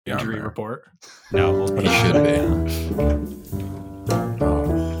injury report? No, we'll put He it should be.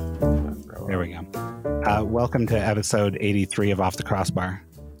 There we go. Welcome to episode 83 of Off the Crossbar.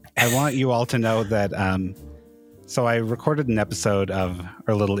 I want you all to know that so I recorded an episode of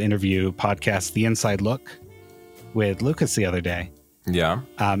our little interview podcast, The Inside Look, with Lucas the other day. Yeah.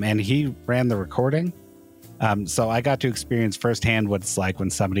 And he ran the recording. So I got to experience firsthand what it's like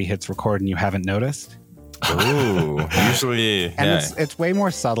when somebody hits record and you haven't noticed. Ooh, usually. And it's way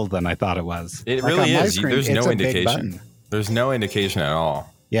more subtle than I thought it was. It like really on my is. screen, There's it's no a big indication. button. There's no indication at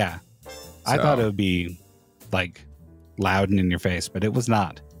all. Yeah. I thought it would be like loud and in your face, but it was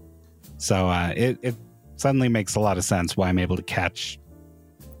not. So it suddenly makes a lot of sense why I'm able to catch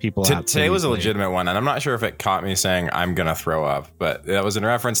people out. Today was a legitimate one, and I'm not sure if it caught me saying I'm going to throw up, but that was in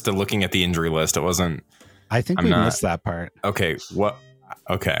reference to looking at the injury list. It wasn't. I think we missed that part. Okay. What?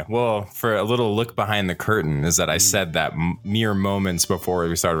 Okay. Well, for a little look behind the curtain is that I said that mere moments before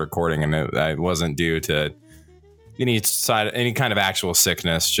we started recording, and it wasn't due to any kind of actual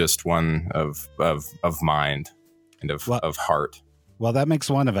sickness, just one of mind and of heart. Well, that makes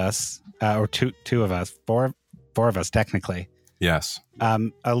one of us, or two of us, four of us technically. Yes.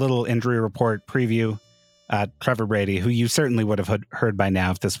 A little injury report preview. Trevor Brady, who you certainly would have heard by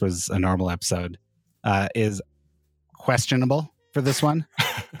now if this was a normal episode, is questionable for this one.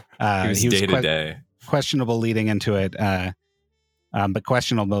 He was day to day. Questionable leading into it, but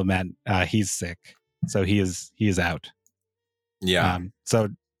questionable meant he's sick, so he is out. Yeah. So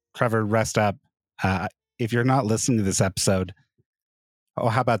Trevor, rest up. If you're not listening to this episode,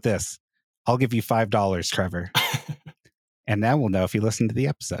 how about this? I'll give you $5, Trevor, and now we'll know if you listened to the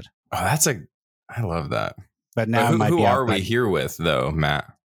episode. Oh, I love that. But now who are we here with, though, Matt?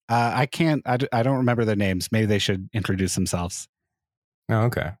 I can't. I don't remember their names. Maybe they should introduce themselves. Oh,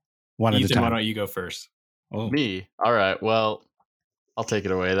 okay. One at a time. Why don't you go first? Oh. Me. All right. Well, I'll take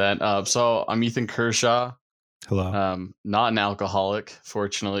it away then. So I'm Ethan Kershaw. Hello. Not an alcoholic,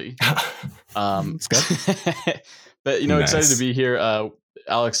 fortunately. It's good. But nice. Excited to be here.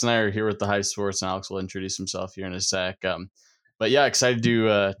 Alex and I are here with the Hive Sports, and Alex will introduce himself here in a sec. But yeah, excited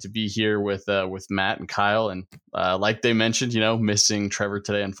to be here with Matt and Kyle, and like they mentioned, missing Trevor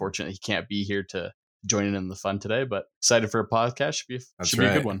today. Unfortunately, he can't be here to join in the fun today. But excited for a podcast. Should be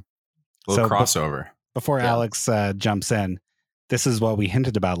a good one. A little crossover. Before Alex jumps in, this is what we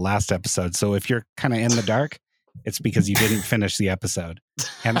hinted about last episode. So if you're kind of in the dark, it's because you didn't finish the episode.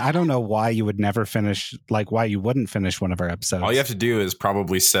 And I don't know why you would never finish, why you wouldn't finish one of our episodes. All you have to do is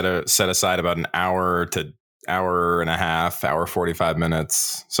probably set aside about an hour to hour and a half, hour 45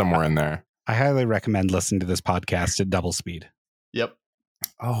 minutes, somewhere in there. I highly recommend listening to this podcast at double speed. Yep.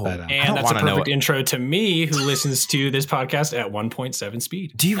 Oh, but, and that's a perfect intro to me, who listens to this podcast at 1.7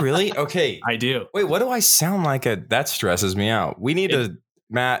 speed. Do you really? Okay. I do. Wait, what do I sound like? That stresses me out. We need to,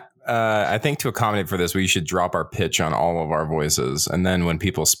 Matt, I think to accommodate for this, we should drop our pitch on all of our voices. And then when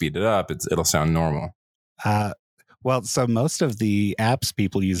people speed it up, it'll sound normal. Well, so most of the apps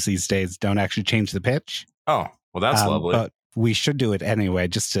people use these days don't actually change the pitch. Oh, well, that's lovely. But we should do it anyway,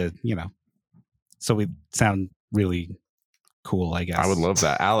 just to, so we sound really cool, I guess. I would love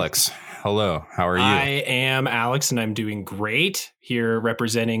that. Alex, hello. How are you? I am Alex, and I'm doing great here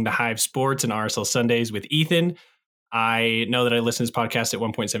representing the Hive Sports and RSL Sundays with Ethan. I know that I listen to this podcast at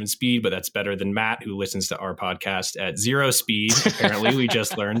 1.7 speed, but that's better than Matt, who listens to our podcast at 0 speed. Apparently, we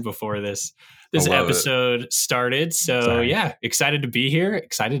just learned before this episode started. So yeah, excited to be here.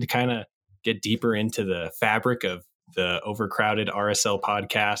 Excited to kind of get deeper into the fabric of the overcrowded RSL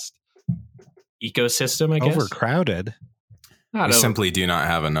podcast ecosystem, I guess. Overcrowded? We simply do not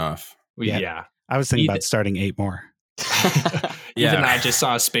have enough. Yeah. I was thinking about starting 8 more. Ethan and I just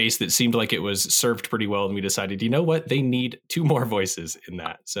saw a space that seemed like it was served pretty well, and we decided, you know what? They need 2 more voices in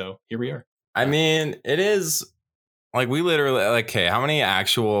that. So here we are. I mean, it is we literally okay, how many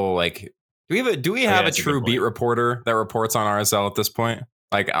actual do we have a true beat reporter that reports on RSL at this point?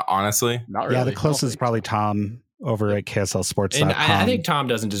 Honestly? Not really. Yeah, the closest is probably Tom over at KSLSports.com. And I think Tom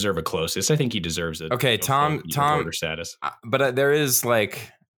doesn't deserve a closest. I think he deserves it. Okay, Tom status. But there is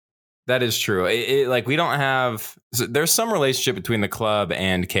that is true. We don't have. There's some relationship between the club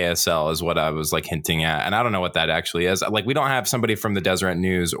and KSL, is what I was hinting at, and I don't know what that actually is. We don't have somebody from the Deseret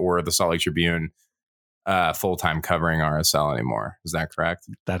News or the Salt Lake Tribune full time covering RSL anymore. Is that correct?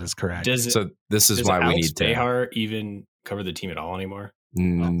 That is correct. So this is why we need Behar even cover the team at all anymore? I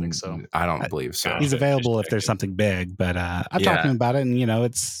don't think so. I don't believe so. He's available if there's something big, but I'm talking about it, and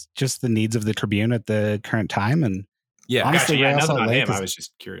it's just the needs of the Tribune at the current time, and honestly, nothing on him. I was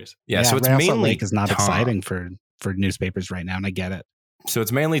just curious. Yeah, so it's mainly Lake is not Tom. Exciting for newspapers right now, and I get it. So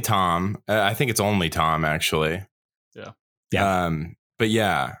it's mainly Tom. I think it's only Tom, actually. Yeah. but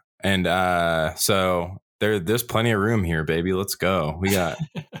yeah. And so there's plenty of room here, baby. Let's go. We got.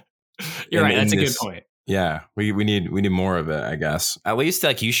 You're right. That's a good point. Yeah, we need more of it, I guess. At least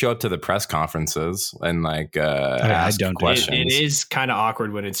like you show up to the press conferences and like ask questions. It is kind of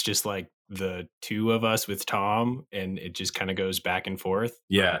awkward when it's just like the two of us with Tom, and it just kind of goes back and forth.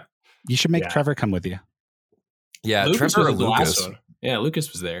 Yeah, you should make Trevor come with you. Yeah, Lucas Trevor or was the Lucas. last one. Yeah,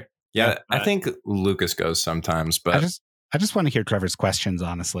 Lucas was there. Yeah, I think Lucas goes sometimes, but I just want to hear Trevor's questions,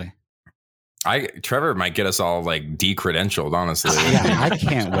 honestly. Trevor might get us all like de-credentialed, honestly. Yeah, I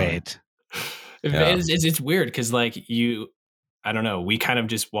can't wait. It's weird because like I don't know, we kind of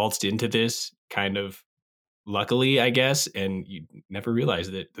just waltzed into this kind of luckily, I guess, and you never realize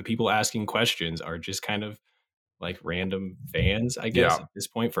that the people asking questions are just kind of like random fans, I guess, at this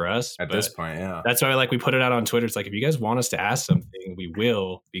point for us. At this point, yeah. That's why like we put it out on Twitter. It's like, if you guys want us to ask something, we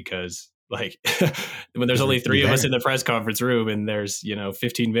will, because like when there's only three of us in the press conference room and there's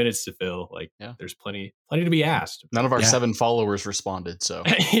 15 minutes to fill, like there's plenty to be asked. None of our 7 followers responded, so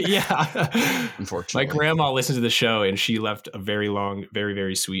yeah, unfortunately. My grandma listens to the show and she left a very long, very,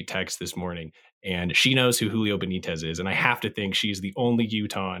 very sweet text this morning, and she knows who Julio Benitez is, and I have to think she's the only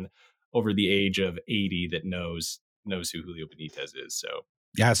Utahn over the age of 80 that knows who Julio Benitez is. So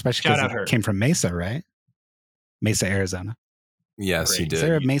yeah, especially because it came from Mesa, right? Mesa, Arizona. Yes, he did. Is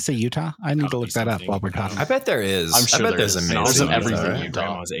there a Mesa, Utah? I need to look that up while we're talking. I bet there is. I'm sure there's a Mesa. There's everything right? Utah.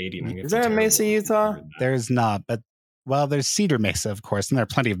 Grandma's 80. Is there a Mesa, Utah? There's not, but there's Cedar Mesa, of course, and there are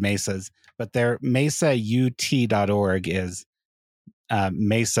plenty of Mesas. But their mesaut.org is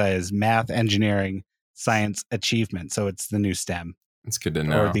Mesa is math, engineering, science, achievement. So it's the new STEM. It's good to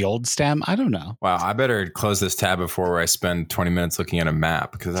know. Or the old STEM. I don't know. Wow, I better close this tab before I spend 20 minutes looking at a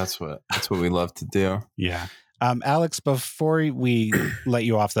map, because that's what we love to do. Yeah. Alex, before we let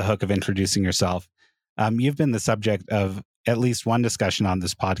you off the hook of introducing yourself, you've been the subject of at least one discussion on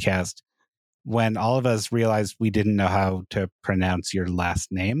this podcast when all of us realized we didn't know how to pronounce your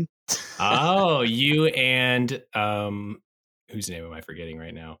last name. Oh, you and whose name am I forgetting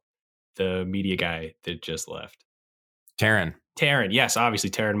right now? The media guy that just left. Taryn, yes,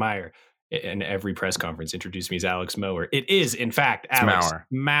 obviously Taryn Meyer. In every press conference, introduced me as Alex Mower. It is, in fact, Alex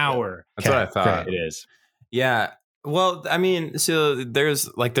Mower. That's what I thought. It is. Yeah. Well, I mean, so there's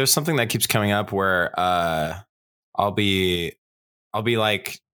something that keeps coming up where I'll be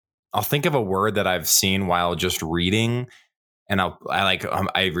like, I'll think of a word that I've seen while just reading, and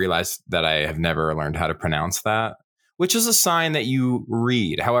I realized that I have never learned how to pronounce that, which is a sign that you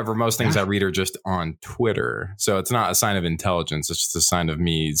read. However, most things I read are just on Twitter, so it's not a sign of intelligence. It's just a sign of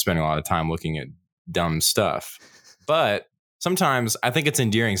me spending a lot of time looking at dumb stuff. But sometimes I think it's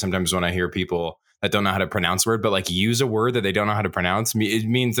endearing. Sometimes when I hear people that don't know how to pronounce a word, but like use a word that they don't know how to pronounce, it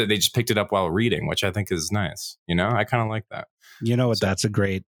means that they just picked it up while reading, which I think is nice. I kind of like that. You know what? That's a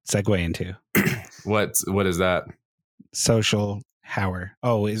great segue into. What is that? Social hour.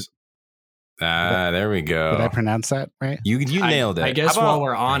 Oh, there we go. Did I pronounce that right? You nailed it. I guess while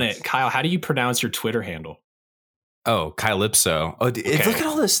we're on it, Kyle, how do you pronounce your Twitter handle? Oh, Calypso. Oh, okay. Look at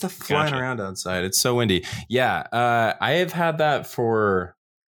all this stuff flying around outside. It's so windy. Yeah, I have had that for.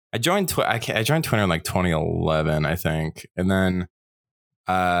 I joined Twitter in like 2011, I think, and then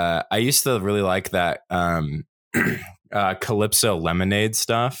I used to really like that Calypso lemonade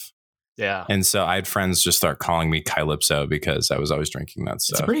stuff. Yeah, and so I had friends just start calling me Calypso because I was always drinking that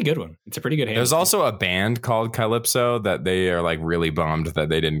stuff. It's a pretty good one. It's a pretty good handle. There's also a band called Calypso that they are like really bummed that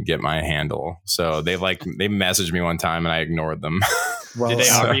they didn't get my handle. So they messaged me one time and I ignored them. Well, did they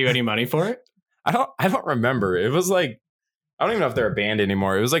offer you any money for it? I don't remember. It was like, I don't even know if they're a band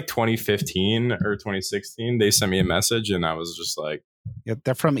anymore. It was like 2015 or 2016. They sent me a message and I was just like, yeah,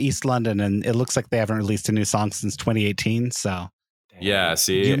 they're from East London and it looks like they haven't released a new song since 2018. So yeah,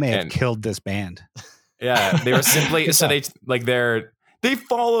 see, you may have killed this band. Yeah, they were simply so they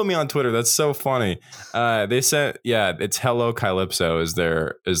follow me on Twitter. That's so funny. They said, yeah, it's Hello Calypso is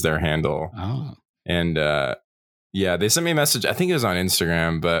their handle. Oh, and yeah, they sent me a message. I think it was on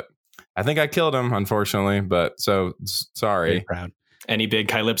Instagram, but I think I killed him, unfortunately. But so sorry. Very proud. Any big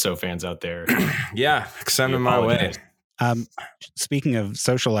Calypso fans out there? Yeah, send them my way. Speaking of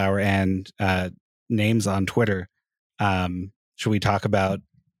social hour and names on Twitter, should we talk about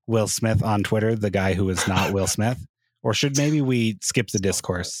Will Smith on Twitter, the guy who is not Will Smith? Or should maybe we skip the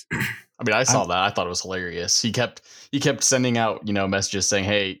discourse? I mean, I saw that. I thought it was hilarious. He kept sending out, messages saying,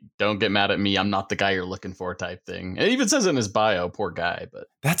 "Hey, don't get mad at me. I'm not the guy you're looking for," type thing. And it even says in his bio, poor guy. But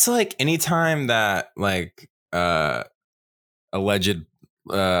that's like anytime that like alleged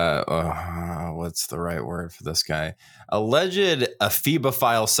what's the right word for this guy? Alleged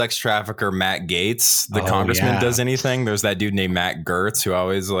ephebophile sex trafficker Matt Gaetz, the congressman, does anything. There's that dude named Matt Gertz who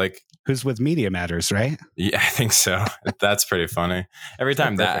always who's with Media Matters, right? Yeah, I think so. That's pretty funny. Every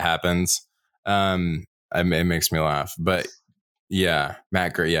time that happens, it makes me laugh. But yeah,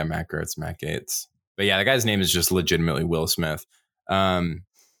 Matt Gertz, Matt Gaetz. But yeah, the guy's name is just legitimately Will Smith.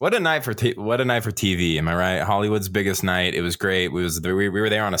 What a night for TV, am I right? Hollywood's biggest night. It was great. We were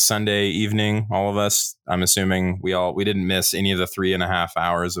there on a Sunday evening, all of us. I'm assuming we didn't miss any of the 3.5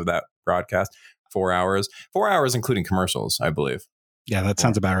 hours of that broadcast. 4 hours including commercials, I believe. Yeah, that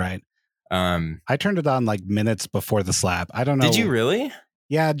sounds about right. I turned it on like minutes before the slap. I don't know. Did you really?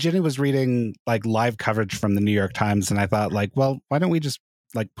 Yeah, Jenny was reading like live coverage from the New York Times, and I thought like, well, why don't we just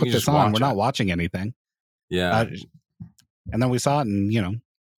like put this on? We're not watching anything. Yeah. And then we saw it, and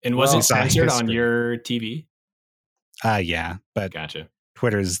And was it censored on your TV? Yeah, but gotcha.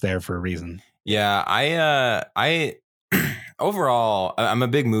 Twitter's there for a reason. Yeah, I overall, I'm a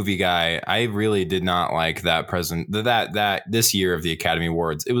big movie guy. I really did not like that this year of the Academy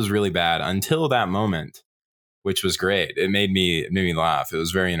Awards. It was really bad until that moment, which was great. It made me laugh. It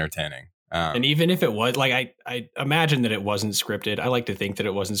was very entertaining. And even if it was, like, I imagine that it wasn't scripted. I like to think that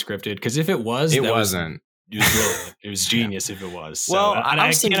it wasn't scripted, because if it was, it wasn't. It was brilliant. It was genius if it was. So, well,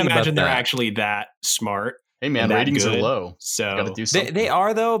 I can't imagine they're actually that smart. Hey man, ratings are low. So gotta do something. They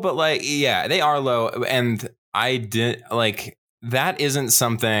are though, but like, yeah, they are low. And I did like that isn't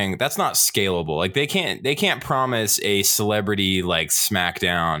something that's not scalable. Like they can't promise a celebrity like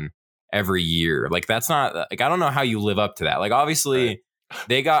SmackDown every year. Like that's not like, I don't know how you live up to that. Like obviously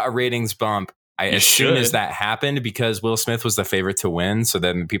they got a ratings bump as soon as that happened, because Will Smith was the favorite to win. So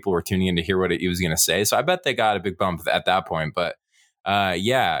then people were tuning in to hear what he was going to say. So I bet they got a big bump at that point. But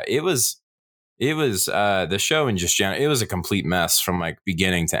yeah, it was the show in just general. It was a complete mess from like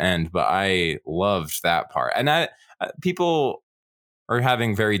beginning to end. But I loved that part. And people are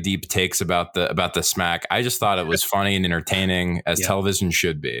having very deep takes about the smack. I just thought it was funny and entertaining, as television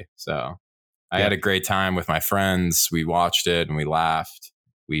should be. So I had a great time with my friends. We watched it and we laughed.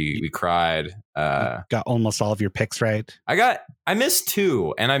 We cried. Got almost all of your picks right. I missed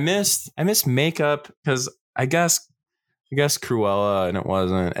 2, and I missed makeup because I guess Cruella, and it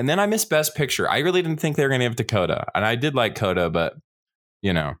wasn't. And then I missed Best Picture. I really didn't think they were going to give it to Coda, and I did like Coda, but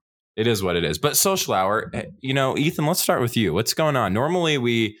it is what it is. But Social Hour, Ethan, let's start with you. What's going on? Normally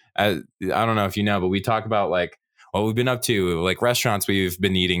we, I don't know if you know, but we talk about like what we've been up to, like restaurants we've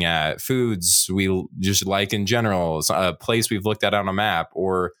been eating at, foods we just like in general, a place we've looked at on a map,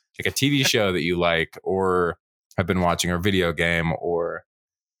 or like a TV show that you like, or have been watching, or video game, or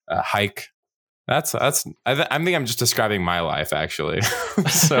a hike. I think I'm just describing my life, actually.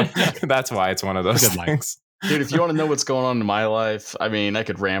 So that's why it's one of those things. Dude, if you want to know what's going on in my life, I mean, I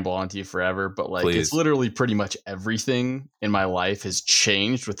could ramble on to you forever, but like, It's literally pretty much everything in my life has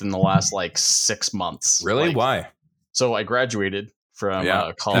changed within the last like 6 months. Really? Like, why? So I graduated from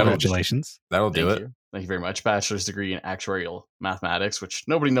college. Congratulations. That'll do it. Thank you very much. Bachelor's degree in actuarial mathematics, which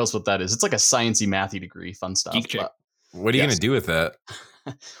nobody knows what that is. It's like a sciencey, mathy degree, fun stuff. What are you going to do with that?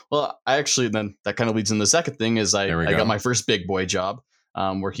 Well, then that kind of leads into the second thing is I got my first big boy job,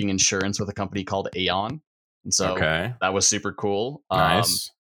 working insurance with a company called Aon. And so that was super cool. Nice.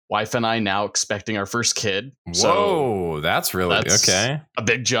 Wife and I now expecting our first kid. Whoa, that's really okay. A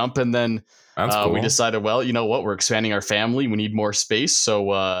big jump. And then cool. We decided, well, you know what? We're expanding our family. We need more space.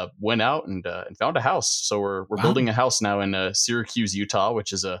 So went out and found a house. So we're building a house now in Syracuse, Utah,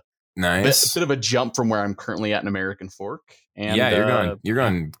 which is a bit of a jump from where I'm currently at in American Fork. And you're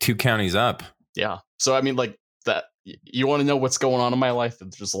going 2 counties up. Yeah. So I mean, like that. You want to know what's going on in my life?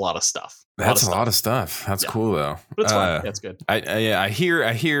 There's a lot of stuff. That's a lot of stuff. That's cool though. But it's fine. That's good. I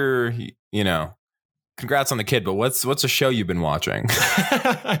hear. Congrats on the kid. But what's a show you've been watching?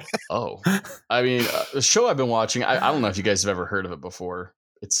 Oh, I mean, the show I've been watching. I don't know if you guys have ever heard of it before.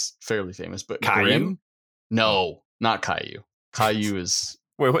 It's fairly famous, but Caillou? Grimm? No, not Caillou. Caillou is.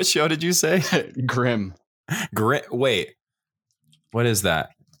 Wait, what show did you say? Grimm. Wait, what is that?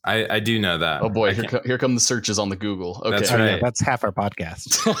 I do know that. Oh boy, here come the searches on the Google. Okay, that's right. Yeah, that's half our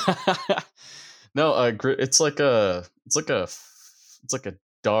podcast. No, it's like a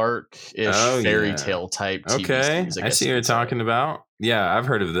dark-ish fairy tale type TV series, I see what you're talking about. Yeah, I've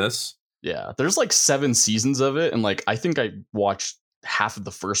heard of this. Yeah, there's like 7 seasons of it, and like I think I watched half of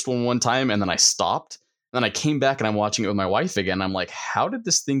the first one time, and then I stopped. And then I came back and I'm watching it with my wife again. I'm like, how did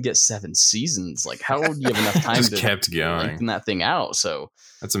this thing get 7 seasons? Like, how do you have enough time to kept going lengthen that thing out? So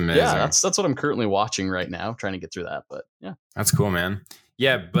that's amazing. Yeah, that's what I'm currently watching right now, trying to get through that. But yeah, that's cool, man.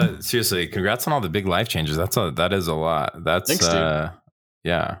 Yeah, but seriously, congrats on all the big life changes. That is a lot. Thanks, dude.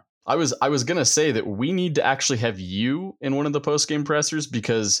 Yeah. I was gonna say that we need to actually have you in one of the post-game pressers,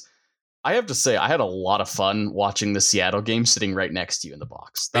 because I have to say I had a lot of fun watching the Seattle game sitting right next to you in the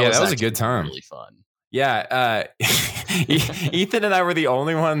box. That was a good time. Really fun. Yeah, Ethan and I were the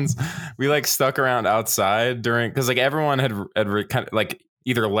only ones we like stuck around outside during, because like everyone had kind of like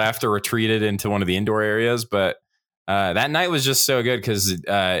either left or retreated into one of the indoor areas, but that night was just so good because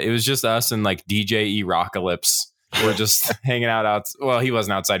it was just us and like DJ E Rockalypse were just hanging out. Well, he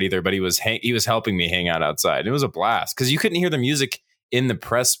wasn't outside either, but he was helping me hang out outside. It was a blast because you couldn't hear the music in the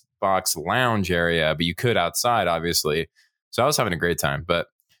press box lounge area, but you could outside, obviously. So I was having a great time. But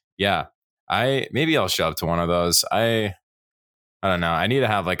yeah. Maybe I'll show up to one of those. I don't know. I need to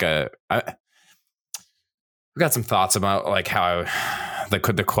have like I've got some thoughts about like how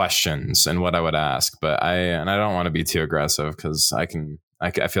the questions and what I would ask, but I don't want to be too aggressive because I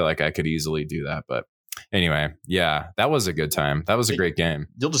feel like I could easily do that. But anyway, yeah, that was a good time. That was a great game.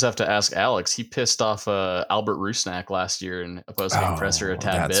 You'll just have to ask Alex. He pissed off Albert Rusnak last year in a post-game presser a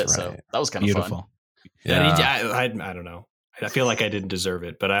tad bit. Right. So that was kind of fun. Yeah, I don't know. I feel like I didn't deserve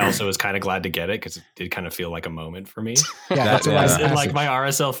it, but I also was kind of glad to get it because it did kind of feel like a moment for me. That's like my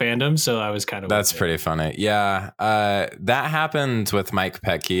RSL fandom, so I was kind of. That's pretty funny. Yeah, that happened with Mike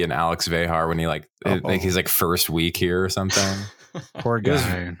Petke and Alex Vehar when he he's like first week here or something. Poor guy.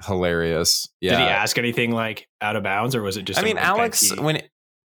 It was hilarious. Yeah. Did he ask anything like out of bounds, or was it just? I mean, Alex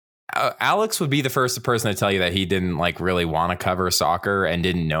Alex would be the first person to tell you that he didn't like really want to cover soccer and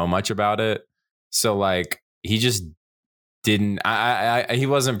didn't know much about it. So like he just didn't. He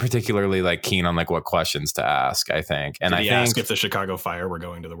wasn't particularly like keen on like what questions to ask, I think. And Did he ask if the Chicago Fire were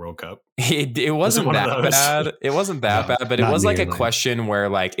going to the World Cup? It wasn't that bad. It wasn't that bad, but it was like a question where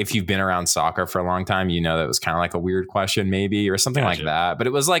like if you've been around soccer for a long time, you know that was kind of like a weird question maybe or something like that. But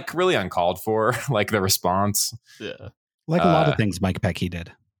it was like really uncalled for, like the response. Yeah. Like a lot of things Mike Petke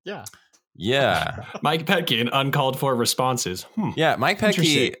did. Yeah. Yeah. Mike Petke and uncalled for responses. Yeah, Mike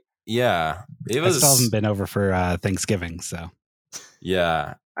Petke. Yeah, I still haven't been over for Thanksgiving, so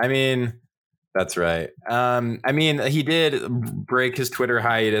yeah. I mean, that's right. I mean, he did break his Twitter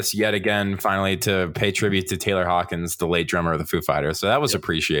hiatus yet again, finally, to pay tribute to Taylor Hawkins, the late drummer of the Foo Fighters. So that was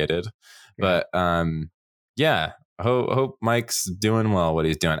appreciated. But yeah, hope Mike's doing well. What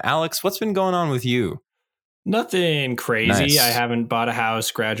he's doing, Alex. What's been going on with you? Nothing crazy. Nice. I haven't bought a house,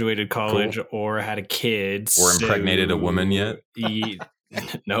 graduated college, or had a kid, or impregnated a woman yet.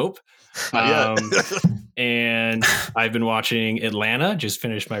 Nope. And I've been watching Atlanta. Just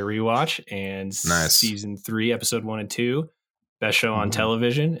finished my rewatch and season 3, episode 1 and 2. Best show on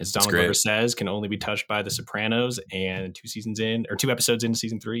television, as Donald Glover says, can only be touched by The Sopranos. And 2 episodes into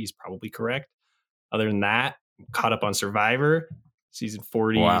season 3, he's probably correct. Other than that, I'm caught up on Survivor, season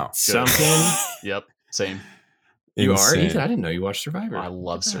 40 something. Yep, same. You are? Ethan, I didn't know you watched Survivor. I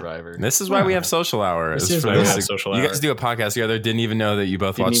love Survivor. This is why we have Social Hour. This is why we have Social Hour. You guys do a podcast together. Didn't even know that you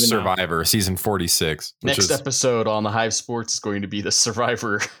both watched Survivor season 46. Next episode on the Hive Sports is going to be the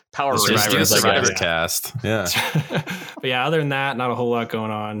Survivor Power Rangers. Survivor cast. Yeah. But yeah, other than that, not a whole lot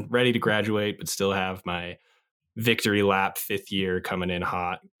going on. Ready to graduate, but still have my victory lap 5th year coming in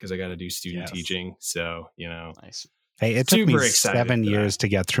hot because I got to do student teaching. So, nice. Hey, it took me 7 years to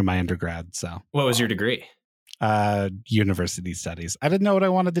get through my undergrad. So, what was your degree? University studies. I didn't know what I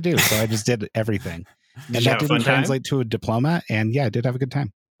wanted to do, so I just did everything. And that didn't translate to a diploma. And yeah, I did have a good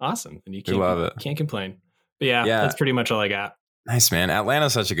time. Awesome. And you love it. Can't complain. But yeah, that's pretty much all I got. Nice, man.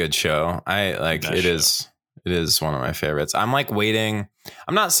 Atlanta's such a good show. It is one of my favorites. I'm like waiting.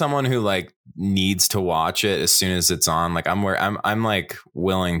 I'm not someone who like needs to watch it as soon as it's on. Like I'm like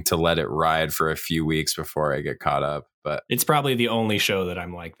willing to let it ride for a few weeks before I get caught up. But it's probably the only show that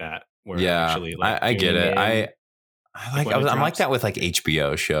I'm like that. Actually, like, I get it. I'm like that with like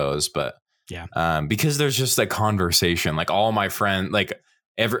HBO shows, but because there's just like conversation. Like all my friends,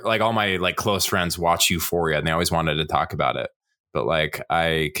 all my like close friends watch Euphoria, and they always wanted to talk about it. But like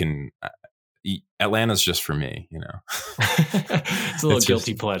Atlanta's just for me, It's a little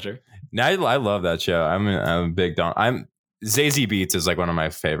guilty pleasure. I love that show. I'm a big Zazie Beetz is like one of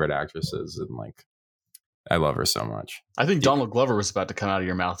my favorite actresses, and like I love her so much. I think Donald Glover was about to come out of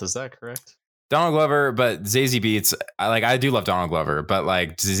your mouth. Is that correct? Donald Glover, but Zazie Beetz. I do love Donald Glover, but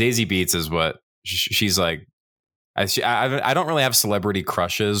like Zazie Beetz is what she's like. I don't really have celebrity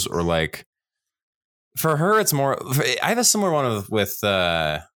crushes or like. For her, it's more. I have a similar one with.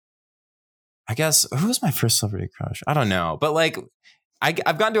 I guess who was my first celebrity crush? I don't know, but like.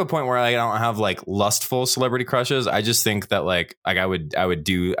 I've gotten to a point where I don't have like lustful celebrity crushes. I just think that like I would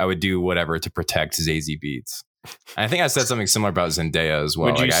do whatever to protect Zazie Beetz. I think I said something similar about Zendaya as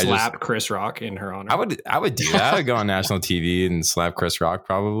well. Would you like, slap Chris Rock in her honor? I would do that. I would go on national TV and slap Chris Rock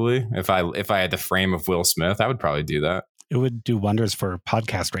probably. If I had the frame of Will Smith, I would probably do that. It would do wonders for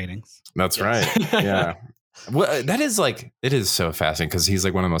podcast ratings. That's right. Yeah. Well, that is like, it is so fascinating because he's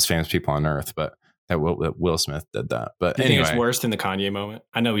like one of the most famous people on earth, but that Will Smith did that. But Do you anyway, think it's worse than the Kanye moment?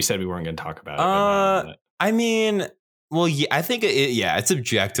 I know we said we weren't going to talk about it. But I mean, well, yeah, I think it's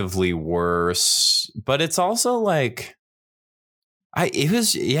objectively worse, but it's also like, it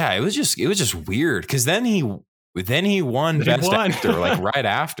was just weird because then he won Best Actor like right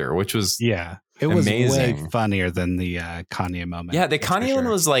after, which was it was amazing. way funnier than the Kanye moment. Yeah, the Kanye one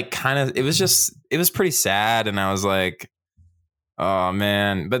was like kind of, it was pretty sad, and I was like, oh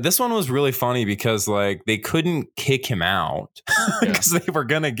man. But this one was really funny because like they couldn't kick him out because they were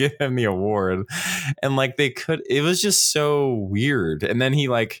gonna give him the award, and like it was just so weird. And then he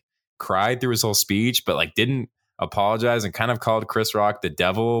like cried through his whole speech, but like didn't apologize and kind of called Chris Rock the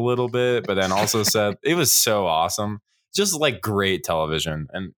devil a little bit, but then also said it was so awesome. Just like great television.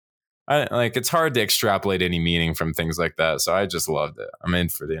 And it's hard to extrapolate any meaning from things like that. So I just loved it. I'm in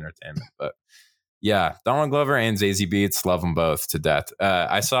for the entertainment. But yeah, Donald Glover and Zazie Beetz, love them both to death.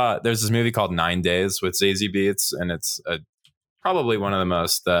 I saw there's this movie called 9 Days with Zazie Beetz, and it's probably one of the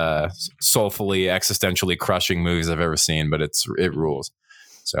most soulfully, existentially crushing movies I've ever seen, but it rules.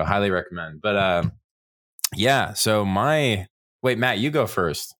 So highly recommend. But yeah, so wait, Matt, you go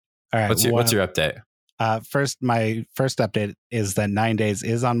first. All right. What's your update? My first update is that 9 Days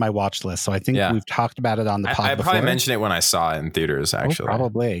is on my watch list. So I think we've talked about it on the pod I before. probably mentioned it when I saw it in theaters, actually.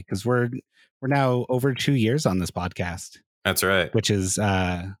 Probably, because we're now over 2 years on this podcast. That's right. Which is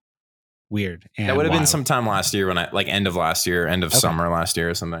weird. And that would have been sometime last year when end of summer last year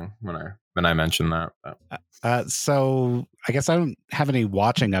or something when I mentioned that. So I guess I don't have any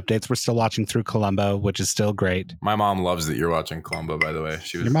watching updates. We're still watching through Columbo, which is still great. My mom loves that you're watching Columbo, by the way.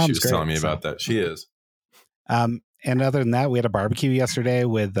 She was telling me about that. She is. And other than that, we had a barbecue yesterday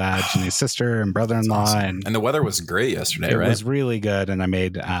with Jenny's sister and brother-in-law. Awesome. And the weather was great yesterday, right? It was really good. And I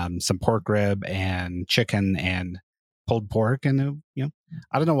made some pork rib and chicken and pulled pork. And,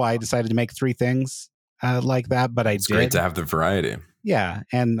 I don't know why I decided to make 3 things like that, but it's great to have the variety. Yeah.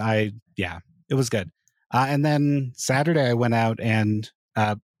 And it was good. And then Saturday I went out and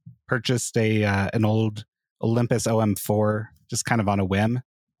purchased an old Olympus OM4 just kind of on a whim.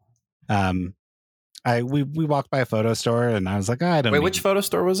 We walked by a photo store and I was like, I don't know. Wait, which photo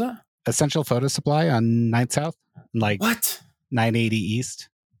store was that? Essential Photo Supply on 9th South. Like what? 980 East.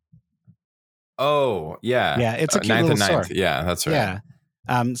 Oh, yeah. Yeah, it's a cute 9th little and 9th. store. Yeah, that's right.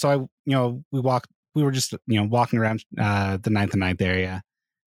 Yeah. So we were just, walking around the 9th and 9th area,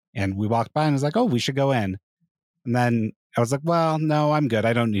 and we walked by and I was like, oh, we should go in. And then I was like, well, no, I'm good.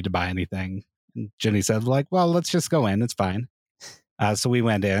 I don't need to buy anything. And Jenny said, like, well, let's just go in. It's fine. So we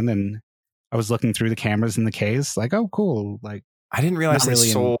went in and I was looking through the cameras in the case, like, oh, cool. Like, I didn't realize they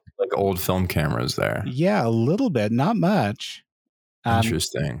sold like old film cameras there. Yeah, a little bit, not much.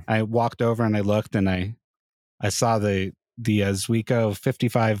 Interesting. I walked over and I looked and I saw the Zuiko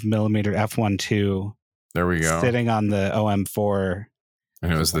 55 millimeter f1.2. There we go. Sitting on the OM4.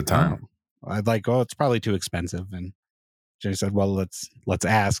 And it was the time. I'd like, it's probably too expensive. And Jenny said, well, let's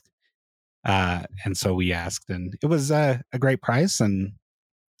ask. And so we asked, and it was a great price. And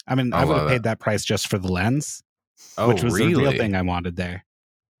I mean, I would have paid that price just for the lens, which was the real thing I wanted there.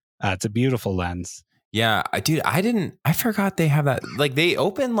 It's a beautiful lens. Yeah, I forgot they have that. Like they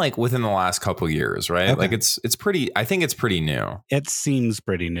opened like within the last couple of years, right? Okay. Like it's pretty, I think it's pretty new. It seems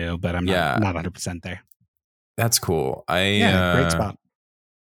pretty new, but I'm not 100% there. That's cool. Great spot.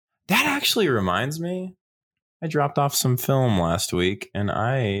 That actually reminds me, I dropped off some film last week and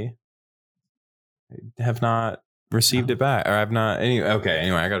I have not received it back, or I've not. Anyway,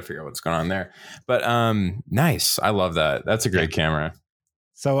 I got to figure out what's going on there. But nice. I love that. That's a great camera.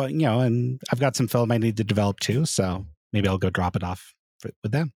 So and I've got some film I need to develop too. So maybe I'll go drop it off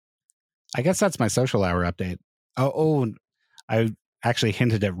with them. I guess that's my social hour update. Oh, I actually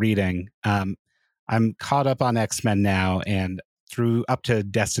hinted at reading. I'm caught up on X-Men now and through up to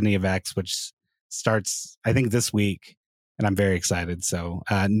Destiny of X, which starts I think this week, and I'm very excited. So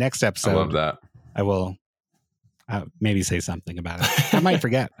next episode, I love that. I will maybe say something about it. I might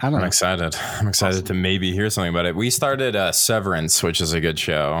forget. I don't know. I'm excited to maybe hear something about it. We started Severance, which is a good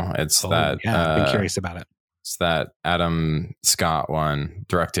show. It's I've been curious about it. It's that Adam Scott one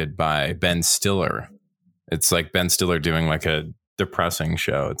directed by Ben Stiller. It's like Ben Stiller doing like a depressing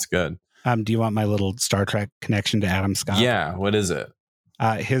show. It's good. Do you want my little Star Trek connection to Adam Scott? Yeah. What is it?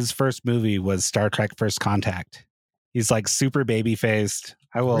 His first movie was Star Trek First Contact. He's like super baby faced.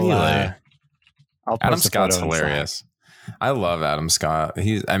 I will. Really? I'll post Adam a Scott's photo in Slack. hilarious. I love Adam Scott.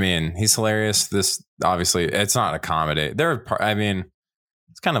 He's hilarious. This obviously it's not a comedy.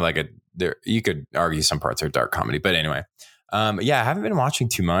 It's kind of like you could argue some parts are dark comedy, but anyway. I haven't been watching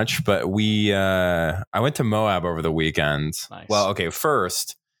too much, but I went to Moab over the weekend. Nice. Well, okay,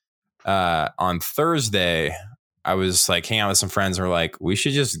 first on Thursday I was like hanging out with some friends and we're like, we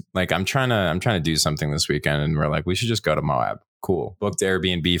should just like I'm trying to do something this weekend, and we're like, we should just go to Moab. Cool. Booked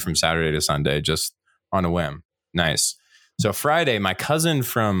Airbnb from Saturday to Sunday just on a whim. Nice. So Friday, my cousin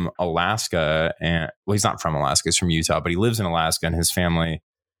from Alaska, he's not from Alaska, he's from Utah, but he lives in Alaska, and his family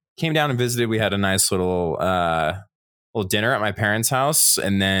came down and visited. We had a nice little dinner at my parents' house,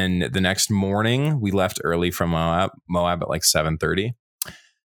 and then the next morning we left early from Moab at like 7:30.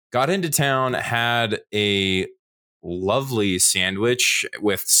 Got into town, had a lovely sandwich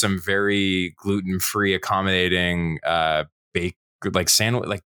with some very gluten-free, accommodating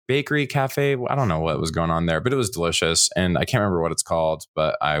bakery cafe. I don't know what was going on there, but it was delicious, and I can't remember what it's called,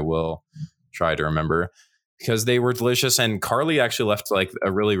 but I will try to remember, because they were delicious. And Carly actually left like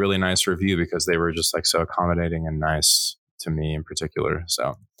a really, really nice review because they were just like so accommodating and nice to me in particular.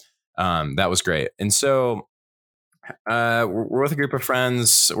 So that was great. And so we're with a group of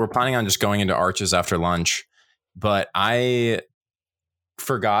friends. We're planning on just going into Arches after lunch, but I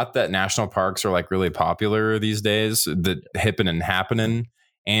forgot that national parks are like really popular these days, the hippin' and happening.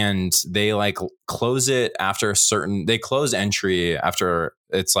 And they like close it after they close entry after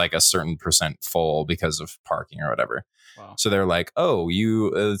it's like a certain percent full because of parking or whatever. Wow. So they're like, oh,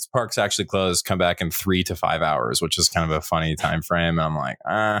 this park's actually closed. Come back in 3 to 5 hours, which is kind of a funny time frame. And I'm like,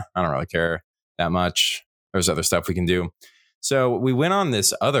 I don't really care that much. There's other stuff we can do. So we went on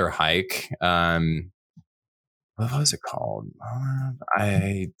this other hike. What was it called?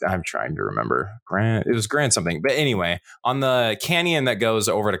 I'm trying to remember. It was Grand something. But anyway, on the canyon that goes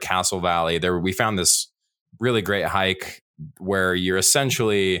over to Castle Valley, we found this really great hike where you're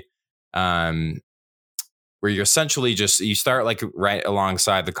essentially just, you start like right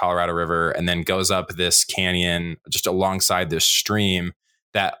alongside the Colorado River and then goes up this canyon just alongside this stream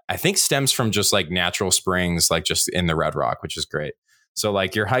that I think stems from just like natural springs, like just in the Red Rock, which is great. So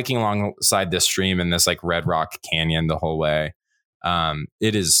like you're hiking alongside this stream in this like Red Rock Canyon the whole way.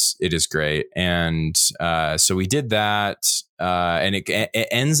 It is great. And so we did that, and it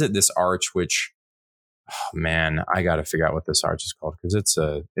ends at this arch, which, oh man, I got to figure out what this arch is called, because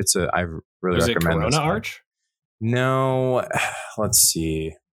I really was recommend it Corona this Arch? No, let's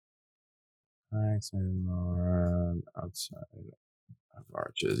see. Outside of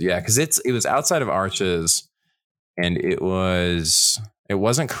Arches, yeah, because it was outside of Arches, and it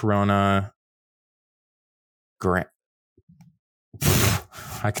wasn't Corona.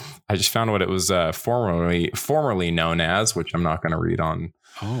 I just found what it was formerly known as, which I'm not going to read on.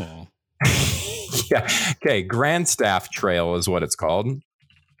 Oh, yeah. Okay, Grandstaff Trail is what it's called,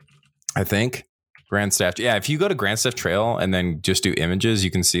 I think. Grandstaff. Yeah, if you go to Grandstaff Trail and then just do images,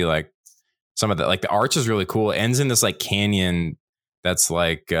 you can see like some of the, like the arch is really cool. It ends in this like canyon that's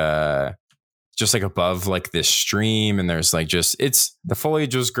like just like above like this stream, and there's like the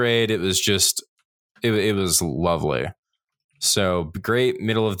foliage was great. It was just it was lovely. So great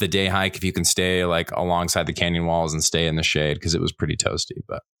middle of the day hike if you can stay like alongside the canyon walls and stay in the shade, because it was pretty toasty.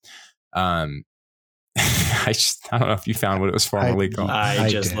 But I don't know if you found what it was formerly called. I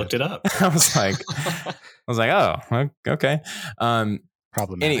just looked it up. I was like, oh, okay.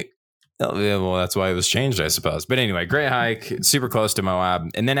 problematic. Well, that's why it was changed, I suppose. But anyway, great hike, super close to Moab.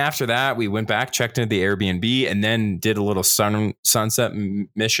 And then after that, we went back, checked into the Airbnb, and then did a little sunset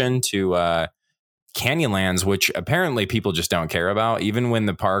mission to Canyonlands, which apparently people just don't care about. Even when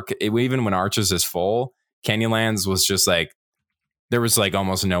Arches is full, Canyonlands was just like, there was like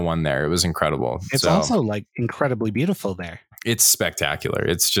almost no one there. It was incredible. It's also like incredibly beautiful there. It's spectacular.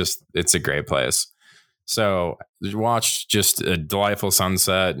 It's a great place. So watched just a delightful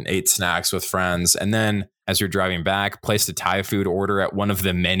sunset and ate snacks with friends. And then as you're driving back, placed a Thai food order at one of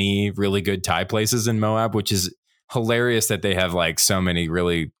the many really good Thai places in Moab, which is hilarious that they have like so many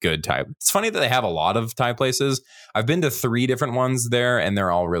really good Thai. It's funny that they have a lot of Thai places. I've been to 3 different ones there, and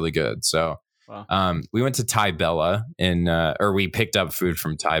they're all really good. So wow. We went to Thai Bella we picked up food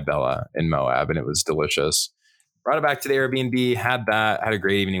from Thai Bella in Moab, and it was delicious. Brought it back to the Airbnb, had a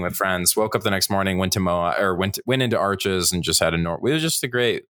great evening with friends. Woke up the next morning, went to Moab, or went into Arches, and just had it was just a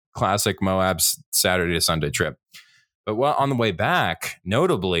great classic Moab Saturday to Sunday trip. But on the way back,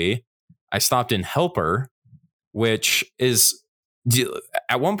 notably, I stopped in Helper, which is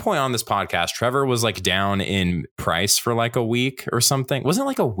at one point on this podcast, Trevor was like down in price for like a week or something. Wasn't it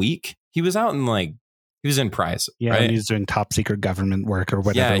like a week? He was out in like He was in Price. Yeah, right? and he was doing top secret government work or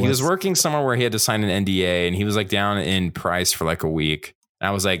whatever. Yeah, he was working somewhere where he had to sign an NDA, and he was like down in Price for like a week. And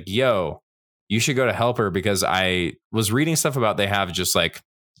I was like, yo, you should go to Helper, because I was reading stuff about they have just like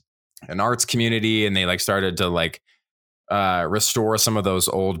an arts community, and they like started to like restore some of those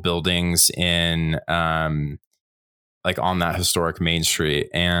old buildings in like on that historic Main Street.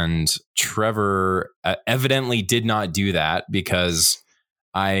 And Trevor evidently did not do that, because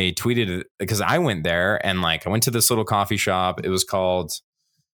I tweeted it, because I went there and like I went to this little coffee shop. It was called,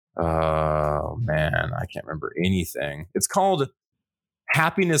 oh man, I can't remember anything. It's called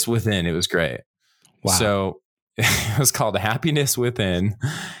Happiness Within. It was great. Wow. So it was called Happiness Within.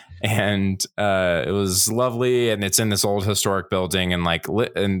 And it was lovely, and it's in this old historic building, and like,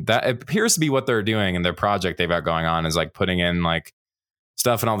 and that appears to be what they're doing in their project they've got going on, is like putting in like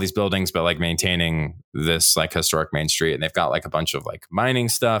stuff in all these buildings, but like maintaining this like historic Main Street. And they've got like a bunch of like mining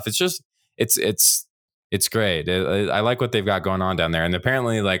stuff. It's just, it's great. I like what they've got going on down there. And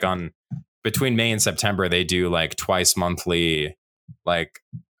apparently like on between May and September, they do like twice monthly, like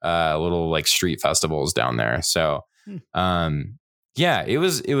little like street festivals down there. So, yeah, it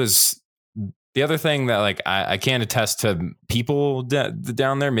was the other thing that like I can't attest to people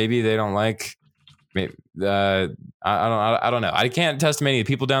down there. Maybe they don't like. Maybe, I don't know. I can't attest to many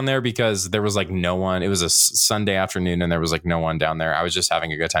people down there, because there was like no one. It was a Sunday afternoon, and there was like no one down there. I was just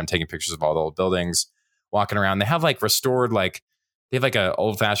having a good time taking pictures of all the old buildings, walking around. They have like restored, like they have like a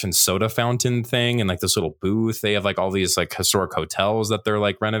old fashioned soda fountain thing, and like this little booth. They have like all these like historic hotels that they're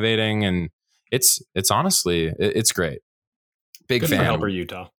like renovating, and it's honestly it's great. Big Good fan. for Helper,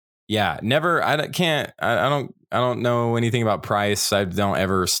 Utah. Yeah, never. I don't know anything about Price. I don't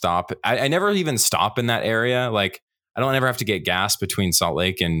ever stop. I never even stop in that area. Like I don't ever have to get gas between Salt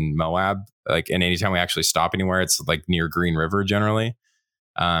Lake and Moab. Like, and anytime we actually stop anywhere, it's like near Green River generally.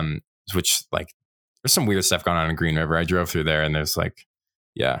 Which like there's some weird stuff going on in Green River. I drove through there, and there's like,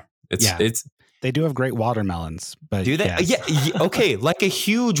 it's. They do have great watermelons, but do they? yes. Yeah. Okay. Like a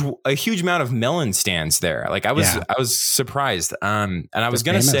huge amount of melon stands there. Like I was surprised. And I was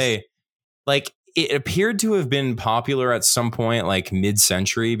going to say, like, it appeared to have been popular at some point, like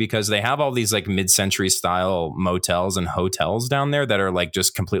mid-century, because they have all these like mid-century style motels and hotels down there that are like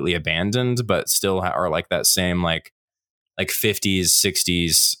just completely abandoned, but still are like that same like 50s,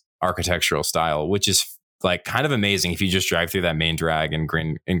 60s architectural style, which is like kind of amazing if you just drive through that main drag in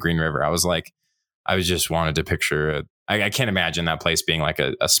Green River. I was just wanted to picture it. I can't imagine that place being like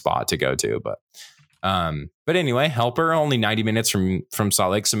a spot to go to, but anyway, Helper, only 90 minutes from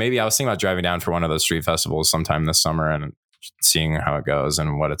Salt Lake. So maybe I was thinking about driving down for one of those street festivals sometime this summer and seeing how it goes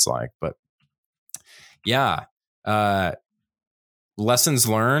and what it's like. But yeah, lessons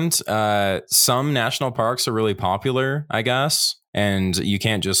learned. Some national parks are really popular, I guess, and you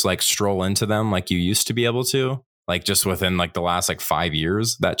can't just like stroll into them like you used to be able to. Like just within like the last like 5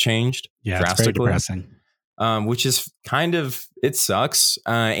 years, that changed drastically. It's very depressing. Which is kind of, it sucks.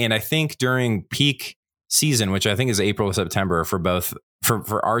 And I think during peak season, which I think is April, September for both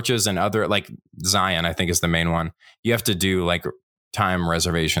for Arches and other, like Zion, I think is the main one. You have to do like time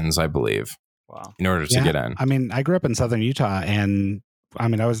reservations, I believe. Wow. In order to get in. I mean, I grew up in Southern Utah, and I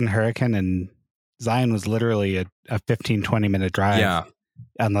mean, I was in Hurricane, and Zion was literally a 15, 20-minute drive. Yeah.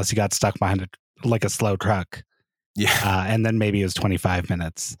 Unless you got stuck behind like a slow truck. Yeah. And then maybe it was 25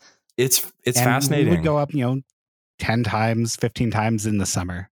 minutes. It's fascinating. We would go up, 10 times, 15 times in the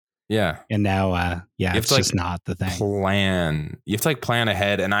summer. Yeah. And now, it's just not the thing. You have to like plan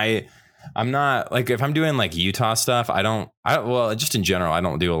ahead. And I'm not like, if I'm doing like Utah stuff, well, just in general, I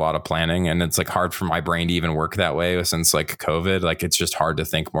don't do a lot of planning, and it's like hard for my brain to even work that way since like COVID. Like it's just hard to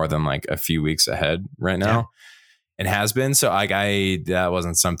think more than like a few weeks ahead right now. Yeah. It has been. So like that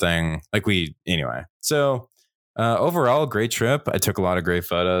wasn't something like anyway. So overall, great trip. I took a lot of great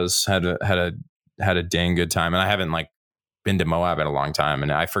photos, had a dang good time. And I haven't like been to Moab in a long time.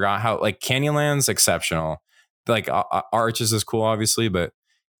 And I forgot how like Canyonland's exceptional. Like Arches is cool, obviously, but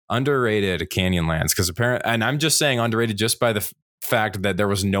underrated Canyonlands, because apparently, and I'm just saying underrated just by the fact that there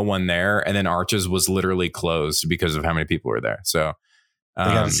was no one there, and then Arches was literally closed because of how many people were there. So they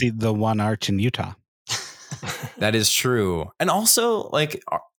got to see the one arch in Utah. That is true. And also, like,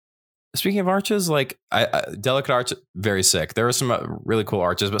 speaking of arches, like Delicate Arch, very sick. There were some really cool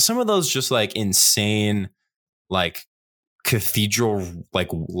arches, but some of those just like insane, like cathedral,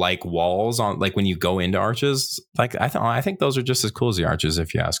 like walls on, like when you go into Arches, like I think those are just as cool as the arches,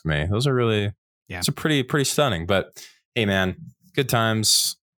 if you ask me. Those are really, it's a pretty stunning. But hey, man, good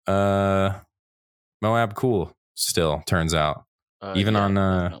times. Moab, cool. Still turns out, even on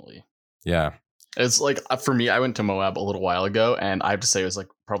definitely. Yeah. It's like for me, I went to Moab a little while ago, and I have to say it was like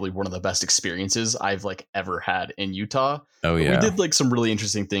probably one of the best experiences I've like ever had in Utah. Oh But yeah. we did like some really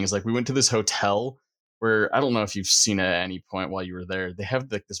interesting things. Like we went to this hotel where I don't know if you've seen it at any point while you were there. They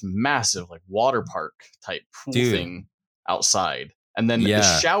have like this massive like water park type pool thing outside, and then the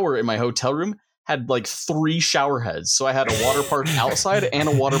shower in my hotel room had like 3 shower heads. So I had a water park outside and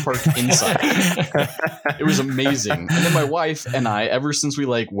a water park inside. It was amazing. And then my wife and I, ever since we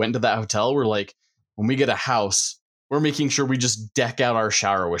like went to that hotel, we're like, when we get a house, we're making sure we just deck out our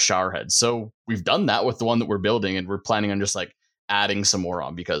shower with shower heads. So we've done that with the one that we're building, and we're planning on just like adding some more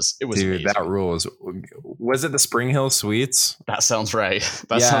on because it was amazing. That rules. Was it the Spring Hill Suites? That sounds right.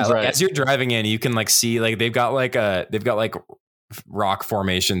 That sounds right. As you're driving in, you can like see like they've got like rock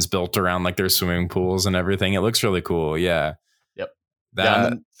formations built around like their swimming pools and everything. It looks really cool. Yeah. Yep. And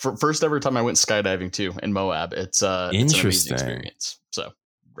then first ever time I went skydiving too in Moab. It's an amazing experience. So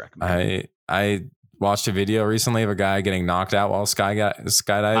recommend. I watched a video recently of a guy getting knocked out while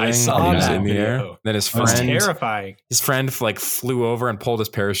skydiving. I saw that in the air. Then his friend, it was terrifying. His friend like flew over and pulled his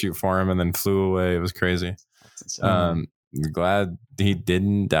parachute for him and then flew away. It was crazy. Glad he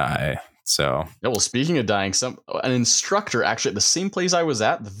didn't die. So yeah, well, speaking of dying, an instructor actually at the same place I was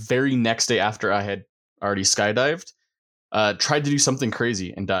at the very next day after I had already skydived, tried to do something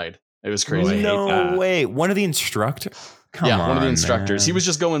crazy and died. It was crazy. No way. One of the instructors. One of the instructors. Man. He was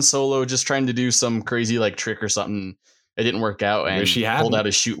just going solo, just trying to do some crazy like trick or something. It didn't work out, and he pulled out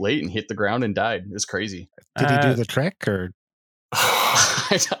his chute late and hit the ground and died. It was crazy. Did he do the trick or?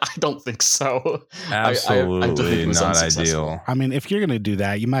 I don't think so. Absolutely not ideal. I mean, if you're going to do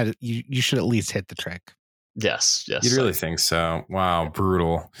that, you should at least hit the trick. Yes. You'd really think so. Wow,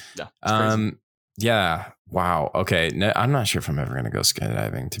 brutal. Yeah. Yeah. Wow. Okay. No, I'm not sure if I'm ever going to go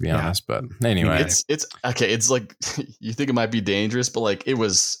skydiving, to be honest. But anyway, it's okay. It's like you think it might be dangerous, but like it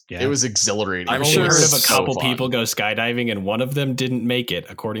was exhilarating. I'm sure heard of a couple people go skydiving, and one of them didn't make it,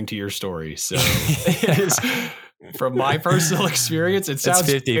 according to your story. So it is. From my personal experience, it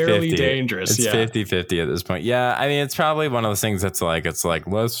sounds fairly dangerous. It's 50-50 at this point. Yeah, I mean, it's probably one of those things that's like, it's like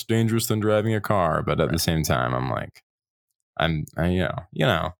less dangerous than driving a car. But at the same time, I'm like,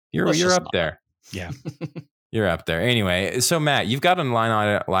 you're up there. Yeah. You're up there. Anyway, so Matt, you've got a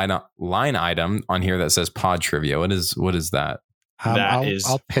line item on here that says pod trivia. What is that?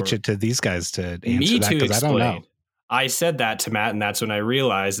 I'll pitch it to these guys to answer me that to because I don't know. I said that to Matt, and that's when I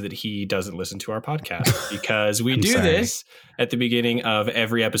realized that he doesn't listen to our podcast because we do this at the beginning of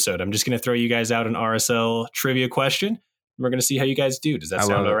every episode. I'm just going to throw you guys out an RSL trivia question, and we're going to see how you guys do. Does that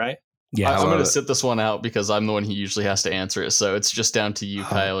sound all right? Yeah, I'm going to sit this one out because I'm the one who usually has to answer it. So it's just down to you,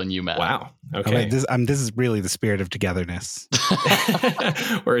 Kyle, and you, Matt. Wow. Okay. This is really the spirit of togetherness.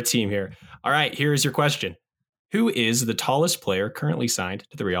 We're a team here. All right. Here's your question. Who is the tallest player currently signed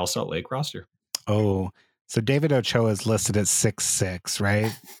to the Real Salt Lake roster? Oh, so David Ochoa is listed at 6'6",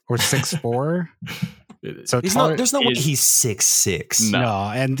 right? Or 6'4"? So there's no way he's 6'6".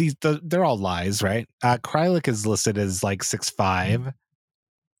 No, and they're all lies, right? Krylik is listed as like 6'5".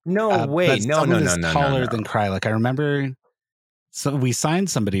 No way. No. Taller than Krylik. I remember. So we signed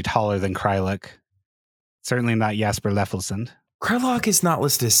somebody taller than Krylik. Certainly not Jasper Leffelson. Krylik is not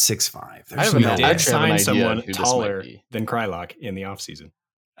listed as 6'5". We did sign someone taller than Krylik in the offseason.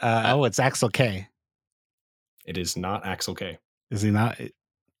 It's Axel K. It is not Axel K. Is he not?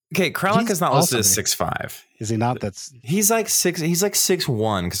 Okay, Krylik is not listed as 6'5". Is he not? He's like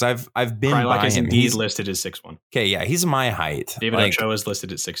 6'1", because I've been Krylik by is him. He's listed as 6'1". Okay, yeah, he's my height. David Ochoa is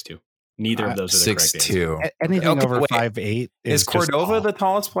listed at 6'2". Neither of those are the correct answer. Anything over 5'8" is Cordova the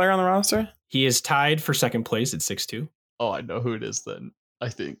tallest player on the roster? He is tied for second place at 6'2". Oh, I know who it is then. I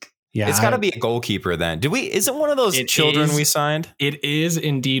think. Yeah, it's got to be a goalkeeper then. Isn't one of those children we signed? It is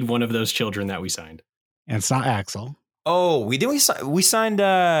indeed one of those children that we signed. And it's not Axel. Oh, we signed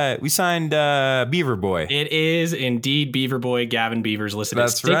Beaver Boy. It is indeed Beaver Boy. Gavin Beaver's listed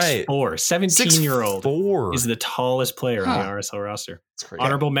as 6'4". 17-year-old is the tallest player on the RSL roster.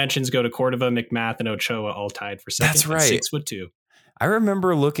 Honorable mentions go to Cordova, McMath, and Ochoa, all tied for second. That's right. 6'2". I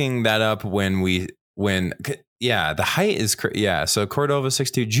remember looking that up when the height is so Cordova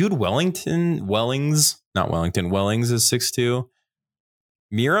 6'2". Jude Wellings is 6'2".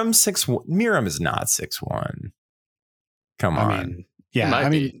 Miram is not 6'1". Come on.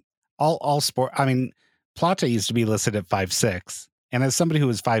 All sport. I mean, Plata used to be listed at 5'6", and as somebody who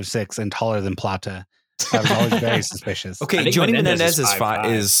was 5'6" and taller than Plata, I was always very suspicious. Okay, Jody Menendez is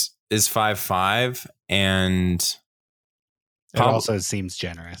 5'5", and it also seems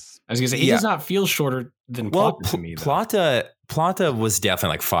generous. I was going to say he does not feel shorter than Plata to me. Plata was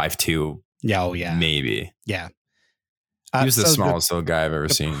definitely like 5'2". Yeah, maybe. Yeah. He was the So smallest little guy I've ever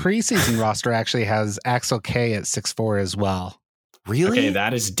the seen. preseason roster actually has Axel K at 6'4" as well. Really? Okay,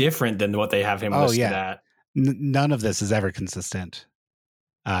 that is different than what they have him listed at. None of this is ever consistent.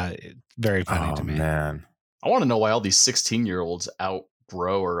 Very funny to me. Man. I want to know why all these 16-year-olds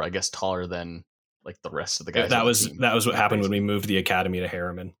outgrow or I guess taller than like the rest of the guys. That was what happened when we moved the academy to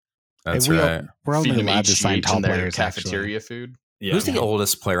Harriman. That's Hey, right. We're only Feed them allowed to sign HGH tall in their players. cafeteria food. Yeah. Who's the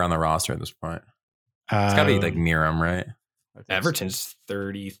oldest player on the roster at this point? It's got to be like Miram, right? Everton's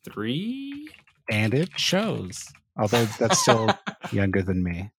 33. And it shows. Although that's still younger than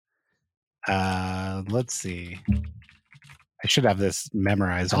me. Let's see. I should have this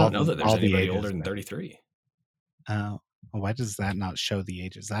memorized. I don't know that there's anybody ages, older than 33. Why does that not show the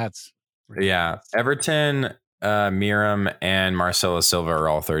ages? That's Yeah. Everton, Miram, and Marcelo Silva are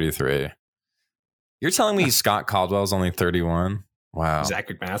all 33. You're telling me Scott Caldwell's only 31? Wow. Zach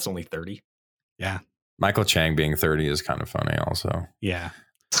McMath's only 30. Yeah. Michael Chang being 30 is kind of funny also. Yeah.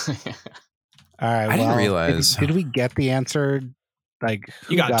 All right. I didn't realize. Did we get the answer? Like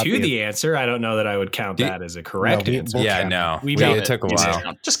You got to the answer. I don't know that I would count that as a correct answer. we'll Yeah, count no. it. It took a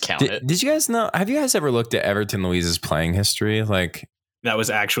while. Just count it. Did you guys know? Have you guys ever looked at Everton Louise's playing history? Like, That was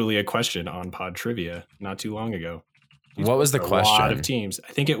actually a question on Pod Trivia not too long ago. what was the A question? lot of teams.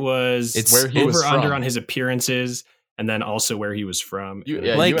 I think it was It's where he was over under from. on his appearances and then also where he was from. You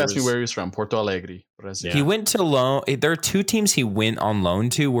Like- asked me where he was from. Porto Alegre, Brazil. He went to loan. There are two teams he went on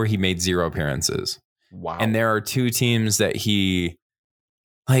loan to where he made 0 appearances. Wow. And there are two teams that he,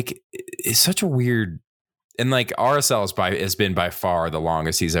 like, it's such a weird, and like RSL has been by far the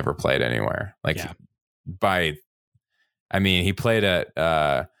longest he's ever played anywhere. Like, he played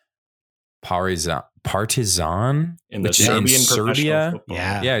at Partizan In the which is in Serbian Serbia. professional football.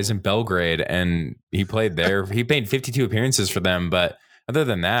 Yeah. He's in Belgrade, and he played there. He made 52 appearances for them, but other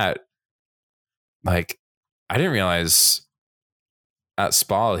than that, like, I didn't realize at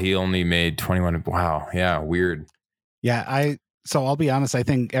Spal he only made 21. Wow, yeah, weird. Yeah, so I'll be honest, I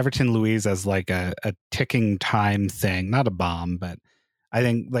think Everton Louise as like a ticking time thing, not a bomb, but I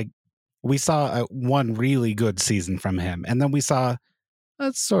think like we saw one really good season from him, and then we saw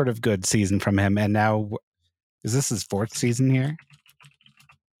a sort of good season from him, and now is this his 4th season here?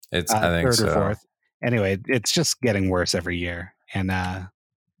 It's I think 3rd so. or 4th. Anyway, it's just getting worse every year, and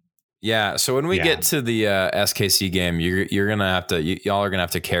Yeah, so when we get to the SKC game, you're gonna have to y'all are gonna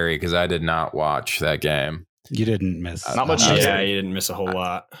have to carry because I did not watch that game. you didn't miss Not much. Yeah, you didn't miss a whole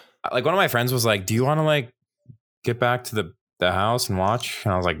lot. Like one of my friends was like, "Do you want to like get back to the house and watch?"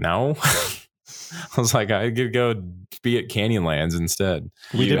 And I was like, "No." I was like, "I could go be at Canyonlands instead."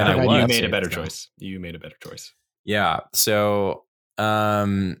 We did You provide you made a updates, better though. choice. You made a better choice. Yeah. So,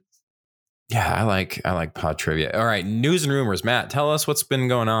 yeah, I like pod trivia. All right, news and rumors. Matt, tell us what's been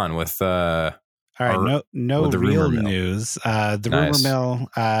going on with All right, no with the real rumor mill. news. The Nice. rumor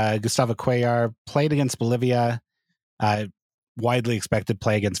mill, Gustavo Cuellar played against Bolivia. Widely expected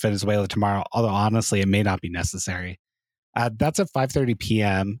play against Venezuela tomorrow, although honestly, it may not be necessary. That's at 5:30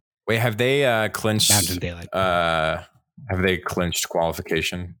 p.m. Wait, have they clinched Mountain Daylight. have they clinched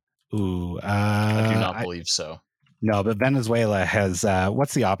qualification? Ooh, I do not believe so. no, but Venezuela has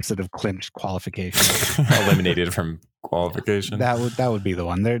what's the opposite of clinched qualification? Eliminated from qualification. that would be the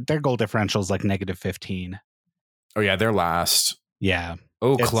one. Their goal differential is like -15. Oh yeah, they're last. Yeah.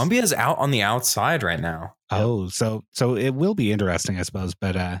 Oh, It's- Colombia's out on the outside right now. Oh, so it will be interesting, I suppose.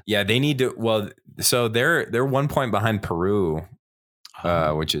 But Yeah, they need to. Well, so they're 1 point behind Peru,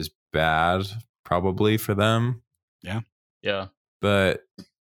 which is bad probably for them. Yeah. But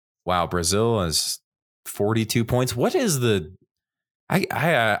wow, Brazil is 42 points. What is the?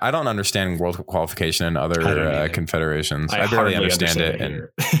 I don't understand world qualification in I don't other either. confederations. I barely hardly understand it. And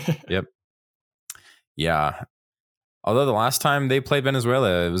here. yeah, although the last time they played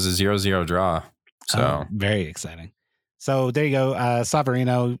Venezuela, it was a 0-0 draw. So very exciting. So there you go.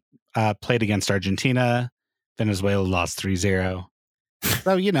 Savarino played against Argentina. Venezuela lost 3-0.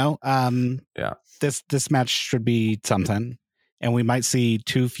 So Yeah. this match should be something, and we might see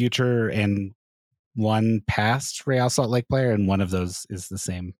 2 future and 1 past Real Salt Lake player, and one of those is the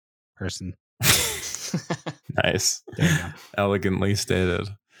same person. nice, There you go. elegantly stated.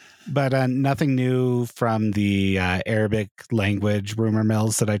 But nothing new from the Arabic language rumor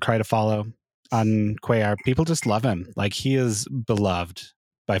mills that I try to follow on Cuellar. People just love him. Like, he is beloved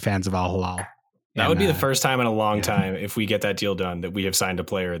by fans of Al Hilal. That would be the And, first time in a long yeah. time, if we get that deal done, that we have signed a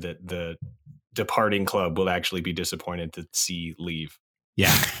player that the departing club will actually be disappointed to see leave.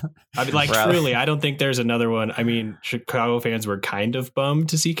 Yeah. I mean, like, Rather- truly, I don't think there's another one. I mean, Chicago fans were kind of bummed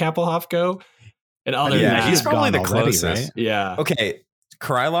to see Kappelhoff go. And other Yeah, than that, he's probably gone the already, closest. right? yeah. Okay,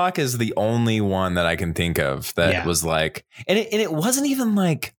 Krylock is the only one that I can think of that was like, and it wasn't even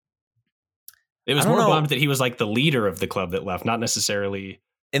like. It was more bummed that he was like the leader of the club that left, not necessarily.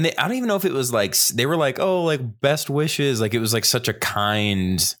 And I don't even know if it was like they were like, oh, like best wishes. Like it was like such a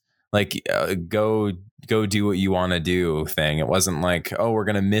kind, like go do what you want to do thing. It wasn't like, oh, we're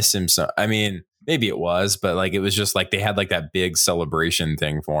gonna miss him. So I mean, maybe it was, but like it was just like they had like that big celebration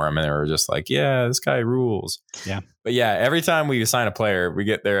thing for him, and they were just like, yeah, this guy rules. Yeah. But yeah, every time we sign a player, we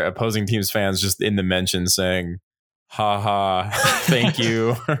get their opposing team's fans just in the mention saying, "Ha ha, thank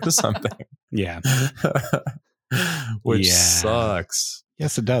you," or something. Yeah. Which sucks.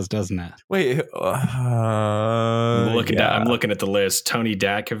 Yes, it does, doesn't it? Wait, I'm looking at the list. Tony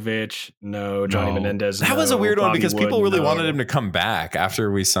Datkovich, no. Johnny Menendez. That was a weird one because Wood, people really wanted him to come back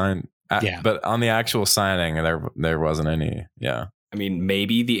after we signed. But on the actual signing, there wasn't any. Yeah. I mean,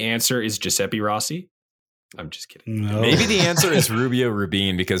 maybe the answer is Giuseppe Rossi. I'm just kidding. No. Maybe the answer is Rubio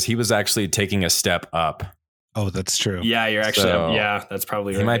Rubin because he was actually taking a step up. Oh, that's true. Yeah, you're actually. That's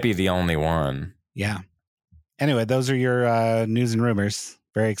probably right. He might be the only one. Yeah. Anyway, those are your news and rumors.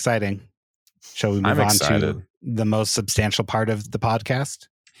 Very exciting. Shall we move on to the most substantial part of the podcast?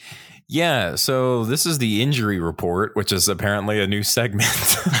 Yeah. So this is the injury report, which is apparently a new segment.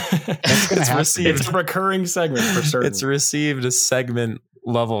 It's a recurring segment for certain. It's received a segment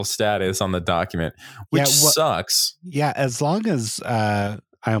level status on the document, which sucks. Yeah. As long as I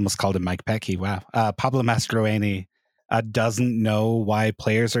almost called him Mike Pecky. Wow. Pablo Mastroeni doesn't know why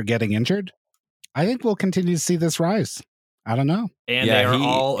players are getting injured. I think we'll continue to see this rise. I don't know. And they are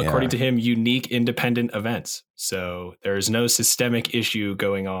all, according to him, unique independent events. So there's no systemic issue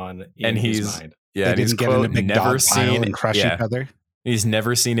going on in his mind. Yeah, they didn't get in a big dog pile and crush each other. He's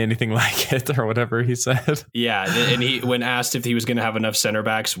never seen anything like it or whatever he said. Yeah, and he, when asked if he was going to have enough center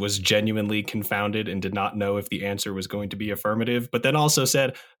backs, was genuinely confounded and did not know if the answer was going to be affirmative, but then also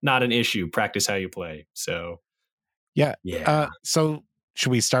said, not an issue, practice how you play. So, yeah. So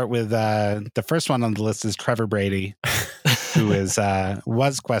should we start with the first one on the list is Trevor Brady, who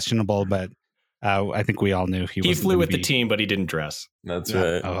was questionable, but I think we all knew he flew with the team, but he didn't dress. That's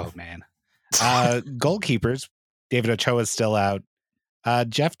right. Oh, man. Goalkeepers, David Ochoa is still out.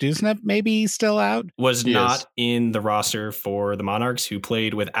 Jeff Dusnap maybe still out. Was not in the roster for the Monarchs, who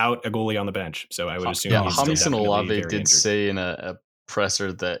played without a goalie on the bench. So I would assume. Yeah, Hamilton Olave did say in a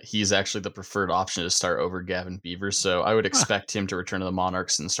presser that he's actually the preferred option to start over Gavin Beavers. So I would expect him to return to the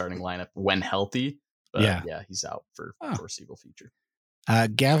Monarchs in the starting lineup when healthy. But yeah, he's out for foreseeable future.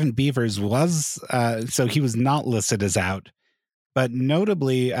 Gavin Beavers was so he was not listed as out, but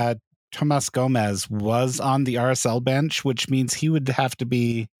notably Tomas Gomez was on the RSL bench, which means he would have to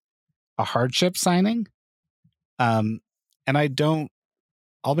be a hardship signing. And I'll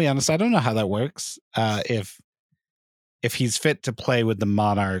be honest, I don't know how that works. If he's fit to play with the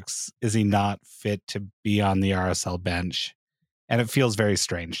Monarchs, is he not fit to be on the RSL bench? And it feels very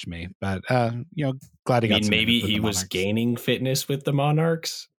strange to me, but glad he got. Maybe he was gaining fitness with the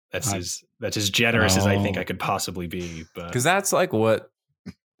Monarchs. That's as generous as I think I could possibly be. But because that's what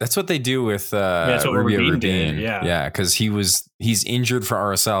they do with that's what Rubio Rubin Rubin. did. Yeah, because he's injured for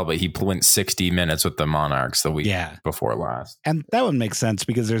RSL, but he went 60 minutes with the Monarchs the week before last. And that would make sense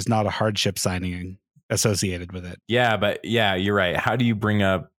because there's not a hardship signing associated with it. Yeah, but you're right. How do you bring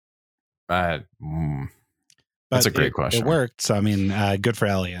up? That's a great question. It worked, so I mean, good for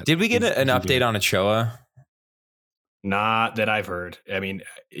Elliot. Did we get an update on Ochoa? Not that I've heard. I mean,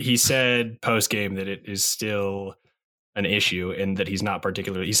 he said post game that it is still an issue and that he's not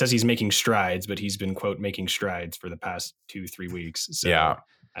particularly. He says he's making strides, but he's been quote making strides for the past 2-3 weeks. So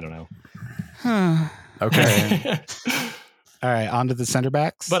I don't know. Okay. All right, on to the center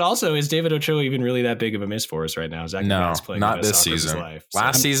backs. But also, is David Ochoa even really that big of a miss for us right now? No, not this season.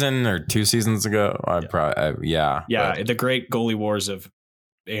 Last season or 2 seasons ago, the great goalie wars of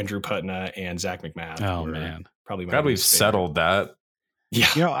Andrew Putna and Zach McMath. Oh man, probably settled that.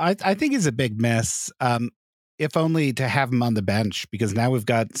 Yeah, I think he's a big miss. If only to have him on the bench, because now we've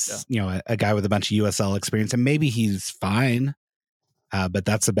got a guy with a bunch of USL experience, and maybe he's fine, but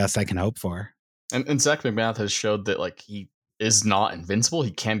that's the best I can hope for. And Zach McMath has showed that he is not invincible.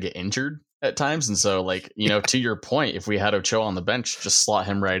 He can get injured at times. And so to your point, if we had Ochoa on the bench, just slot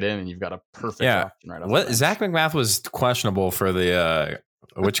him right in and you've got a perfect option right off the bench. Zach McMath was questionable for the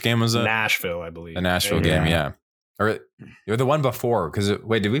which game was it? Nashville, I believe. The Nashville game, yeah. Or the one before, because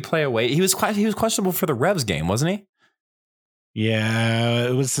did we play away? He was questionable for the Revs game, wasn't he? Yeah,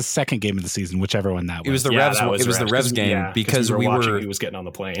 it was the second game of the season, whichever one that was. It was the Revs. It was the Revs game because we were he was getting on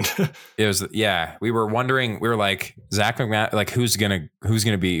the plane. It was we were wondering. We were like Zach McMath, who's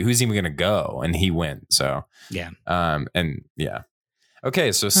even gonna go, and he went. So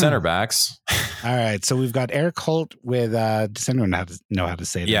Okay, so center backs. All right, so we've got Eric Holt with. Does anyone know how to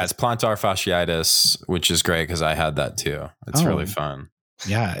say that? Yeah, it's plantar fasciitis, which is great because I had that too. It's really fun.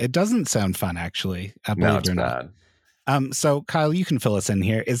 Yeah, it doesn't sound fun actually. No, it's bad. So Kyle, you can fill us in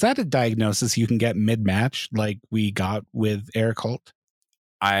here. Is that a diagnosis you can get mid-match, like we got with Eric Holt?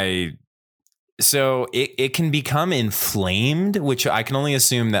 So it can become inflamed, which I can only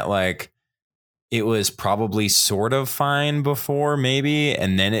assume that like it was probably sort of fine before, maybe,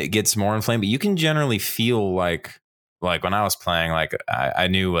 and then it gets more inflamed. But you can generally feel like when I was playing, like I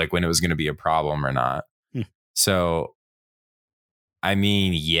knew like when it was going to be a problem or not. So, I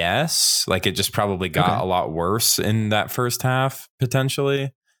mean, yes, like it just probably got a lot worse in that first half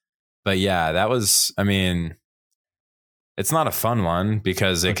potentially. But yeah, that was, I mean, it's not a fun one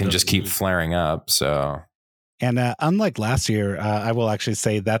because it can just keep flaring up. So, and unlike last year, I will actually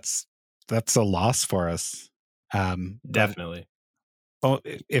say that's a loss for us. Definitely.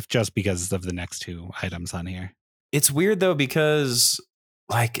 If just because of the next two items on here. It's weird though, because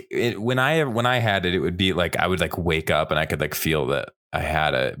like when I had it, it would be like I would like wake up and I could like feel that I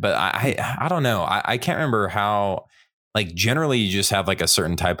had it. But I don't know. I can't remember how. Like generally you just have like a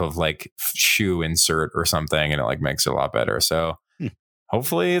certain type of like shoe insert or something and it like makes it a lot better. So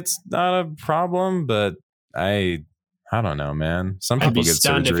hopefully it's not a problem, but I don't know, man. Some people get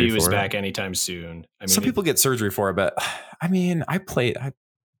surgery if he was for back it. anytime soon. I mean, some people get surgery for it, but I mean, I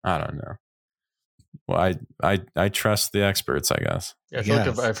don't know. Well, I trust the experts, I guess. Yeah, I feel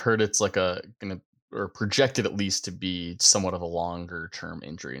like I've heard it's like or projected at least to be somewhat of a longer term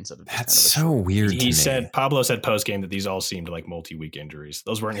injury instead of just that's kind of so weird. Pablo said post game that these all seemed like multi-week injuries.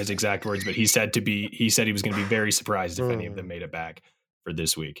 Those weren't his exact words, but he said he was going to be very surprised if any of them made it back for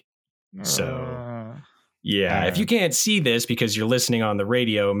this week. So yeah, if you can't see this because you're listening on the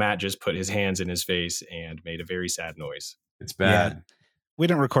radio, Matt just put his hands in his face and made a very sad noise. It's bad. Yeah. We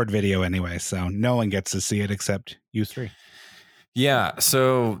don't record video anyway, so no one gets to see it except you three. Yeah,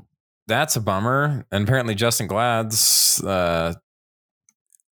 so that's a bummer. And apparently Justin Glad's, ham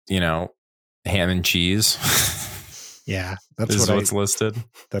and cheese. Yeah, that's what's listed.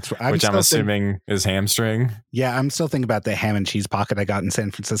 That's what I'm assuming is hamstring. Yeah, I'm still thinking about the ham and cheese pocket I got in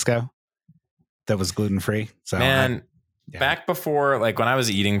San Francisco that was gluten-free. So man, back before, like when I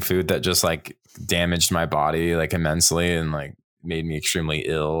was eating food that just like damaged my body like immensely and like made me extremely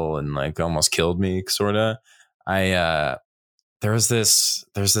ill and like almost killed me, sort of. There's this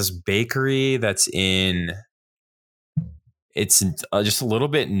bakery that's it's just a little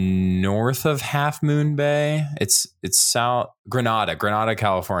bit north of Half Moon Bay. It's South Granada,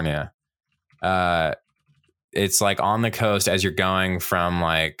 California. It's like on the coast as you're going from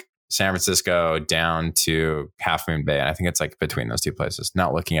like San Francisco down to Half Moon Bay. And I think it's like between those two places.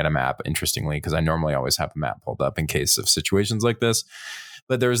 Not looking at a map, interestingly, because I normally always have a map pulled up in case of situations like this.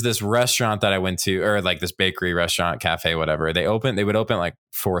 But there was this restaurant that I went to, or like this bakery, restaurant, cafe, whatever. They would open like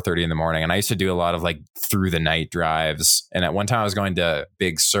 4:30 in the morning. And I used to do a lot of like through the night drives. And at one time I was going to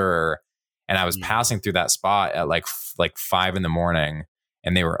Big Sur and I was passing through that spot at like 5 in the morning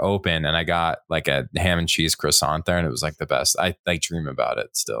and they were open. And I got like a ham and cheese croissant there and it was like the best. I like dream about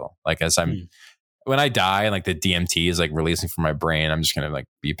it still. Like as when I die and like the DMT is like releasing from my brain, I'm just going to like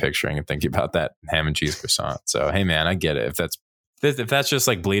be picturing and thinking about that ham and cheese croissant. So, hey man, I get it. If that's just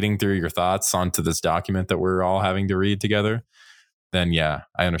like bleeding through your thoughts onto this document that we're all having to read together, then yeah,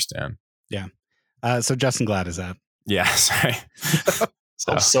 I understand. Yeah. So Justin Glad is out. Yeah. Sorry.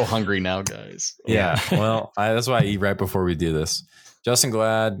 I'm so hungry now, guys. Yeah. Well, that's why I eat right before we do this. Justin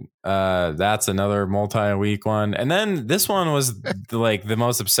Glad, that's another multi-week one. And then this one was like the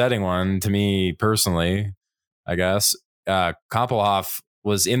most upsetting one to me personally, I guess. Koppelhoff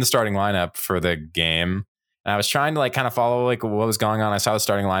was in the starting lineup for the game. And I was trying to like kind of follow like what was going on. I saw the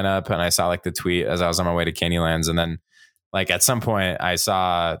starting lineup and I saw like the tweet as I was on my way to Candylands. And then like at some point I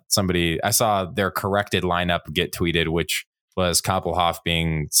saw their corrected lineup get tweeted, which was Koppelhoff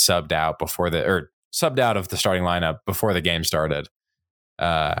being subbed out of the starting lineup before the game started.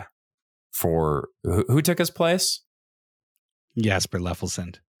 For who took his place? Jasper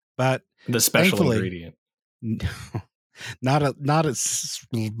Leffelsund. But the special ingredient. Not a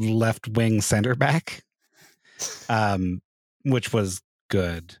left wing center back. Which was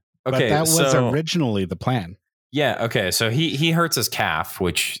good. Okay, but that was originally the plan. Yeah. Okay. So he hurts his calf,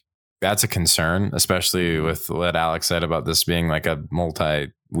 which that's a concern, especially with what Alex said about this being like a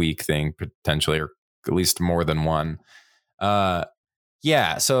multi-week thing potentially, or at least more than one.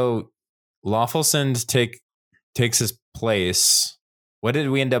 Yeah. So Lofelsund takes his place. What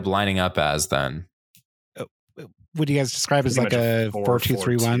did we end up lining up as then? Would you guys describe as like a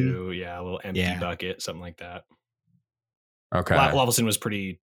 4-2-3-1? Yeah, a little empty bucket, something like that. Okay. Lovelson was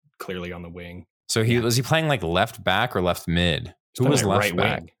pretty clearly on the wing. So was he playing like left back or left mid? Who was left right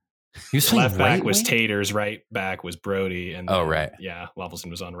back? wing. He was playing left back right was wing? Taters, right back was Brody, and then, right. Yeah, Lovelson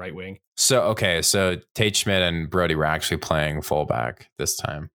was on right wing. So Tate Schmidt and Brody were actually playing fullback this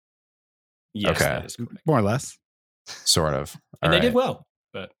time. Yes, okay. that is correct. More or less. Sort of. And they did well,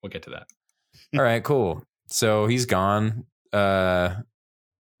 but we'll get to that. All right, cool. So he's gone.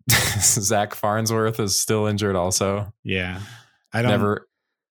 Zach Farnsworth is still injured also. Yeah. I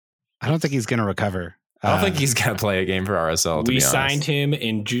don't think he's going to recover. I don't think he's going to play a game for RSL. We signed him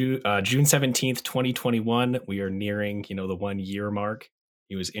in June 17th, 2021. We are nearing, the 1 year mark.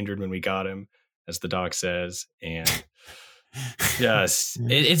 He was injured when we got him, as the doc says. And yes,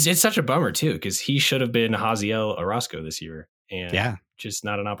 it's such a bummer too, because he should have been Haziel Orozco this year. And just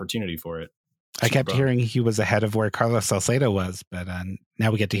not an opportunity for it. I kept hearing he was ahead of where Carlos Salcedo was, but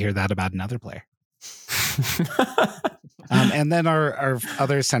now we get to hear that about another player. And then our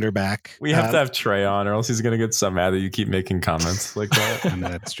other center back. We have to have Trey on, or else he's going to get so mad that you keep making comments like that.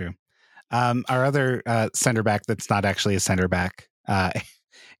 That's true. Our other center back that's not actually a center back,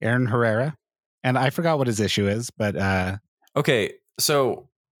 Aaron Herrera. And I forgot what his issue is, but... Okay, so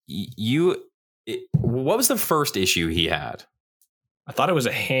what was the first issue he had? I thought it was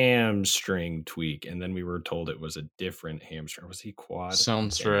a hamstring tweak, and then we were told it was a different hamstring. Was he quad?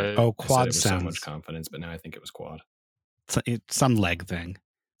 Sounds right. Oh, quad sounds. So much confidence, but now I think it was quad. Some leg thing.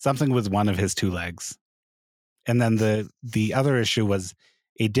 Something with one of his two legs. And then the other issue was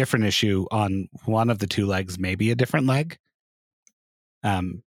a different issue on one of the two legs, maybe a different leg. Yeah.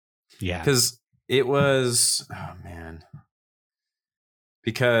 Because it was, oh man.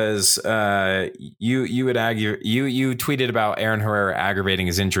 Because you would you tweeted about Aaron Herrera aggravating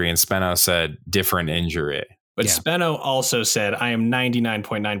his injury, and Speno said different injury. But Speno also said, I am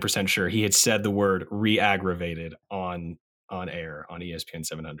 99.9% sure he had said the word re-aggravated on air on ESPN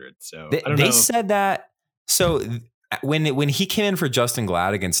 700. So I don't know. They said that. So when he came in for Justin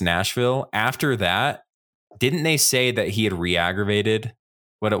Glad against Nashville, after that, didn't they say that he had re-aggravated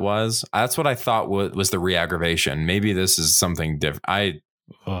what it was? That's what I thought was the re-aggravation. Maybe this is something different.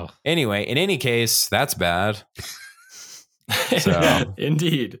 Anyway, in any case, that's bad. So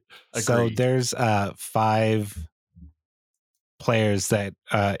indeed. So there's 5 players that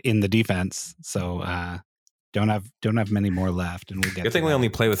in the defense. So don't have many more left, and we'll get. Good thing we only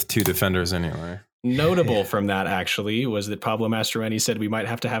play with 2 defenders anyway. Notable from that actually was that Pablo Mastroeni said we might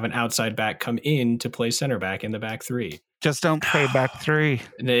have to have an outside back come in to play center back in the back 3. Just don't play back 3.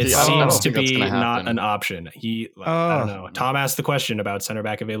 And it seems to be not an option. I don't know. Tom asked the question about center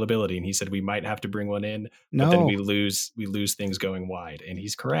back availability, and he said we might have to bring one in. But then we lose things going wide, and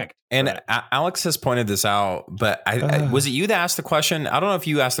he's correct. And Alex has pointed this out, but was it you that asked the question? I don't know if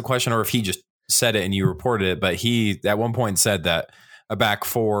you asked the question or if he just said it and you reported it, but he at one point said that a back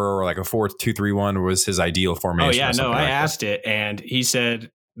 4 or like a 4-2-3-1 was his ideal formation. Oh yeah, no, I asked it, and he said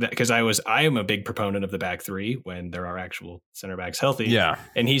that because I am a big proponent of the back 3 when there are actual center backs healthy. Yeah,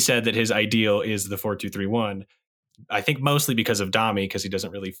 and he said that his ideal is the 4-2-3-1. I think mostly because of Dami, because he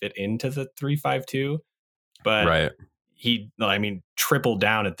doesn't really fit into the 3-5-2. But triple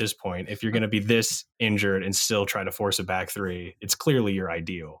down at this point. If you're going to be this injured and still try to force a back 3, it's clearly your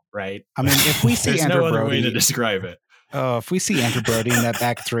ideal, right? I mean, if we see there's Andrew no other Brody, way to describe it. Oh, if we see Andrew Brody in that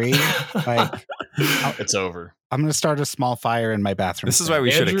back 3, like it's over. I'm going to start a small fire in my bathroom. This is why we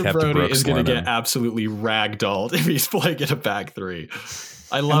should have kept Brody Brooks. Is going to get absolutely ragdolled if he's playing in a back 3.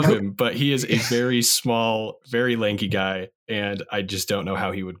 I love him, but he is a very small, very lanky guy, and I just don't know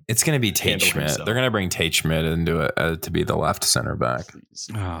how he would. It's going to be Tate Schmidt. Himself. They're going to bring Tate Schmidt into it to be the left center back.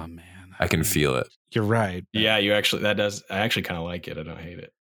 Oh man, I can feel it. You're right. Yeah, I actually kind of like it. I don't hate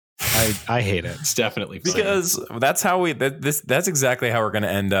it. I hate it. It's definitely fun. Because that's how that's exactly how we're going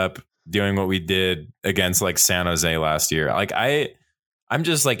to end up doing what we did against like San Jose last year. Like I'm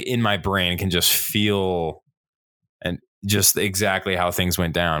just like in my brain can just feel and just exactly how things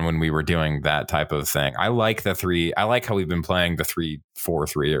went down when we were doing that type of thing. I like the 3. I like how we've been playing the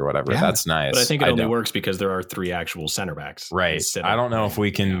 3-4-3 or whatever. Yeah. That's nice. But I think it only works because there are 3 actual center backs. Right. I don't know if we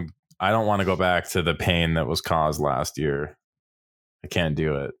can. Yeah. I don't want to go back to the pain that was caused last year. I can't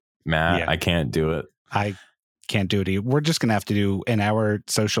do it. Matt, yeah. I can't do it. I can't do it either. We're just gonna have to do an hour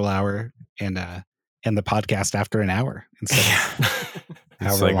social hour and the podcast after an hour instead of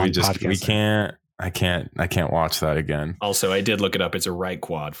it's like we can't. I can't watch that again. Also, I did look it up. It's a right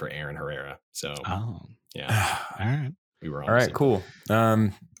quad for Aaron Herrera. So yeah. All right. We were on all right, cool.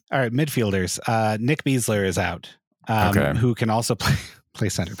 All right, midfielders. Nick Beasler is out. Who can also play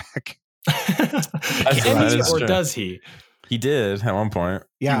center back. Does he? He did at one point.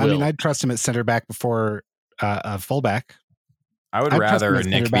 Yeah, I mean, I'd trust him at center back before fullback. I would I'd trust him rather as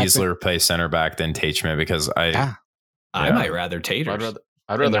Nick center back Beasler play center back than Teichman because I might rather Taters.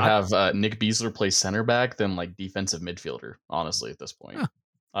 I'd rather have Nick Beasler play center back than like defensive midfielder, honestly, at this point. Huh.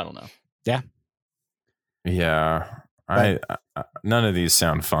 I don't know. Yeah. None of these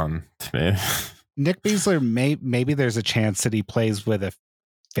sound fun to me. Nick Beasler, maybe there's a chance that he plays with a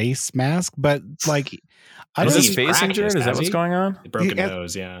face mask, but like, I Is don't. his face injured? Is that what's going on? Broken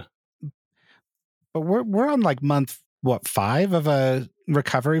nose, yeah. But we're on like month 5 of a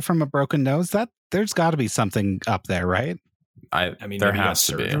recovery from a broken nose. That there's got to be something up there, right? I mean, there maybe has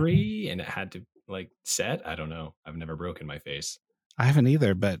he got to be surgery and it had to like set. I don't know. I've never broken my face. I haven't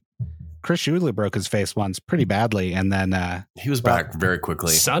either, but Chris Schuler broke his face once pretty badly, and then he was back very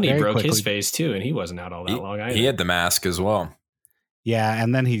quickly. Sonny broke his face too, and he wasn't out all that long either. He had the mask as well. Yeah,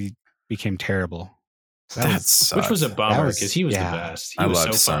 and then he became terrible. Which was a bummer because he was the best. I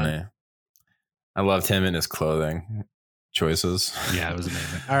loved Sonny. I loved him and his clothing choices. Yeah, it was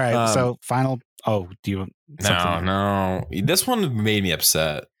amazing. All right, so final. Oh, do you? No. This one made me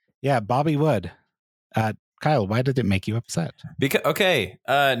upset. Yeah, Bobby Wood. Kyle, why did it make you upset? Because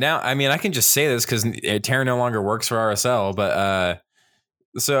now I mean I can just say this because Taryn no longer works for RSL, but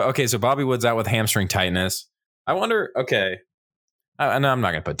so Bobby Wood's out with hamstring tightness. I wonder. Okay, and I'm not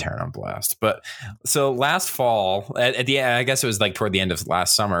gonna put Taryn on blast, but so last fall at the end, I guess it was like toward the end of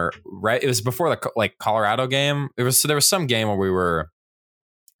last summer, right? It was before the Colorado game. There was some game where we were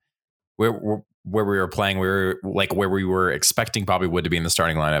playing. Where we were expecting Bobby Wood to be in the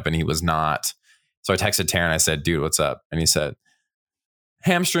starting lineup, and he was not. So I texted Taryn. I said, "Dude, what's up?" And he said,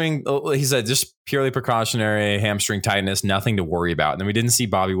 "Hamstring." He said, "Just purely precautionary hamstring tightness, nothing to worry about." And then we didn't see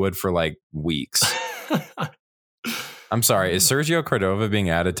Bobby Wood for like weeks. I'm sorry. Is Sergio Cordova being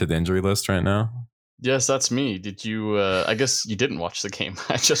added to the injury list right now? Yes, that's me. Did you? I guess you didn't watch the game.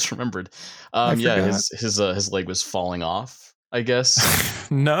 I just remembered. His leg was falling off, I guess.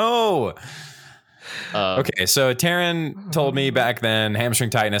 No. Okay, so Taryn told me back then, hamstring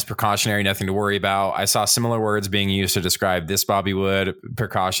tightness, precautionary, nothing to worry about. I saw similar words being used to describe this Bobby Wood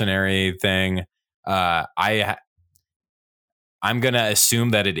precautionary thing. I'm going to assume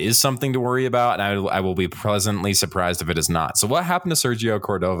that it is something to worry about, and I will be pleasantly surprised if it is not. So what happened to Sergio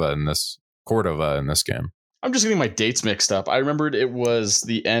Cordova in this game? I'm just getting my dates mixed up. I remembered it was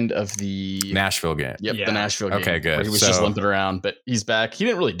the end of the Nashville game. Yep, the Nashville game. Okay, good. Where he was just limping around, but he's back. He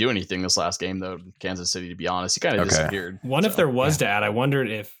didn't really do anything this last game, though, in Kansas City, to be honest. He kind of disappeared. If there was to add, I wondered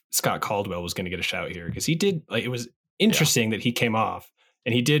if Scott Caldwell was going to get a shout here because he did. Like, it was interesting that he came off.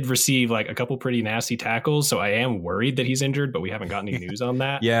 And he did receive like a couple pretty nasty tackles. So I am worried that he's injured, but we haven't gotten any news on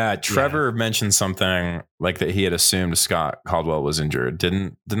that. Yeah. Trevor mentioned something like that he had assumed Scott Caldwell was injured.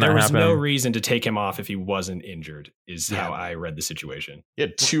 Didn't that happen? There was no reason to take him off if he wasn't injured is how I read the situation. He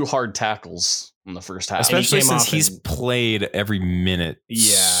had 2 hard tackles in the first half. Especially since he's played every minute.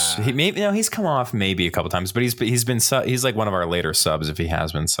 Yeah. He's come off maybe a couple times, but he's like one of our later subs if he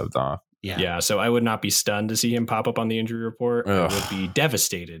has been subbed off. Yeah, so I would not be stunned to see him pop up on the injury report. Ugh. I would be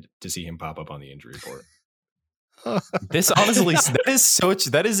devastated to see him pop up on the injury report. This honestly,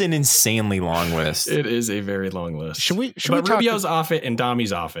 that is an insanely long list. It is a very long list. Should we Rubio's off it and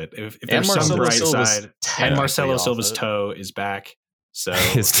Domi's off it. If there's some bright side, and Marcelo Silva's toe is back. So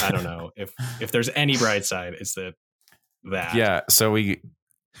I don't know if there's any bright side, it's that. Yeah. So we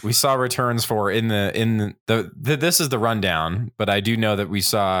saw returns for this is the rundown, but I do know that we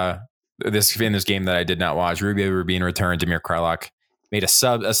saw. This game that I did not watch, Rubio Rubin returned. Damir Krylak made a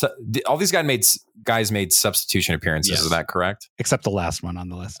sub. All these guys made substitution appearances. Yes. Is that correct? Except the last one on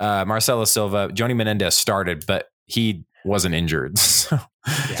the list. Marcelo Silva, Joni Menendez started, but he wasn't injured. So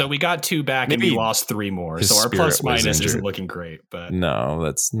we got 2 back and we lost 3 more. So our plus minus isn't looking great. But no,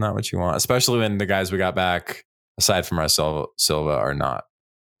 that's not what you want, especially when the guys we got back, aside from Marcelo Silva, are not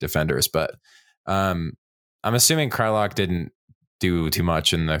defenders. But I'm assuming Krylak didn't do too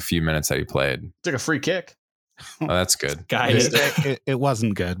much in the few minutes that he played. Took a free kick. Oh, that's good. It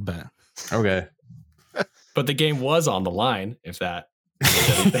wasn't good, but okay. But the game was on the line, if that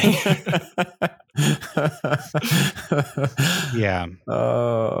is anything. Yeah.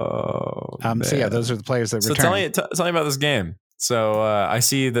 Oh. So yeah, those are the players that returned. Tell me about this game. So I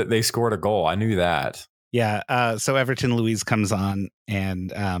see that they scored a goal. I knew that. Yeah. So Everton Luiz comes on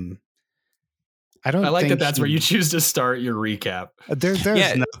and I like that. That's where you choose to start your recap. There's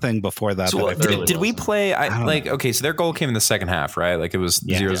nothing before that. So did we play? Okay, so their goal came in the second half, right? Like it was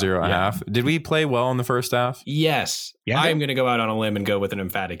 0-0 a half. Did we play well in the first half? Yes. Yeah. I'm going to go out on a limb and go with an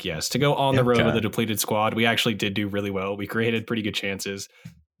emphatic yes. To go on the road with a depleted squad, we actually did do really well. We created pretty good chances.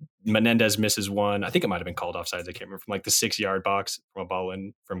 Menendez misses one. I think it might have been called offsides. I can't remember, from like the 6-yard box from a ball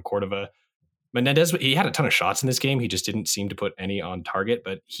in from Cordova. Menendez, he had a ton of shots in this game. He just didn't seem to put any on target,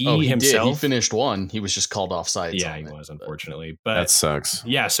 but he himself... He finished one. He was just called offsides. Yeah, he was, unfortunately. But that sucks.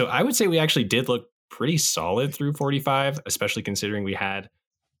 Yeah, so I would say we actually did look pretty solid through 45, especially considering we had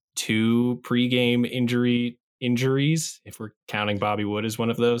 2 pregame injuries, if we're counting Bobby Wood as one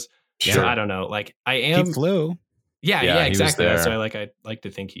of those. Sure. So I don't know. Like, I am... He flew. Yeah, exactly. That's why I'd like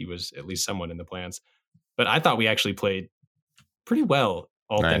to think he was at least somewhat in the plans. But I thought we actually played pretty well,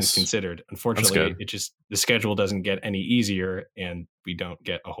 all things considered. Unfortunately, the schedule doesn't get any easier and we don't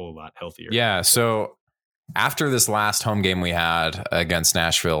get a whole lot healthier. Yeah. So after this last home game we had against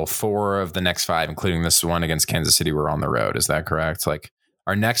Nashville, 4 of the next 5, including this one against Kansas City, were on the road. Is that correct? Like,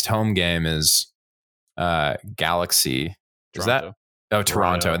 our next home game is Galaxy. Is that? Oh,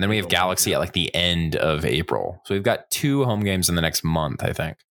 Toronto. And then we have Galaxy at like the end of April. So we've got 2 home games in the next month, I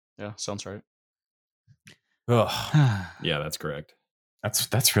think. Yeah, sounds right. Ugh. Yeah, that's correct.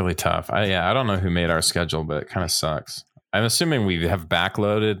 That's really tough. I don't know who made our schedule, but it kind of sucks. I'm assuming we have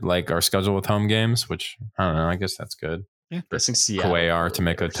backloaded like our schedule with home games, which I don't know. I guess that's good. Yeah, guessing Seattle Kawhi to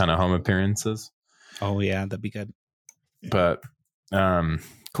make a ton of home appearances. Oh yeah, that'd be good. But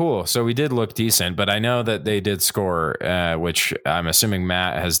cool. So we did look decent, but I know that they did score, which I'm assuming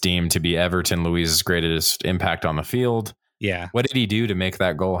Matt has deemed to be Everton Luiz's greatest impact on the field. Yeah. What did he do to make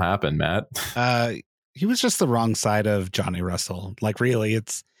that goal happen, Matt? He was just the wrong side of Johnny Russell. Like, really,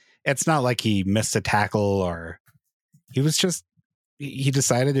 it's not like he missed a tackle or he was just, he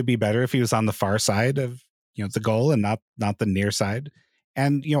decided it'd be better if he was on the far side of, the goal and not the near side.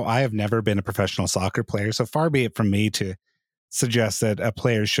 And, I have never been a professional soccer player, so far be it from me to suggest that a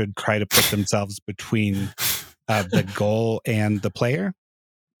player should try to put themselves between the goal and the player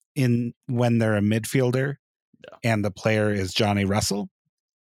when they're a midfielder and the player is Johnny Russell.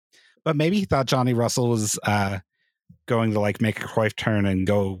 But maybe he thought Johnny Russell was going to like make a Cruyff turn and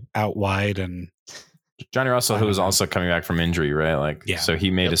go out wide. And Johnny Russell, who was also coming back from injury, right? Like, so he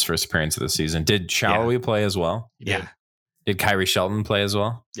made his first appearance of the season. Did Shallowy play as well? Yeah. Did Kyrie Shelton play as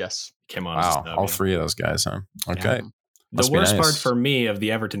well? Yes. Came on. Wow, all 3 of those guys, huh? Okay. Yeah. The worst part for me of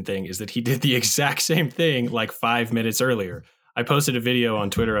the Everton thing is that he did the exact same thing like 5 minutes earlier. I posted a video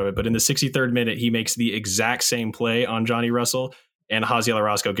on Twitter of it, but in the 63rd minute, he makes the exact same play on Johnny Russell. And Jaziel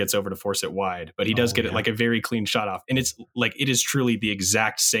Orozco gets over to force it wide, but he does get it like a very clean shot off. And it's like, it is truly the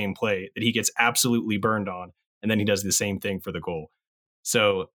exact same play that he gets absolutely burned on. And then he does the same thing for the goal.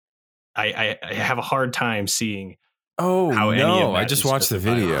 So I have a hard time seeing. How any of that I just watched the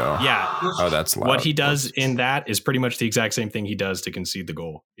video. Yeah. Oh, that's loud. What he does in that is pretty much the exact same thing he does to concede the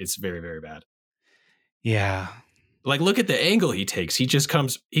goal. It's very, very bad. Yeah. Like, look at the angle he takes. He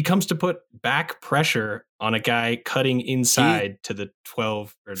comes to put back pressure on a guy cutting inside to the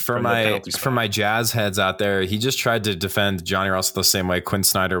 12. Or for my Jazz heads out there, he just tried to defend Johnny Russell the same way Quinn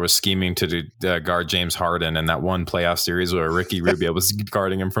Snyder was scheming to guard James Harden in that one playoff series where Ricky Rubio was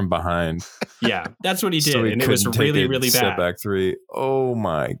guarding him from behind. Yeah, that's what he did, and it was really, really bad. Step back 3. Oh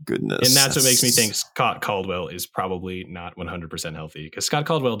my goodness! And that's what makes me think Scott Caldwell is probably not 100% healthy, because Scott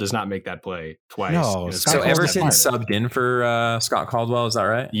Caldwell does not make that play twice. No, so Everton subbed in for Scott Caldwell. Is that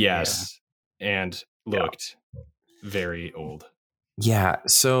right? Yes, and looked very old. Yeah,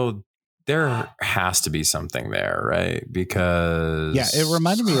 so there has to be something there, right? Because it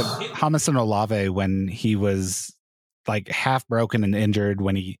reminded me of Jamison Olave when he was like half broken and injured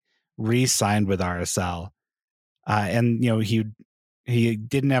when he re-signed with RSL, and he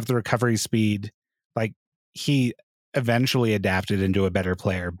didn't have the recovery speed. Like, he eventually adapted into a better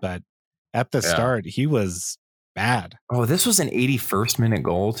player, but at the start he was bad. Oh, this was an 81st minute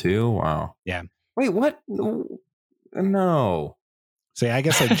goal too. Wow. Yeah. Wait, what? No. So I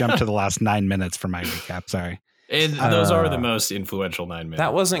guess I jumped to the last 9 minutes for my recap. Sorry. And those are the most influential 9 minutes.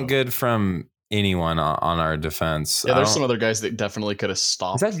 That wasn't good from anyone on our defense. Yeah, there's some other guys that definitely could have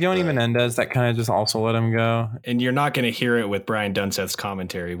stopped. Is that Yoni Menendez that kind of just also let him go? And you're not going to hear it with Brian Dunseth's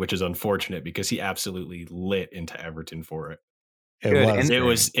commentary, which is unfortunate because he absolutely lit into Everton for it.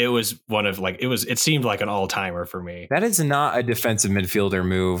 It was one of like, it seemed like an all timer for me. That is not a defensive midfielder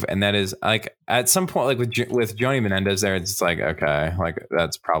move. And that is like at some point, like with Joni Menendez there, it's like, okay, like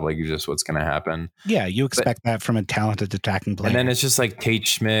that's probably just what's going to happen. Yeah. You expect that from a talented attacking player. And then it's just like Tate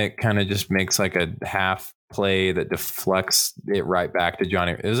Schmidt kind of just makes like a half play that deflects it right back to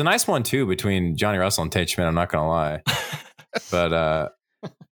Johnny. It was a nice one too, between Johnny Russell and Tate Schmidt. I'm not going to lie, but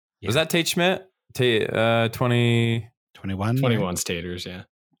was that Tate Schmidt? 21's Taters, yeah.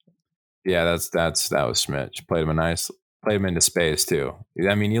 Yeah, that was Schmidt. Played him into space too.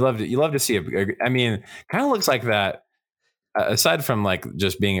 I mean, you love to see it. I mean, kind of looks like that aside from like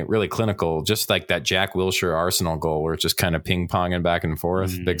just being really clinical, just like that Jack Wilshere Arsenal goal where it's just kind of ping ponging back and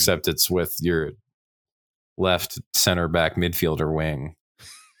forth, except it's with your left center back midfielder wing.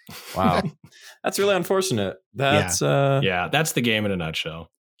 Wow. That's really unfortunate. That's that's the game in a nutshell.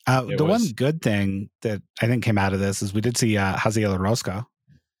 One good thing that I think came out of this is we did see Jaziel Orozco.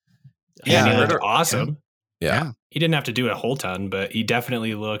 Yeah, he looked awesome. Yeah. He didn't have to do a whole ton, but he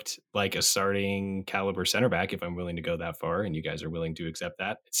definitely looked like a starting caliber center back if I'm willing to go that far, and you guys are willing to accept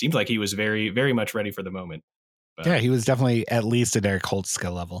that. It seemed like he was very, very much ready for the moment. But yeah, he was definitely at least at Eric Holt's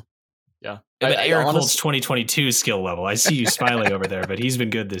skill level. Yeah. Eric Holt's 2022 skill level. I see you smiling over there, but he's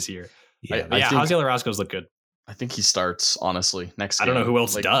been good this year. Yeah, Jaziel Orozco's look good. I think he starts, honestly, next game. I don't know who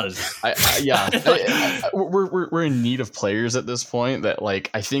else does. We're in need of players at this point that, like,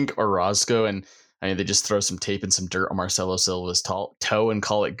 I think Orozco, and I mean, they just throw some tape and some dirt on Marcelo Silva's toe and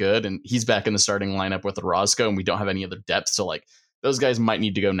call it good. And he's back in the starting lineup with Orozco, and we don't have any other depth. So, like, those guys might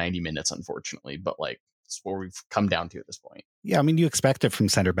need to go 90 minutes, unfortunately. But, like, it's where we've come down to at this point. Yeah, I mean, you expect it from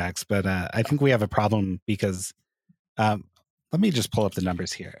center backs, but I think we have a problem because let me just pull up the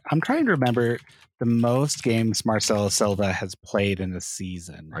numbers here. I'm trying to remember the most games Marcelo Silva has played in a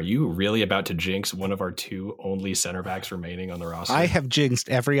season. Are you really about to jinx one of our two only center backs remaining on the roster? I have jinxed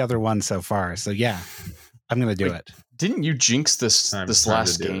every other one so far. So yeah, I'm going to do it. Didn't you jinx this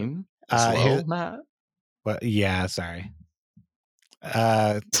last game as well, Matt? Well, yeah, sorry.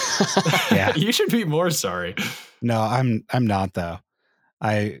 Yeah, you should be more sorry. No, I'm not though.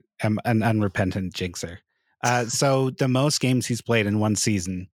 I am an unrepentant jinxer. So the most games he's played in one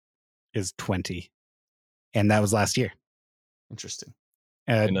season is 20, and that was last year. Interesting.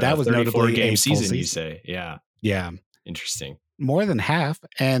 That was notably game a season. You say, yeah, interesting. More than half,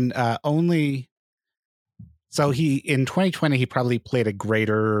 and only. So he in 2020 he probably played a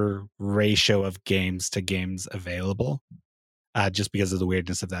greater ratio of games to games available, just because of the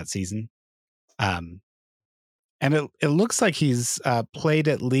weirdness of that season. And it looks like he's played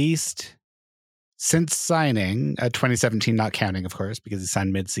at least since signing 2017, not counting, of course, because he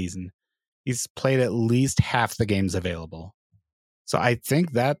signed mid-season. He's played at least half the games available. So I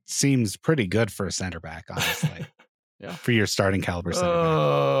think that seems pretty good for a center back, honestly. Yeah, for your starting caliber center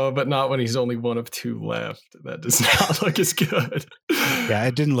back. But not when he's only one of two left. That does not look as good. Yeah,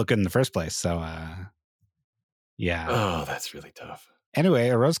 it didn't look good in the first place. So, yeah. Oh, that's really tough. Anyway,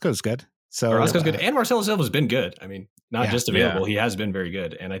 Orozco's good. So Orozco's good, and Marcelo Silva's been good. I mean, not just available; he has been very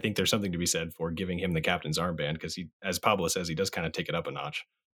good. And I think there's something to be said for giving him the captain's armband because he, as Pablo says, he does kind of take it up a notch.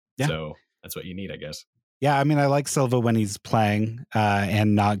 Yeah. So that's what you need, I guess. Yeah, I mean, I like Silva when he's playing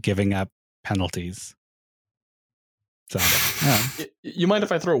and not giving up penalties. So, yeah. You mind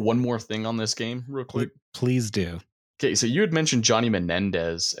if I throw one more thing on this game real quick? Please do. Okay, so you had mentioned Johnny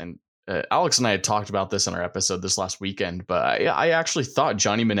Menendez, and Alex and I had talked about this in our episode this last weekend, but I actually thought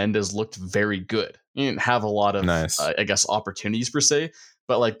Johnny Menendez looked very good. He didn't have a lot of, I guess, opportunities per se,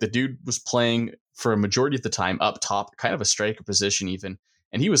 but like the dude was playing for a majority of the time up top, kind of a striker position even,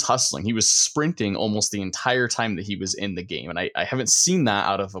 and he was hustling. He was sprinting almost the entire time that he was in the game, and I haven't seen that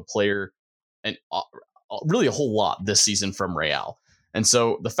out of a player and really a whole lot this season from Real. And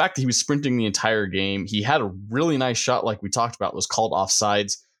so the fact that he was sprinting the entire game, he had a really nice shot, like we talked about, was called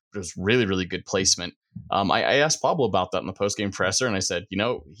offsides, but it was really, really good placement. I asked Pablo about that in the post-game presser, and I said,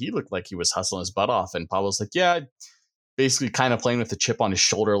 he looked like he was hustling his butt off. And Pablo's like, yeah, basically kind of playing with the chip on his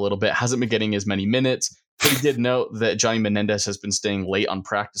shoulder a little bit, hasn't been getting as many minutes. But he did note that Johnny Menendez has been staying late on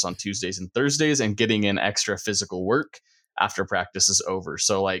practice on Tuesdays and Thursdays and getting in extra physical work after practice is over.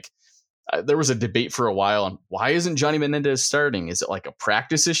 So, like, there was a debate for a while on why isn't Johnny Menendez starting? Is it like a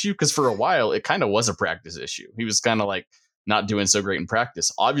practice issue? Because for a while, it kind of was a practice issue. He was kind of like not doing so great in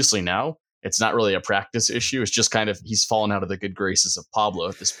practice. Obviously now it's not really a practice issue. It's just kind of he's fallen out of the good graces of Pablo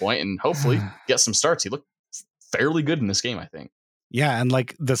at this point and hopefully get some starts. He looked fairly good in this game, I think. Yeah, and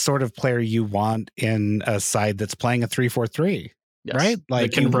like the sort of player you want in a side that's playing a 3-4-3, yes. Right?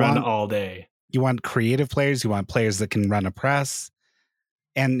 Like they can run all day. You want creative players. You want players that can run a press.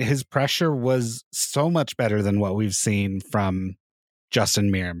 And his pressure was so much better than what we've seen from Justin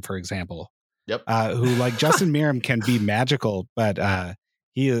Meram, for example. Yep. Who, like, Justin Meram can be magical, but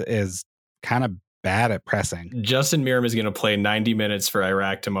he is kind of bad at pressing. Justin Meram is going to play 90 minutes for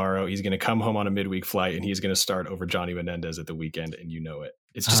Iraq tomorrow. He's going to come home on a midweek flight, and he's going to start over Johnny Menendez at the weekend, and you know it.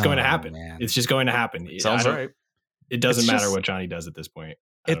 It's just going to happen. Man. It's just going to happen. Sounds right. It doesn't matter what Johnny does at this point.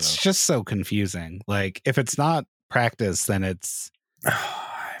 It's just so confusing. Like, if it's not practice, then it's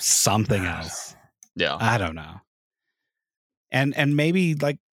something else. Yeah. I don't know. And maybe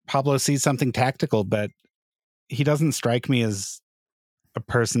like Pablo sees something tactical, but he doesn't strike me as a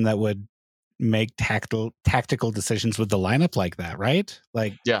person that would make tactical decisions with the lineup like that, right?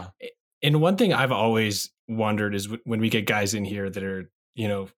 Like, yeah. And one thing I've always wondered is when we get guys in here that are,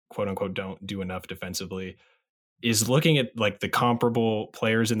 quote unquote, don't do enough defensively, is looking at like the comparable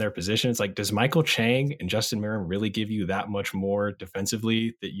players in their positions. Like, does Michael Chang and Justin Merrim really give you that much more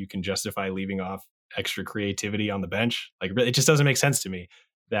defensively that you can justify leaving off extra creativity on the bench? Like, it just doesn't make sense to me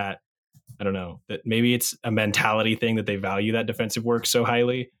that, I don't know, that maybe it's a mentality thing that they value that defensive work so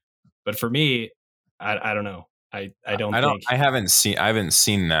highly. But for me, I don't know. I haven't seen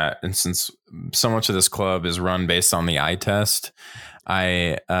that. And since so much of this club is run based on the eye test,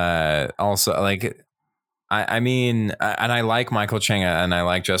 I also like, I mean, and I like Michael Chang and I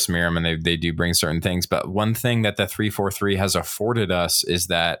like Justin Merrim, and they do bring certain things. But one thing that the 3-4-3 has afforded us is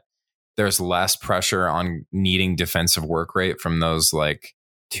that there's less pressure on needing defensive work rate from those like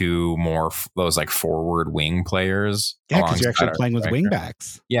those like forward wing players. Yeah, because you're actually playing with wing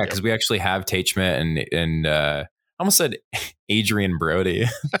backs. Yeah, because we actually have Tate Schmidt and I almost said Adrian Brody.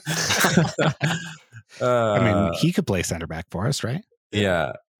 I mean, he could play center back for us, right?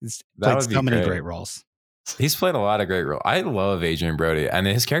 Yeah. He's played so many great roles. He's played a lot of great roles. I love Adrian Brody, and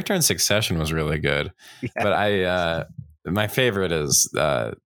his character in Succession was really good. Yeah. But my favorite is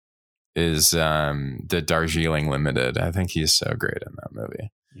the Darjeeling Limited. I think he's so great in that movie.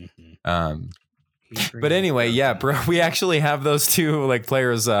 But anyway, yeah, bro, we actually have those two like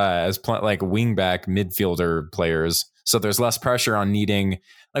players as like wing back midfielder players. So there's less pressure on needing,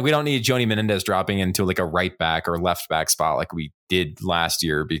 like, we don't need Joni Menendez dropping into like a right back or left back spot like we did last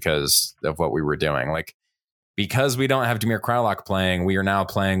year because of what we were doing. Like, because we don't have Damir Kreilach playing, we are now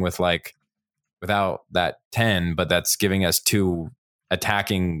playing with like without that 10, but that's giving us two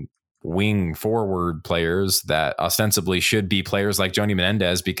attacking wing forward players that ostensibly should be players like Joni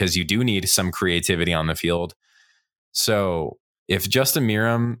Menendez, because you do need some creativity on the field. So if Justin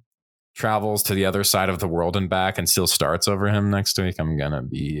Merrim travels to the other side of the world and back and still starts over him next week, I'm gonna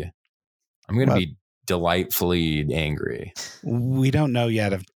be delightfully angry. We don't know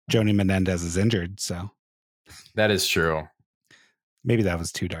yet if Joni Menendez is injured, so that is true. Maybe that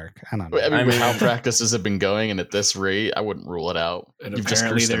was too dark. I don't know. I mean, how practices have been going, and at this rate, I wouldn't rule it out. And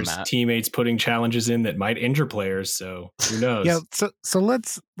apparently there's teammates putting challenges in that might injure players, so who knows? Yeah, so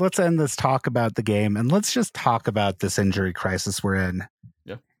let's end this talk about the game, and let's just talk about this injury crisis we're in.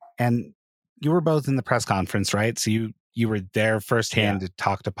 Yeah. And you were both in the press conference, right? So you were there firsthand to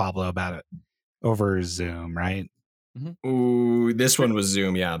talk to Pablo about it over Zoom, right? Mm-hmm. Ooh, this one was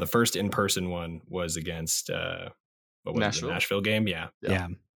Zoom, yeah. The first in-person one was against what was the Nashville game? Yeah.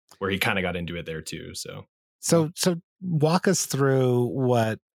 Where he kind of got into it there too. So walk us through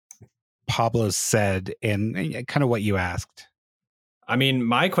what Pablo said and kind of what you asked. I mean,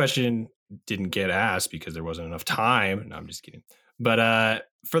 my question didn't get asked because there wasn't enough time. No, I'm just kidding. But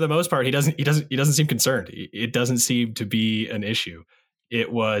for the most part, he doesn't seem concerned. It doesn't seem to be an issue.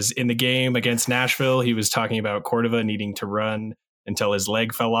 It was in the game against Nashville. He was talking about Cordova needing to run until his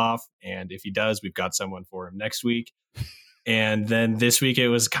leg fell off. And if he does, we've got someone for him next week. And then this week, it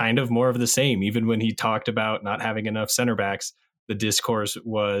was kind of more of the same. Even when he talked about not having enough center backs, the discourse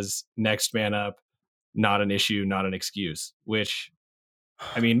was next man up, not an issue, not an excuse, which,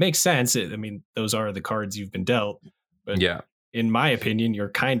 I mean, makes sense. I mean, those are the cards you've been dealt. But yeah, in my opinion,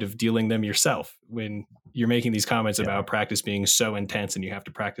 you're kind of dealing them yourself when you're making these comments about practice being so intense and you have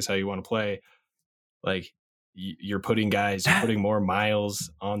to practice how you want to play. Like, you're putting more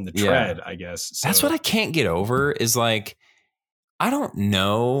miles on the tread, I guess. So that's what I can't get over is like, I don't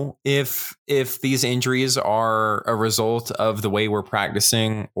know if these injuries are a result of the way we're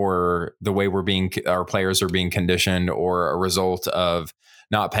practicing or the way our players are being conditioned, or a result of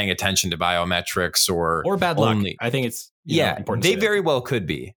not paying attention to biometrics or bad luck. I think it's important. They very well could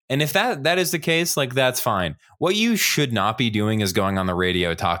be. And if that is the case, like, that's fine. What you should not be doing is going on the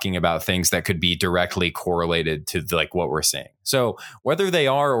radio talking about things that could be directly correlated to like what we're saying. So whether they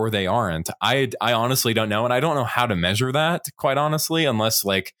are or they aren't, I honestly don't know. And I don't know how to measure that, quite honestly, unless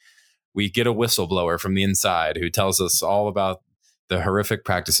like we get a whistleblower from the inside who tells us all about the horrific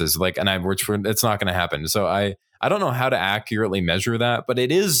practices. Like, it's not going to happen. So I don't know how to accurately measure that, but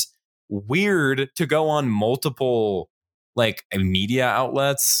it is weird to go on multiple like media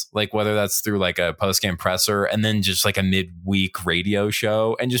outlets, like whether that's through like a post-game presser and then just like a midweek radio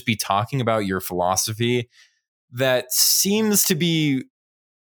show, and just be talking about your philosophy that seems to be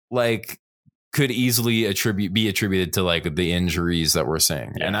like could easily be attributed to like the injuries that we're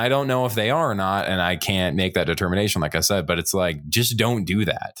seeing. Yeah. And I don't know if they are or not, and I can't make that determination, like I said, but it's like, just don't do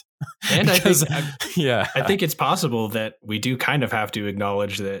that. And I think it's possible that we do kind of have to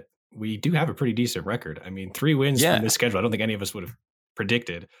acknowledge that we do have a pretty decent record. I mean, 3 wins from this schedule. I don't think any of us would have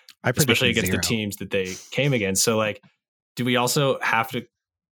predicted, predicted especially against 0. the teams that they came against. So like, do we also have to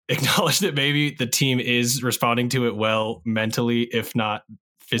acknowledge that maybe the team is responding to it well mentally, if not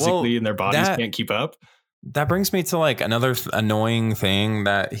physically, and their bodies can't keep up? That brings me to like another annoying thing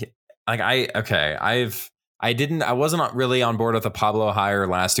that I wasn't really on board with the Pablo hire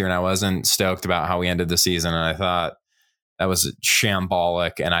last year, and I wasn't stoked about how we ended the season. And I thought that was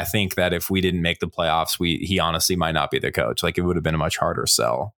shambolic. And I think that if we didn't make the playoffs, he honestly might not be the coach. Like, it would have been a much harder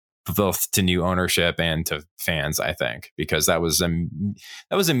sell, both to new ownership and to fans, I think, because that was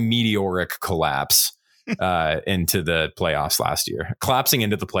a meteoric collapse into the playoffs last year. Collapsing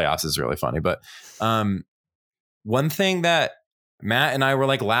into the playoffs is really funny. But one thing that Matt and I were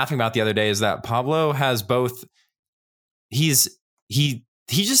like laughing about the other day is that Pablo has both. He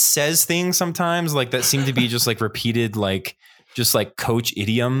just says things sometimes like that seem to be just like repeated, like just like coach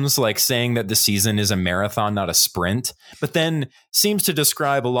idioms, like saying that the season is a marathon, not a sprint, but then seems to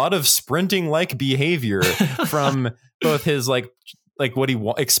describe a lot of sprinting like behavior from both his like what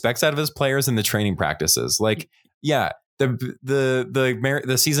he expects out of his players and the training practices. Like, yeah,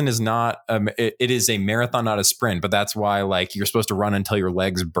 the season is not it is a marathon, not a sprint, but that's why like you're supposed to run until your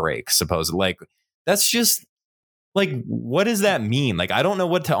legs break, supposedly. Like, that's just like, what does that mean? Like, I don't know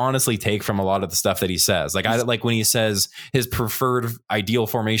what to honestly take from a lot of the stuff that he says. Like, I like when he says his preferred ideal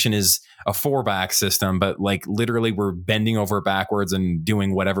formation is a 4-back system, but like literally we're bending over backwards and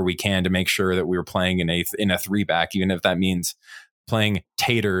doing whatever we can to make sure that we're playing in a 3-back, even if that means playing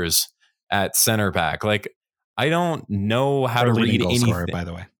taters at center back. Like, I don't know how to read anything. Scorer, by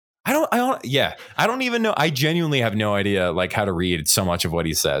the way. I don't even know. I genuinely have no idea like how to read so much of what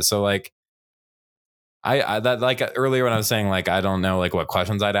he says. So like, I that like earlier when I was saying like I don't know like what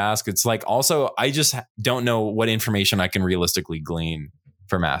questions I'd ask, it's like also I just don't know what information I can realistically glean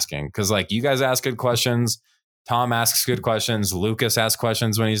from asking, because like you guys ask good questions, Tom asks good questions, Lucas asks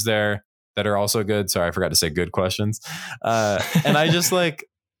questions when he's there that are also good. Sorry, I forgot to say good questions, and I just like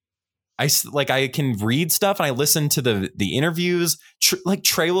I can read stuff and I listen to the interviews. Like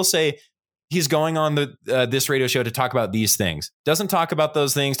Trey will say he's going on this radio show to talk about these things, doesn't talk about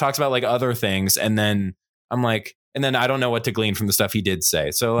those things, talks about like other things. And then I'm like, and then I don't know what to glean from the stuff he did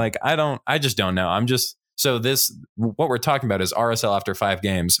say. So like, I just don't know. What we're talking about is RSL after 5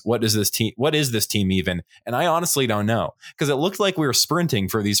 games. What is this team even? And I honestly don't know, because it looked like we were sprinting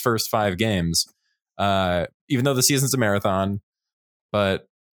for these first 5 games, even though the season's a marathon. But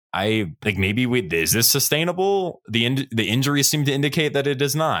I like, maybe is this sustainable? The injuries seem to indicate that it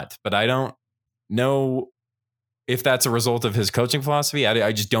is not, but I don't know if that's a result of his coaching philosophy.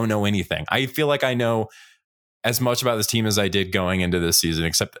 I just don't know anything. I feel like I know as much about this team as I did going into this season,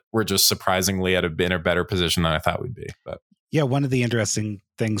 except we're just surprisingly in a better position than I thought we'd be. But yeah, one of the interesting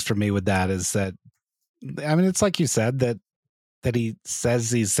things for me with that is that, I mean, it's like you said, that he says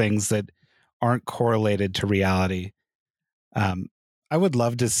these things that aren't correlated to reality. I would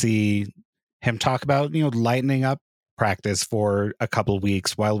love to see him talk about, lightening up practice for a couple of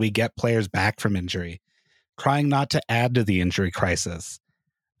weeks while we get players back from injury, trying not to add to the injury crisis.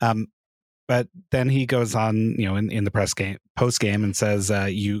 But then he goes on, in the post game and says,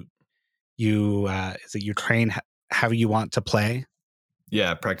 you train how you want to play.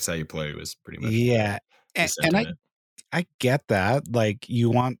 Yeah, practice how you play was pretty much. Yeah, and I get that. Like, if you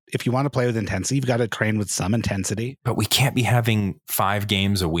want to play with intensity, you've got to train with some intensity. But we can't be having 5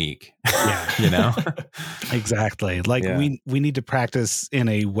 games a week. Yeah, exactly. Like, we need to practice in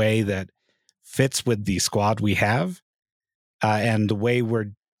a way that fits with the squad we have, and the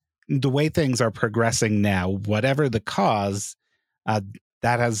way things are progressing now. Whatever the cause, that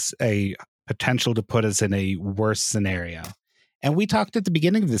has a potential to put us in a worse scenario. And we talked at the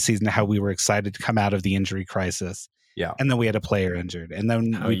beginning of the season how we were excited to come out of the injury crisis. Yeah. And then we had a player injured. And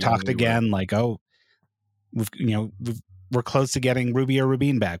then we talked again like, we're close to getting Ruby or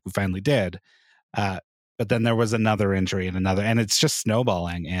Rubin back. We finally did. But then there was another injury and it's just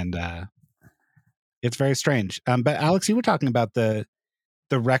snowballing, and it's very strange. But Alex, you were talking about the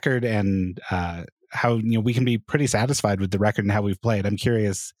record and how we can be pretty satisfied with the record and how we've played. I'm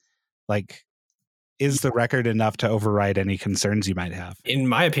curious, like, is the record enough to override any concerns you might have? In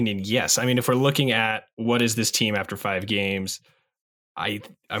my opinion, yes. I mean, if we're looking at what is this team after 5 games, I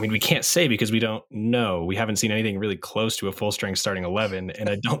mean, we can't say because we don't know. We haven't seen anything really close to a full strength starting 11, and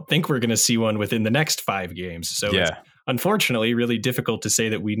I don't think we're going to see one within the next 5 games. So it's unfortunately really difficult to say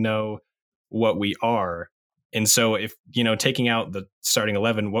that we know what we are. And so if, taking out the starting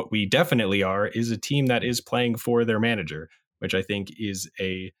 11, what we definitely are is a team that is playing for their manager, which I think is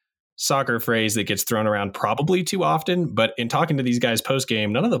a soccer phrase that gets thrown around probably too often. But in talking to these guys post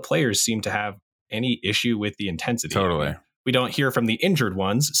game, none of the players seem to have any issue with the intensity. Totally. we don't hear from the injured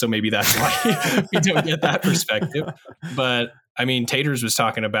ones. So maybe that's why we don't get that perspective. But I mean, Taters was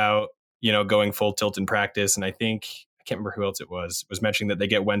talking about, going full tilt in practice. And I can't remember who else it was mentioning that they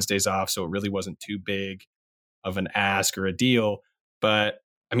get Wednesdays off. So it really wasn't too big of an ask or a deal. But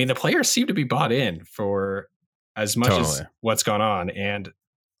I mean, the players seem to be bought in for as much as what's gone on. And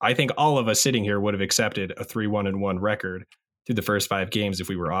I think all of us sitting here would have accepted a 3-1-1 record through the first 5 games if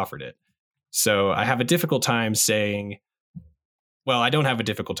we were offered it. So I have a difficult time saying, well, I don't have a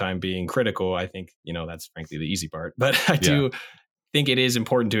difficult time being critical. I think, that's frankly the easy part. But I do think it is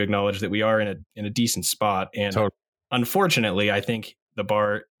important to acknowledge that we are in a decent spot. And unfortunately, I think the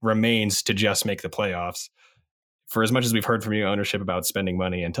bar remains to just make the playoffs. For as much as we've heard from your ownership about spending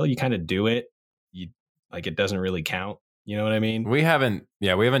money, until you kind of do it, it doesn't really count. You know what I mean? We haven't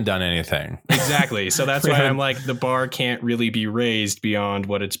done anything. Exactly. So that's why I'm like, the bar can't really be raised beyond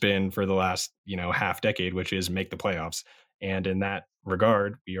what it's been for the last, half decade, which is make the playoffs. And in that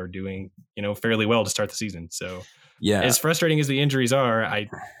regard, we are doing, fairly well to start the season. So as frustrating as the injuries are, I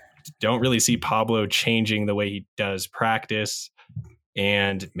don't really see Pablo changing the way he does practice.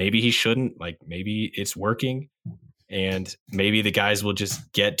 And maybe he shouldn't. Maybe it's working. And maybe the guys will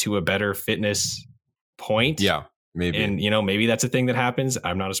just get to a better fitness point. Yeah. Maybe. And, maybe that's a thing that happens.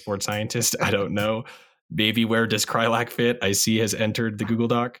 I'm not a sports scientist. I don't know. Maybe where does Krylak fit? I see has entered the Google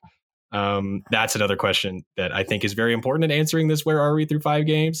Doc. That's another question that I think is very important in answering this. Where are we through 5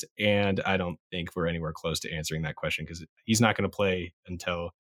 games? And I don't think we're anywhere close to answering that question because he's not going to play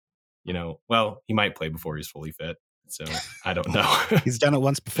until, he might play before he's fully fit. So I don't know. He's done it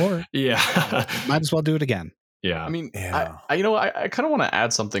once before. Yeah. Might as well do it again. Yeah. I mean, I kind of want to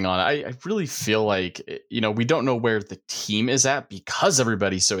add something on. I really feel like, we don't know where the team is at because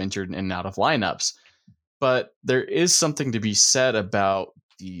everybody's so injured in and out of lineups. But there is something to be said about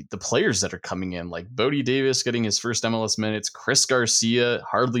the players that are coming in, like Bodie Davis getting his first MLS minutes. Chris Garcia,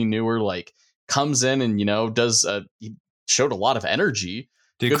 hardly newer, comes in and, he showed a lot. Of energy.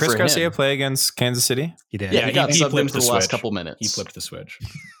 Did Chris Garcia play against Kansas City? He did. Yeah, he got subbed in for the last couple minutes. He flipped the switch.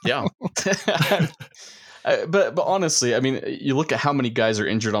 Yeah. But honestly, I mean, you look at how many guys are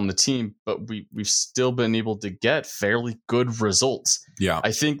injured on the team, but we've still been able to get fairly good results. Yeah.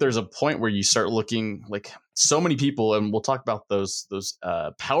 I think there's a point where you start looking like so many people, and we'll talk about those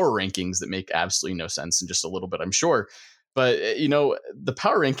power rankings that make absolutely no sense in just a little bit, I'm sure. But, the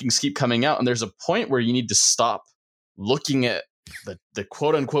power rankings keep coming out, and there's a point where you need to stop looking at the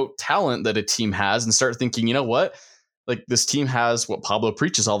quote unquote talent that a team has and start thinking, you know what? Like, this team has what Pablo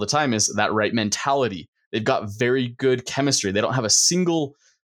preaches all the time, is that right mentality. They've got very good chemistry. They don't have a single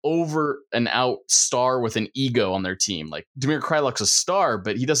over and out star with an ego on their team. Like, Damir Krylak's a star,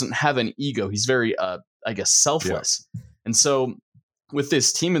 but he doesn't have an ego. He's very, selfless. Yeah. And so with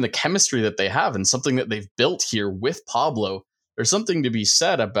this team and the chemistry that they have and something that they've built here with Pablo, there's something to be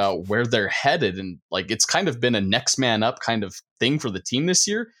said about where they're headed. And it's kind of been a next man up kind of thing for the team this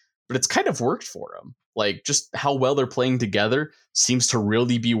year, but it's kind of worked for them. Just how well they're playing together seems to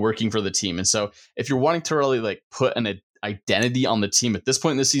really be working for the team. And so if you're wanting to really put an identity on the team at this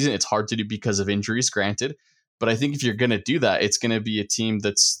point in the season, it's hard to do because of injuries, granted. But I think if you're going to do that, it's going to be a team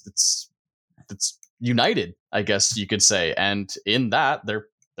that's united, I guess you could say. And in that, they're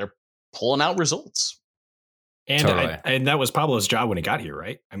pulling out results. And totally. And that was Pablo's job when he got here,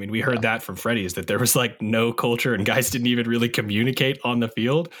 right? I mean, we heard that from Freddie, is that there was no culture and guys didn't even really communicate on the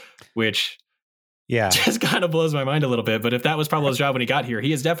field, which just kind of blows my mind a little bit. But if that was Pablo's job when he got here,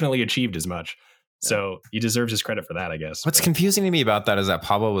 he has definitely achieved as much. So he deserves his credit for that, I guess. What's confusing to me about that is that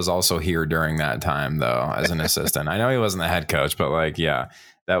Pablo was also here during that time, though, as an assistant. I know he wasn't the head coach, but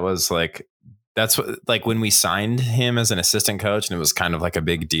that was that's what, when we signed him as an assistant coach, and it was kind of a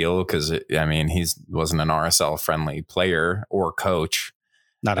big deal because he wasn't an RSL friendly player or coach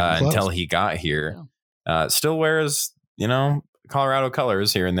until he got here. Yeah. Still wears, Colorado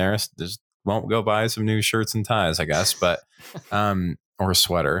colors here and there. Just won't go buy some new shirts and ties, I guess, but or a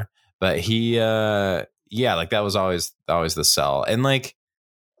sweater. But he, that was always the sell, and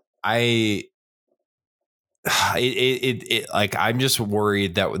I'm just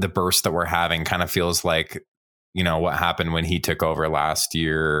worried that the burst that we're having kind of feels like, what happened when he took over last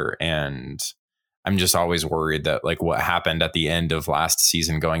year. And I'm just always worried that what happened at the end of last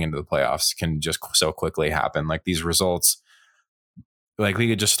season going into the playoffs can just so quickly happen. These results, we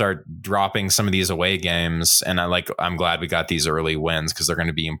could just start dropping some of these away games. And I'm glad we got these early wins because they're going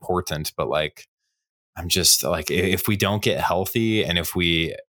to be important. But I'm just if we don't get healthy, and if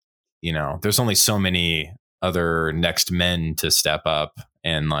we, there's only so many other next men to step up,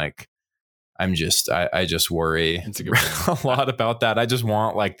 and I just worry a lot about that. I just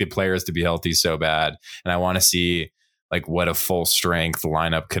want the players to be healthy so bad, and I want to see like what a full strength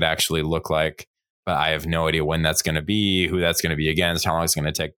lineup could actually look like. But I have no idea when that's going to be, who that's going to be against, how long it's going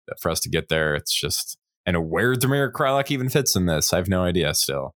to take for us to get there. It's just, and where Damir Kreilach even fits in this, I have no idea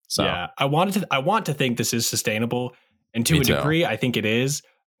still. So yeah, I want to think this is sustainable, and to a degree, I think it is.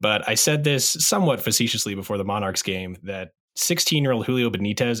 But I said this somewhat facetiously before the Monarchs game that 16-year-old Julio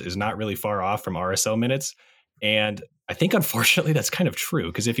Benitez is not really far off from RSL minutes, and I think unfortunately that's kind of true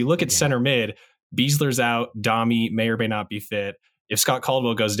because if you look at center mid, Beasler's out, Dami may or may not be fit. If Scott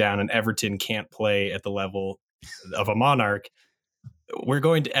Caldwell goes down and Everton can't play at the level of a Monarch, we're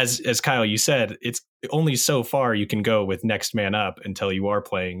going to, as Kyle, you said, it's only so far you can go with next man up until you are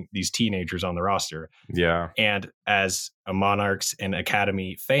playing these teenagers on the roster. Yeah. And as a Monarchs and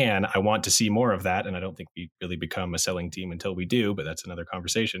Academy fan, I want to see more of that. And I don't think we really become a selling team until we do, but that's another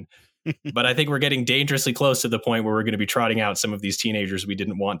conversation. But I think we're getting dangerously close to the point where we're going to be trotting out some of these teenagers we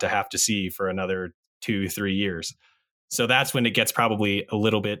didn't want to have to see for another 2-3 years. So that's when it gets probably a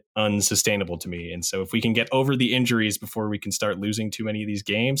little bit unsustainable to me. And so if we can get over the injuries before we can start losing too many of these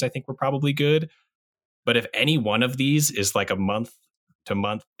games, I think we're probably good. But if any one of these is like a month to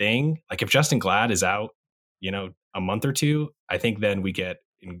month thing, like if Justin Glad is out, a month or two, I think then we get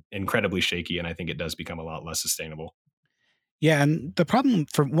incredibly shaky. And I think it does become a lot less sustainable. Yeah. And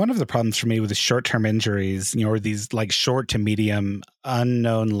one of the problems for me with the short-term injuries, or these like short to medium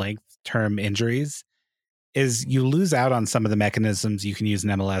unknown length term injuries, is you lose out on some of the mechanisms you can use in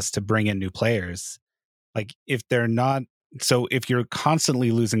MLS to bring in new players. Like if you're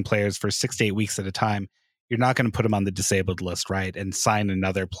constantly losing players for 6 to 8 weeks at a time, you're not going to put them on the disabled list, right? And sign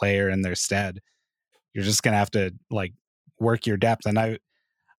another player in their stead. You're just going to have to like work your depth. And I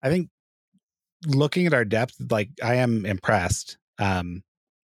think looking at our depth, like I am impressed. But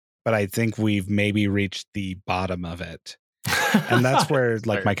I think we've maybe reached the bottom of it. And that's where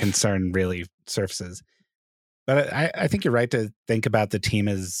like my concern really surfaces. But I think you're right to think about the team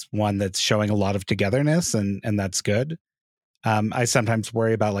as one that's showing a lot of togetherness, and that's good. I sometimes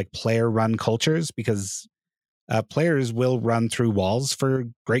worry about like player run cultures because players will run through walls for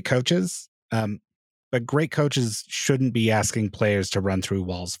great coaches. But great coaches shouldn't be asking players to run through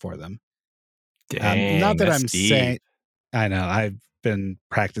walls for them. Dang, not that that's I'm deep. saying, I know I've been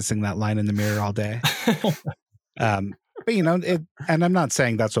practicing that line in the mirror all day. But and I'm not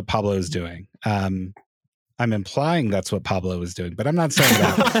saying that's what Pablo is doing. I'm implying that's what Pablo was doing, but I'm not saying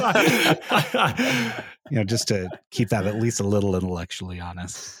that. Just to keep that at least a little intellectually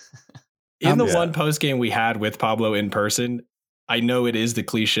honest. In the one post game we had with Pablo in person, I know it is the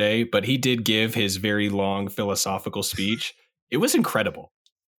cliche, but he did give his very long philosophical speech. It was incredible.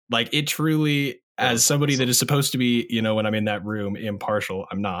 Like it truly, as somebody that is supposed to be, when I'm in that room, impartial,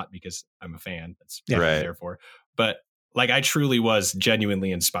 I'm not because I'm a fan. That's what I'm there for. But like I truly was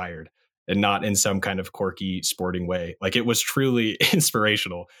genuinely inspired. And not in some kind of quirky sporting way. Like it was truly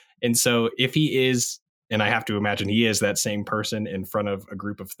inspirational. And so if he is, and I have to imagine he is that same person in front of a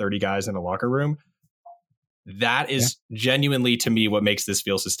group of 30 guys in a locker room, that is genuinely to me what makes this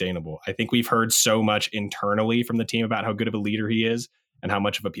feel sustainable. I think we've heard so much internally from the team about how good of a leader he is and how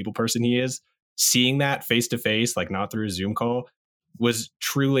much of a people person he is. Seeing that face to face, like not through a Zoom call, was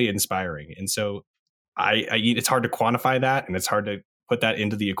truly inspiring. And so it's hard to quantify that, and it's hard to put that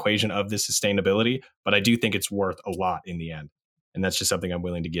into the equation of this sustainability, but I do think it's worth a lot in the end. And that's just something I'm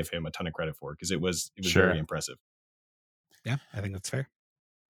willing to give him a ton of credit for because it was very impressive. Yeah, I think that's fair.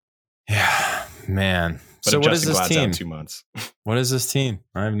 Yeah, man. But so what is Justin this Glad's team? Out 2 months. What is this team?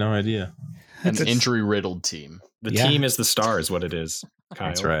 I have no idea. An injury-riddled team. The team is the star is what it is, Kyle.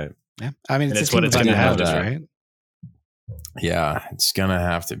 That's right. Yeah, I mean, it's what it's going to have, right? Yeah, it's going to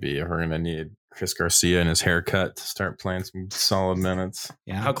have to be. We're going to need Chris Garcia and his haircut to start playing some solid minutes.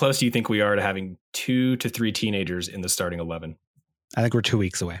 Yeah. How close do you think we are to having 2 to 3 teenagers in the starting 11? I think we're 2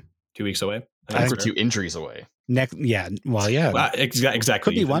 weeks away. 2 weeks away? I think we're 2 injuries away. Well, exactly.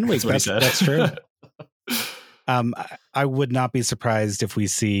 Could be 1 week. That's true. I would not be surprised if we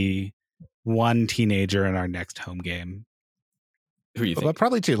see 1 teenager in our next home game. Who do you think? Well,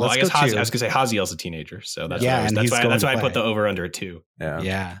 probably 2. I guess I was going to say Haziel's a teenager, so that's why I put the over under at 2.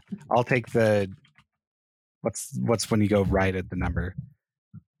 Yeah. I'll take the what's when you go right at the number,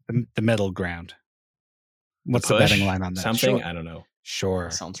 the middle ground. What's the betting line on that? Something Sure. I don't know. Sure,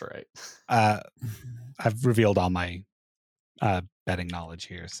 that sounds right. I've revealed all my betting knowledge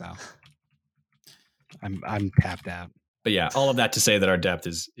here, so I'm tapped out. But yeah, all of that to say that our depth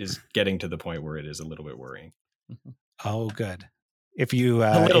is getting to the point where it is a little bit worrying. Oh, good. If you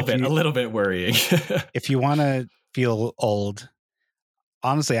a little bit worrying. If you want to feel old,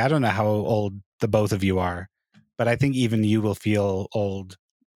 honestly, I don't know how old the both of you are, but I think even you will feel old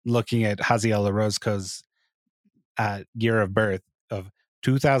looking at Haziel Orozco's year of birth of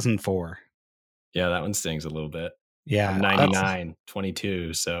 2004. Yeah, that one stings a little bit. Yeah. I'm 99,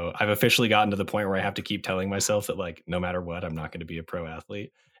 22. So I've officially gotten to the point where I have to keep telling myself that, like, no matter what, I'm not going to be a pro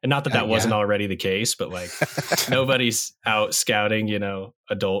athlete. And not that wasn't already the case, but like nobody's out scouting,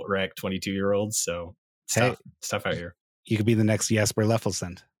 adult rec 22-year-olds. So stuff out here. You could be the next Jesper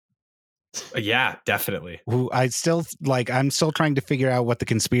Leffelsund. Yeah, definitely. Who I'm still trying to figure out what the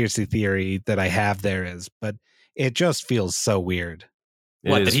conspiracy theory that I have there is, but it just feels so weird.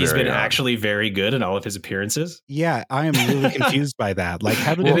 What, that he's been actually very good in all of his appearances? Yeah, I am really confused by that. Like,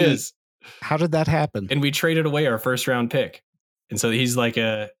 how did that happen? And we traded away our first round pick. And so he's like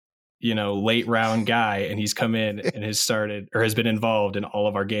a, late round guy, and he's come in and has started or has been involved in all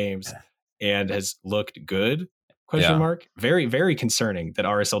of our games and has looked good. Question mark. Very, very concerning that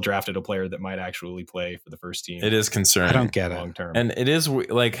RSL drafted a player that might actually play for the first team. It is concerning. I don't get it long term. And it is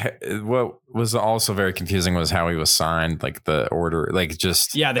like what was also very confusing was how he was signed, like the order, like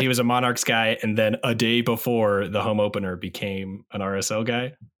just that he was a Monarchs guy, and then a day before the home opener became an RSL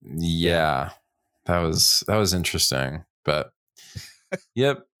guy. Yeah, that was interesting, but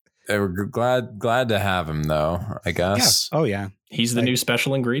yep. We're glad to have him though, I guess. Yeah. Oh yeah, he's the new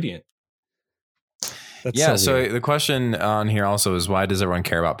special ingredient. So the question on here also is, why does everyone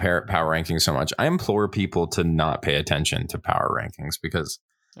care about power rankings so much? I implore people to not pay attention to power rankings because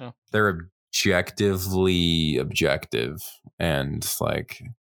they're objectively objective, and like,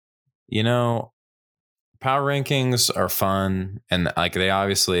 power rankings are fun, and like they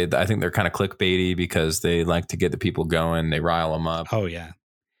obviously, I think they're kind of clickbaity because they like to get the people going, they rile them up. Oh yeah,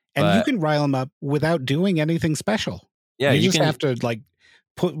 and you can rile them up without doing anything special. Yeah, you just have to like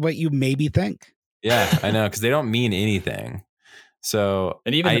put what you maybe think. Yeah, I know, because they don't mean anything. So,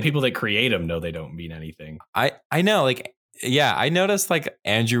 and even the people that create them know they don't mean anything. I know, like, yeah, I noticed like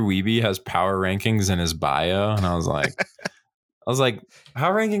Andrew Wiebe has power rankings in his bio, and I was like,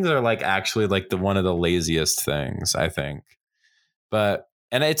 power rankings are like actually like one of the laziest things, I think. And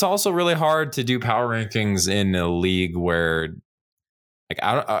it's also really hard to do power rankings in a league where, like,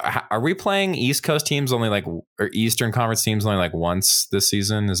 are we playing East Coast teams only like, or Eastern Conference teams only like once this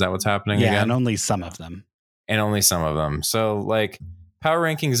season? Is that what's happening? Yeah, again? and only some of them. So like power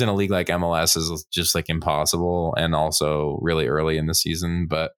rankings in a league like MLS is just like impossible, and also really early in the season.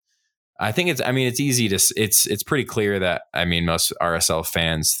 But I think it's easy to, it's pretty clear that, most RSL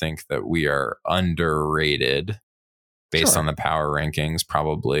fans think that we are underrated based on the power rankings,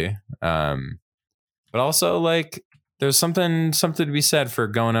 probably. But also like, there's something to be said for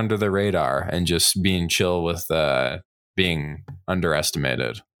going under the radar and just being chill with being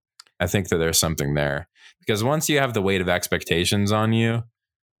underestimated. I think that there's something there, because once you have the weight of expectations on you,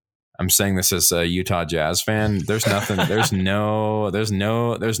 I'm saying this as a Utah Jazz fan, there's nothing, there's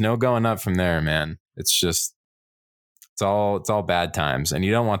no going up from there, man. It's just, it's all bad times, and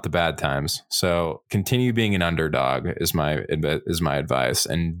you don't want the bad times. So continue being an underdog is my advice,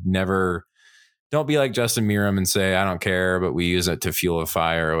 and don't be like Justin Meram and say, I don't care, but we use it to fuel a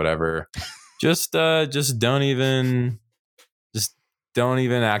fire or whatever. Just don't even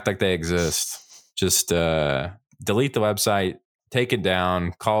act like they exist. Just delete the website, take it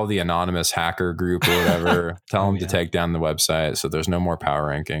down, call the anonymous hacker group or whatever, tell them to take down the website so there's no more power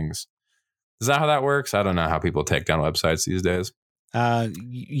rankings. Is that how that works? I don't know how people take down websites these days.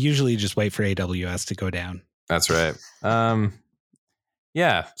 Usually just wait for AWS to go down. That's right.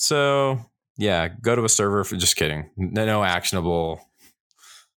 Yeah. So yeah, go to a server for, just kidding. No actionable.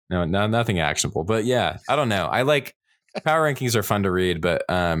 No, nothing actionable. But yeah, I don't know. I like power rankings are fun to read, but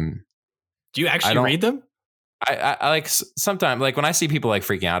do you actually read them? I like sometimes, like when I see people like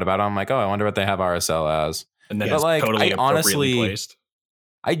freaking out about them, I'm like, oh, I wonder what they have RSL as. And then it's like, totally placed.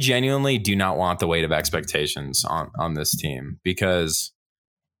 I genuinely do not want the weight of expectations on this team, because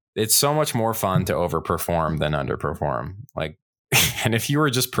it's so much more fun to overperform than underperform. Like, and if you were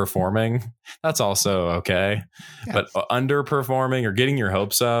just performing, that's also okay. Yeah. But underperforming or getting your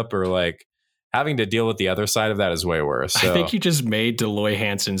hopes up or like having to deal with the other side of that is way worse. So, I think you just made Deloy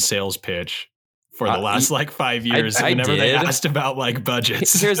Hansen's sales pitch for the last 5 years. Whenever they asked about like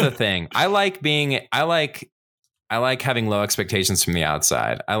budgets. Here's the thing. I like having low expectations from the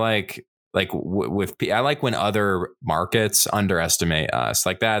outside. I like when other markets underestimate us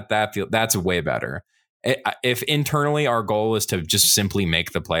like that. That's way better. If internally our goal is to just simply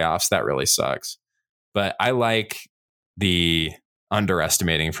make the playoffs, that really sucks. But I like the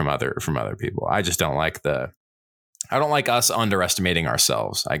underestimating from other people. I just don't like I don't like us underestimating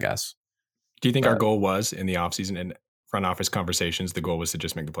ourselves, I guess. Do you think our goal was in the offseason and front office conversations, the goal was to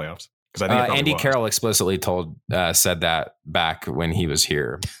just make the playoffs? Because I think it probably Andy was. Carroll explicitly said that back when he was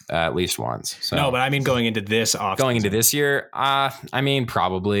here at least once. So No, but I mean going into this off. Going into this year, I mean,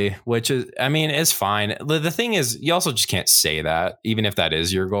 probably, which is, I mean, it's fine. The thing is, you also just can't say that, even if that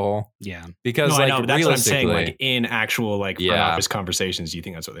is your goal. Yeah. Because no, like, I know, but that's what I'm saying. realistically, Like in actual like front Yeah. office conversations, do you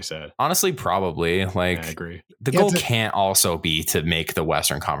think that's what they said? honestly, probably. Like, Yeah, I agree. the goal can't also be to make the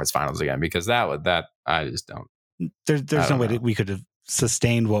Western Conference Finals again, because that I just don't. There's no way that we could have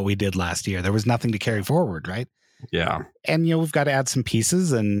sustained what we did last year. There was nothing to carry forward, right? Yeah. And we've got to add some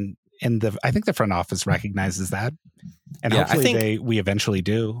pieces, and I think the front office recognizes that, and Yeah, I hopefully think we eventually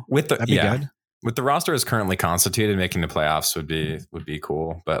do. With the That'd be good. with the roster as currently constituted, making the playoffs would be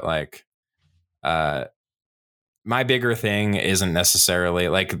cool. But like, my bigger thing isn't necessarily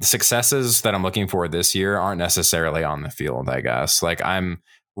like the successes that I'm looking for this year aren't necessarily on the field, I guess. Like, I'm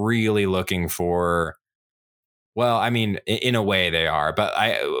really looking for, well, I mean, in a way they are, but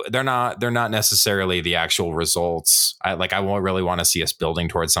they're not necessarily the actual results. I won't really want to see us building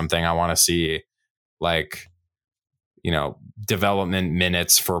towards something. I want to see like, development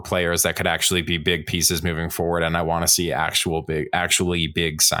minutes for players that could actually be big pieces moving forward. And I want to see actually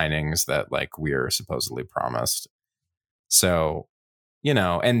big signings that like we're supposedly promised. So,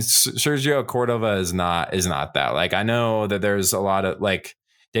 and Sergio Cordova is not that. Like, I know that there's a lot of like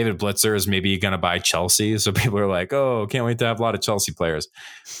David Blitzer is maybe going to buy Chelsea. So people are like, oh, can't wait to have a lot of Chelsea players.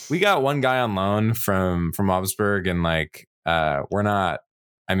 We got one guy on loan from Augsburg, and like, we're not,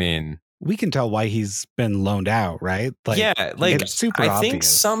 I mean, we can tell why he's been loaned out, right? Like, yeah, like it's super I think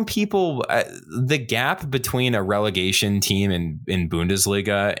obvious. some people, the gap between a relegation team in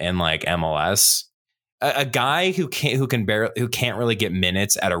Bundesliga and like MLS, a guy who can't really get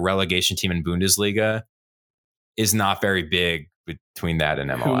minutes at a relegation team in Bundesliga is not very big between that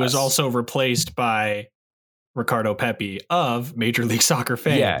and MLS. Who was also replaced by Ricardo Pepi of Major League Soccer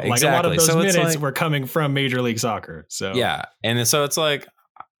fame. Yeah, Like exactly. a lot of those So it's minutes like, were coming from Major League Soccer. So yeah, and so it's like,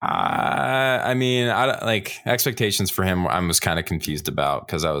 I mean, like expectations for him, I was kind of confused about,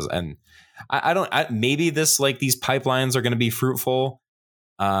 because maybe this, like, these pipelines are going to be fruitful.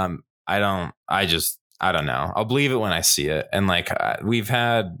 I don't know. I'll believe it when I see it. And like, I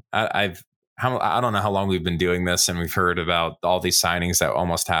don't know how long we've been doing this, and we've heard about all these signings that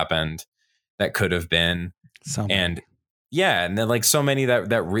almost happened that could have been. And yeah, and then like so many that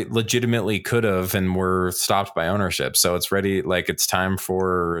legitimately could have and were stopped by ownership. So it's ready. Like, it's time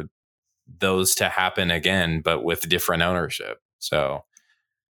for those to happen again, but with different ownership. So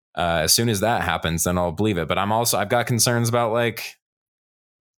as soon as that happens, then I'll believe it. But I've got concerns about, like,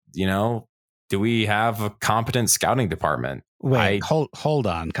 do we have a competent scouting department? Wait, hold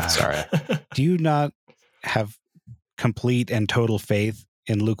on, Kyle. Sorry. Do you not have complete and total faith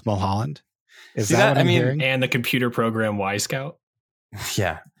in Luke Mulholland? Is that what I'm hearing? And the computer program Y Scout.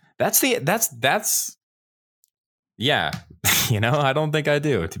 Yeah, that's yeah. I don't think I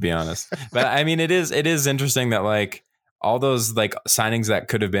do, to be honest. But I mean, it is interesting that like all those like signings that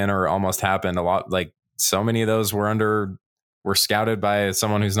could have been or almost happened, a lot, like so many of those were scouted by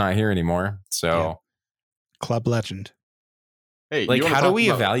someone who's not here anymore. So yeah. Club legend. Hey, like, how do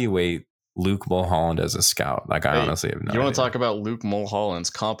we evaluate Luke Mulholland as a scout? Like, I honestly have no idea. You want to talk about Luke Mulholland's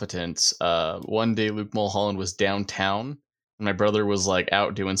competence? One day Luke Mulholland was downtown, and my brother was like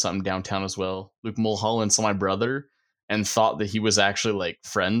out doing something downtown as well. Luke Mulholland saw my brother and thought that he was actually like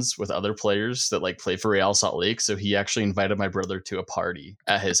friends with other players that like play for Real Salt Lake. So he actually invited my brother to a party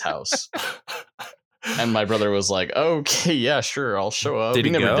at his house. And my brother was like, okay, yeah, sure, I'll show up. Did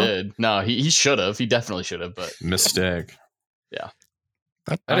he never go? did. No, he should have. He definitely should have, but mistake. Yeah.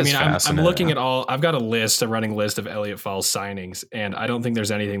 I'm looking at I've got a running list of Elliott Falls signings, and I don't think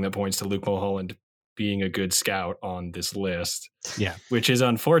there's anything that points to Luke Mulholland being a good scout on this list. Yeah. Which is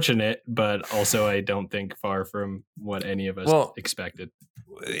unfortunate, but also I don't think far from what any of us expected.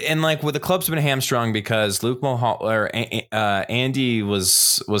 And like, the club's been hamstrung because Luke Mulholland or Andy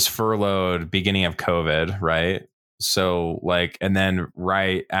was furloughed beginning of COVID, right? So like, and then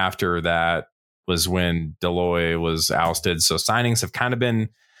right after that was when Deloy was ousted. So signings have kind of been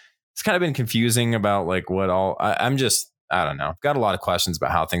confusing about like what all. I don't know. I've got a lot of questions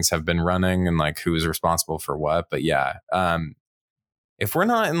about how things have been running and like who is responsible for what. But yeah, if we're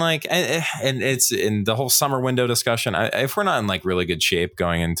not in like, and it's in the whole summer window discussion, if we're not in like really good shape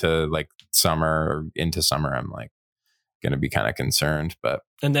going into like summer, I'm like going to be kind of concerned. But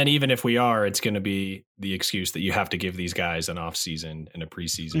and then even if we are, it's going to be the excuse that you have to give these guys an off season and a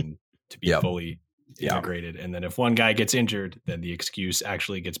preseason to be fully integrated. And then if one guy gets injured, then the excuse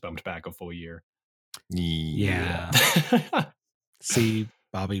actually gets bumped back a full year. Yeah. See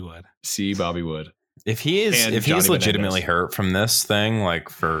Bobby Wood. If he is legitimately hurt from this thing, like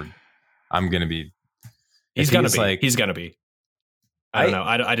for I'm gonna be. He's gonna be. He's gonna be. I don't know.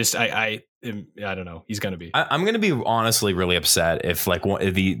 I don't know. He's gonna be. I'm gonna be honestly really upset if like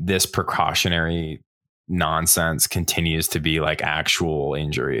this precautionary nonsense continues to be like actual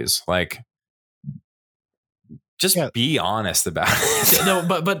injuries. Like, just be honest about it. No,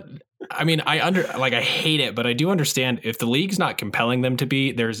 but I mean, I hate it, but I do understand if the league's not compelling them to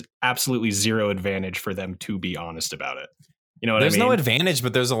be, there's absolutely zero advantage for them to be honest about it. You know what I mean? There's no advantage,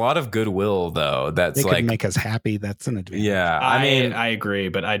 but there's a lot of goodwill though. That's they like could make us happy. That's an advantage. Yeah, I mean, I agree,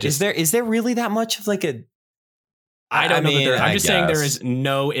 but I just is there really that much of like a? I don't know. I'm just saying there is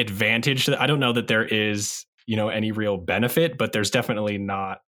no advantage to that. I don't know that there is, any real benefit, but there's definitely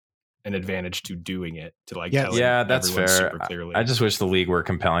not an advantage to doing it. To like, that's fair. Super clearly. I just wish the league were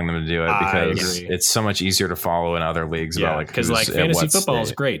compelling them to do it because it's so much easier to follow in other leagues about like because like fantasy football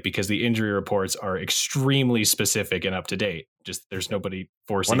is great because the injury reports are extremely specific and up to date. Just there's nobody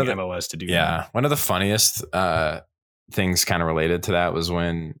forcing MLS to do that. Yeah, one of the funniest things kind of related to that was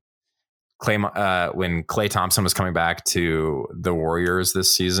when Klay Thompson was coming back to the Warriors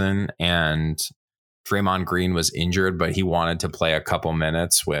this season and Draymond Green was injured, but he wanted to play a couple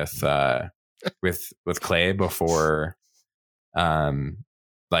minutes with Klay before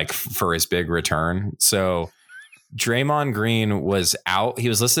for his big return. So Draymond Green was out. He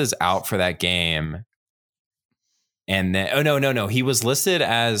was listed as out for that game. And then, no. He was listed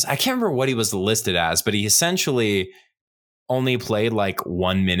as, I can't remember what he was listed as, but he essentially only played like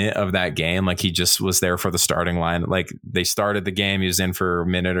 1 minute of that game. Like he just was there for the starting line. Like they started the game, he was in for a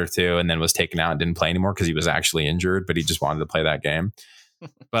minute or two and then was taken out and didn't play anymore because he was actually injured, but he just wanted to play that game.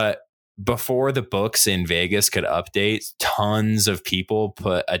 But before the books in Vegas could update, tons of people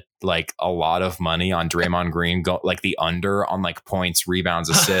put a lot of money on Draymond Green, like the under on like points, rebounds,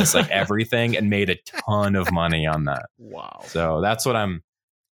 assists, like everything, and made a ton of money on that. Wow. So that's what I'm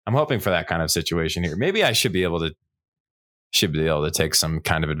hoping for, that kind of situation here. Maybe I should be able to take some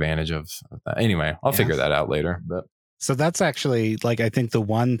kind of advantage of that. Anyway, I'll figure that out later. But so that's actually like, I think the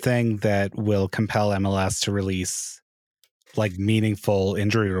one thing that will compel MLS to release like meaningful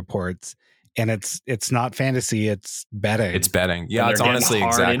injury reports, and it's not fantasy, it's betting. It's betting. Yeah, it's honestly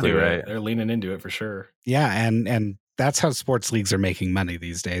exactly right. They're leaning into it for sure. Yeah, and that's how sports leagues are making money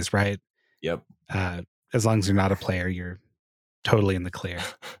these days, right? Yep. As long as you're not a player, you're totally in the clear,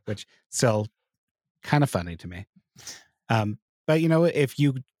 which still kind of funny to me. But if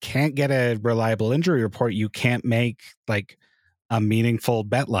you can't get a reliable injury report, you can't make like a meaningful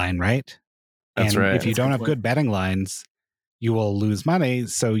bet line, right? That's right. If you don't have good betting lines, you will lose money.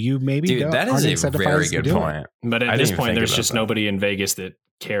 So you maybe that is a very good point. But at this point, there's just nobody in Vegas that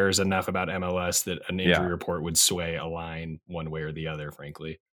cares enough about MLS that an injury report would sway a line one way or the other,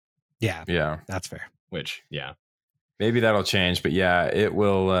 frankly. Yeah, that's fair. Which, maybe that'll change, but it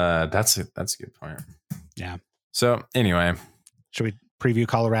will. That's a good point. Yeah. So anyway, should we preview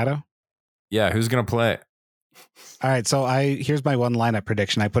Colorado? Yeah, who's gonna play? All right, so here's my one lineup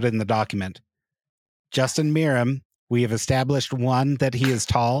prediction. I put it in the document. Justin Meram. We have established 1, that he is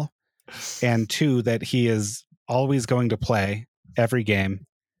tall, and 2, that he is always going to play every game,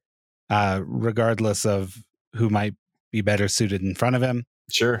 regardless of who might be better suited in front of him.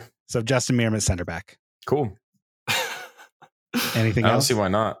 Sure. So Justin Meram is center back. Cool. Anything else? I don't see why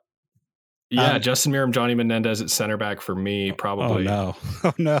not. Yeah, Justin Meram, Johnny Menendez at center back for me, probably. Oh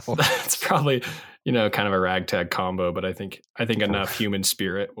no. That's probably, kind of a ragtag combo, but I think enough human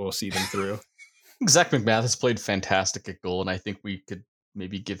spirit will see them through. Zach McMath has played fantastic at goal, and I think we could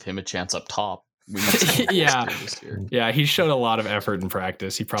maybe give him a chance up top. Yeah, he showed a lot of effort in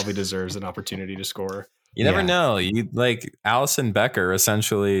practice. He probably deserves an opportunity to score. You never know. Alisson Becker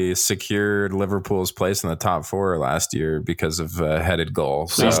essentially secured Liverpool's place in the top 4 last year because of a headed goal.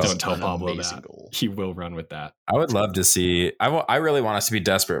 Please don't tell Pablo that. Goal. He will run with that. I would love to see. I really want us to be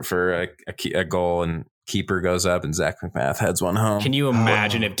desperate for a goal, and keeper goes up and Zach McMath heads one home. Can you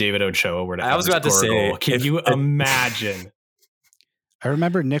imagine if David Ochoa were to have a goal? Can you imagine? I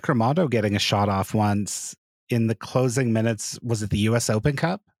remember Nick Romano getting a shot off once in the closing minutes. Was it the U.S. Open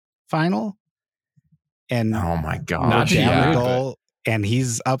Cup final? And oh my god, goal, and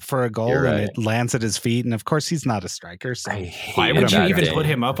he's up for a goal, and it lands at his feet. And of course, he's not a striker. So why would you even put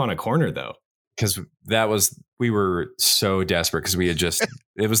him up on a corner though? Because we were so desperate because we had just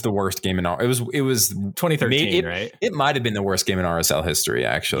it was the worst game in it was 2013, right? It might have been the worst game in RSL history,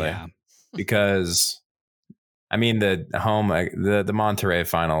 actually, because I mean the Monterrey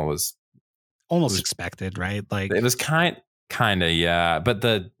final was almost expected, right? Like it was kind of, but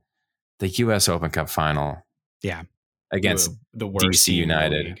the U.S. Open Cup final, against the worst DC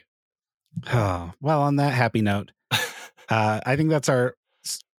United. Oh well, on that happy note, I think that's our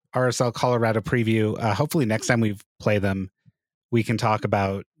RSL Colorado preview. Hopefully next time we play them, we can talk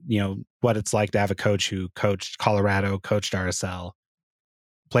about, what it's like to have a coach who coached Colorado, coached RSL,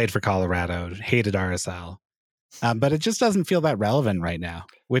 played for Colorado, hated RSL. But it just doesn't feel that relevant right now,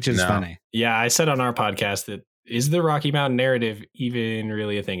 which is funny. Yeah, I said on our podcast that is the Rocky Mountain narrative even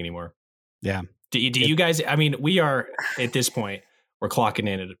really a thing anymore? Yeah. Do you guys, I mean, we are at this point, we're clocking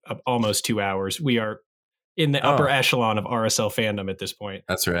in at almost 2 hours. We are in the upper echelon of RSL fandom at this point.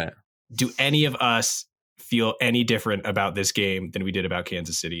 That's right. Do any of us feel any different about this game than we did about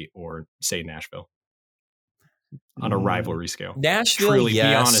Kansas City or, say, Nashville on a rivalry scale? Nashville, Truly, yes.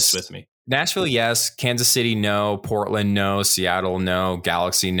 be honest with me. Nashville, yes. Kansas City, no. Portland, no. Seattle, no.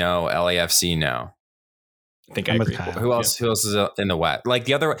 Galaxy, no. LAFC, no. I think I agree. Who else? Yeah. Who else is in the West? Like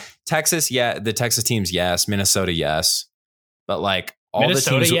the other Texas, yeah. The Texas teams, yes. Minnesota, yes. But like all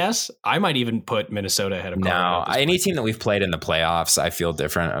Minnesota, the teams, yes. I might even put Minnesota ahead of Colorado. No, any team that we've played in the playoffs, I feel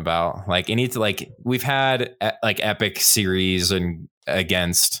different about. Like we've had like epic series and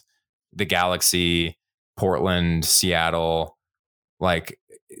against the Galaxy, Portland, Seattle. Like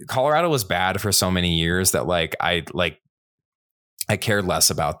Colorado was bad for so many years that I cared less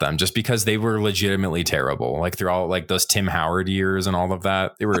about them just because they were legitimately terrible. Like through all like those Tim Howard years and all of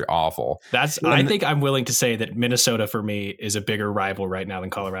that, they were awful. I think I'm willing to say that Minnesota for me is a bigger rival right now than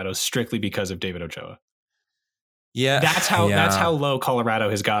Colorado, strictly because of David Ochoa. Yeah, that's how low Colorado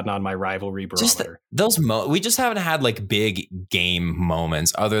has gotten on my rivalry barometer. We just haven't had like big game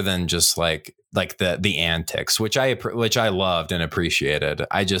moments other than just like the antics, which I loved and appreciated.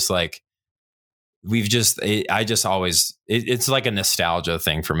 It's like a nostalgia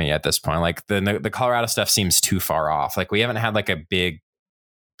thing for me at this point. Like the Colorado stuff seems too far off. Like we haven't had like a big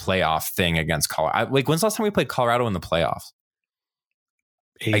playoff thing against Colorado. Like when's the last time we played Colorado in the playoffs?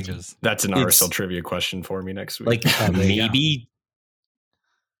 Ages. That's an RSL trivia question for me next week. Like maybe.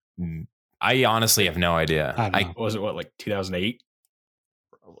 I honestly have no idea. Was it like 2008?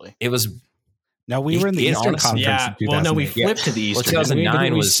 Probably. It was. No, we were in the Eastern Conference. Yeah, well, no, we flipped to the Eastern. Well,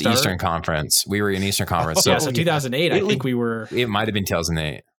 2009 was Eastern Conference. We were in Eastern Conference. So 2008, I think we were. It might have been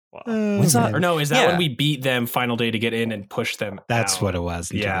 2008. Wow. Or no, is that when we beat them final day to get in and push them That's out? What it was.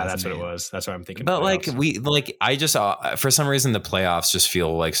 Yeah, that's what it was. That's what I'm thinking. But I just for some reason the playoffs just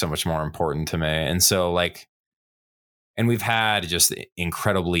feel like so much more important to me, and so and we've had just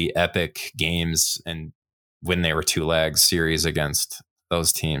incredibly epic games and when they were 2-leg series against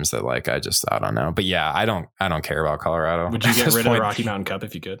those teams that I don't know. But yeah, I don't care about Colorado. Would you get rid of the Rocky Mountain Cup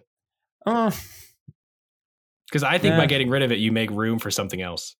if you could? Because I think by getting rid of it, you make room for something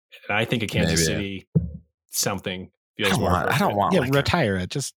else. And I think a Kansas City something feels more. I don't want. Yeah, retire it.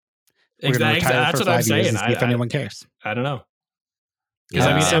 Just exactly. That's what I'm saying. If anyone cares, I don't know.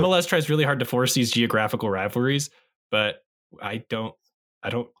 Because MLS tries really hard to force these geographical rivalries, but I don't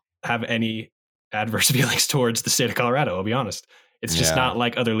have any adverse feelings towards the state of Colorado. I'll be honest. It's just not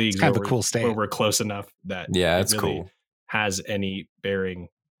like other leagues kind of a cool state where we're close enough that it's really cool. Has any bearing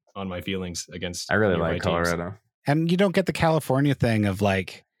on my feelings against. I really like Colorado. Teams. And you don't get the California thing of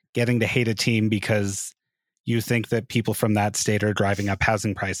like getting to hate a team because you think that people from that state are driving up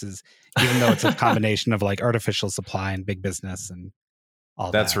housing prices, even though it's a combination of like artificial supply and big business and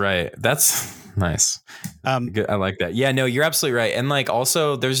all That's that. right. That's nice. Good. I like that. Yeah, no, you're absolutely right. And like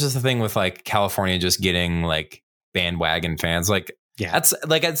also there's just the thing with like California just getting like bandwagon fans. Like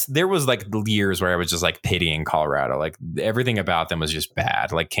there was like years where I was just like pitying Colorado. Like everything about them was just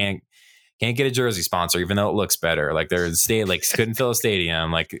bad. Like can't get a jersey sponsor, even though it looks better. Like they're couldn't fill a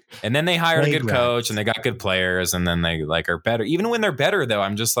stadium. Like, and then they hired a good coach and they got good players and then they like are better. Even when they're better though,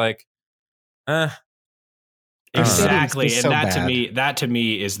 I'm just like, Exactly. And so that to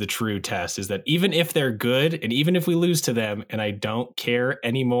me is the true test, is that even if they're good and even if we lose to them and I don't care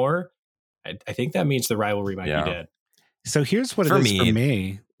anymore, I think that means the rivalry might be dead. So here's what it is for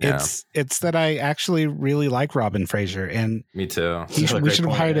me. It's that I actually really like Robin Fraser, and me too. We should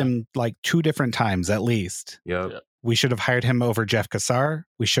have hired him like 2 different times at least. Yep. We should have hired him over Jeff Cassar.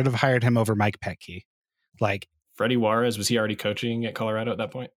 We should have hired him over Mike Petke. Like Freddie Juarez, was he already coaching at Colorado at that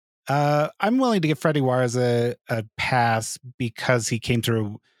point? I'm willing to give Freddie Juarez a pass because he came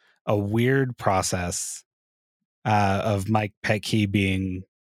through a weird process of Mike Petke being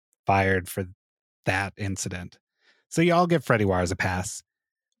fired for that incident. So y'all give Freddie Juarez a pass.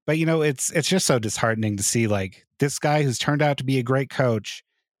 But, it's just so disheartening to see like this guy who's turned out to be a great coach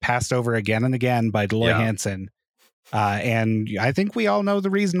passed over again and again by Deloy Hansen. And I think we all know the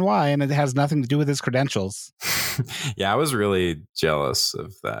reason why, and it has nothing to do with his credentials. Yeah, I was really jealous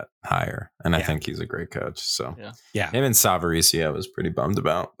of that hire, and I think he's a great coach. So him and Savarese, I was pretty bummed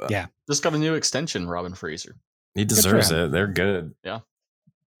about. But just got a new extension, Robin Fraser. He deserves it. They're good. Yeah.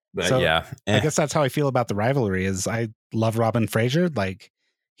 But So, yeah, I guess that's how I feel about the rivalry. Is I love Robin Fraser. Like,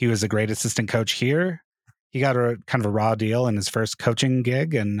 he was a great assistant coach here. He got a kind of a raw deal in his first coaching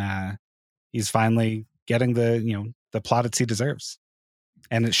gig, and he's finally getting the plaudits he deserves.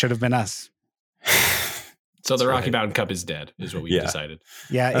 And it should have been us. So the Rocky Mountain Cup is dead, is what we decided.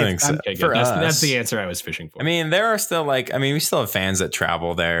 Yeah, I think so. Okay, good. That's the answer I was fishing for. I mean, there are still we still have fans that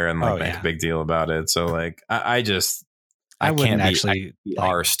travel there and make a big deal about it. So like, I wouldn't actually be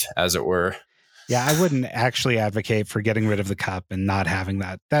arsed, as it were. Yeah, I wouldn't actually advocate for getting rid of the cup and not having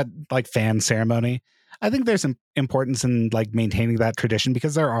that like fan ceremony. I think there's some importance in like maintaining that tradition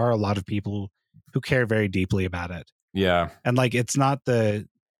because there are a lot of people who care very deeply about it. Yeah. And like, it's not the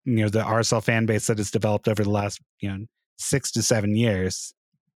RSL fan base that has developed over the last, 6 to 7 years,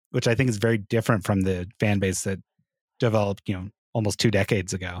 which I think is very different from the fan base that developed, almost 2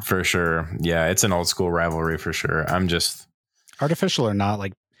 decades ago. For sure. Yeah. It's an old school rivalry for sure. I'm just artificial or not,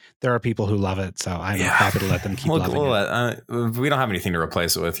 like, there are people who love it, so I'm happy to let them keep loving it. We don't have anything to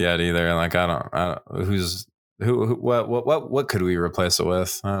replace it with yet either. Like, what could we replace it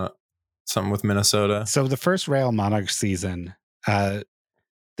with? Something with Minnesota. So the first Real Monarchs season,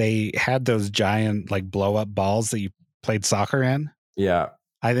 they had those giant like blow up balls that you played soccer in. Yeah,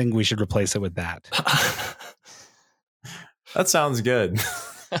 I think we should replace it with that. That sounds good.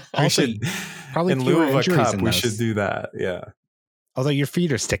 Also, probably in lieu of a cup, we should do that. Yeah. Although your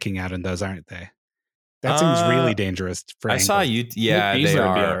feet are sticking out in those, aren't they? That seems really dangerous for ankles. I saw you. Yeah, they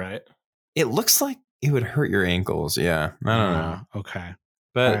are. Be all right. It looks like it would hurt your ankles. Yeah. I don't know. Okay.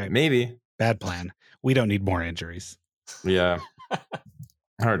 But maybe. Bad plan. We don't need more injuries. Yeah.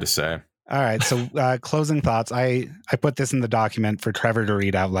 Hard to say. All right. So closing thoughts. I put this in the document for Trevor to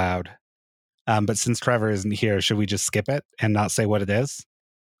read out loud. But since Trevor isn't here, should we just skip it and not say what it is?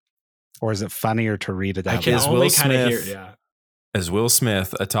 Or is it funnier to read it out loud? I can only kind of hear it, yeah. Is Will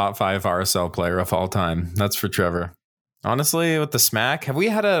Smith a top 5 RSL player of all time? That's for Trevor. Honestly, with the smack, have we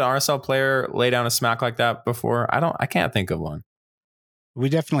had an RSL player lay down a smack like that before? I can't think of one. We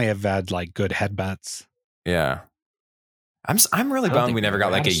definitely have had like good headbutts. Yeah. I'm really bummed we never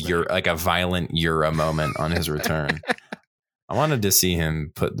got like a violent Euro moment on his return. I wanted to see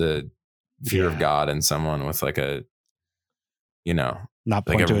him put the fear of God in someone with like a, not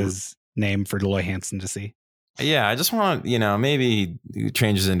point to his name for Loy Hansen to see. Yeah, I just want, maybe he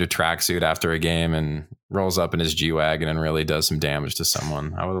changes into tracksuit after a game and rolls up in his G-Wagon and really does some damage to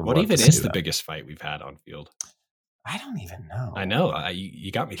someone. What even is the biggest fight we've had on field? I don't even know. I know.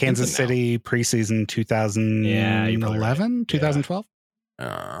 You got me. Kansas City preseason 2011, right. 2012,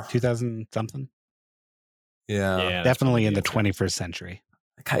 2000 something. Yeah, definitely in the 21st century.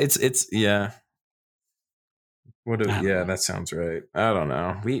 It's yeah. Yeah, that sounds right. I don't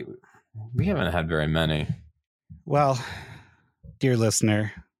know. We haven't had very many. Well, dear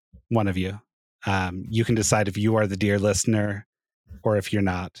listener, one of you, you can decide if you are the dear listener or if you're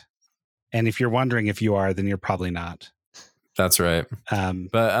not. And if you're wondering if you are, then you're probably not. That's right.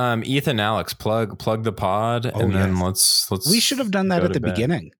 But Ethan, Alex, plug the pod, and then let's. We should have done that at the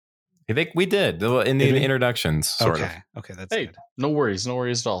beginning. I think we did in the introductions. Sort of. Okay, that's good. No worries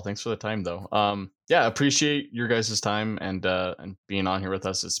at all. Thanks for the time, though. Appreciate your guys' time and being on here with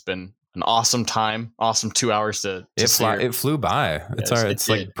us. It's been an awesome time, awesome 2 hours to it flew by. It's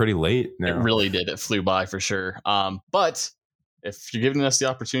like pretty late now. It really did. It flew by for sure. But if you're giving us the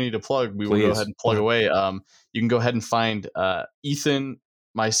opportunity to plug, we will go ahead and plug away. You can go ahead and find Ethan,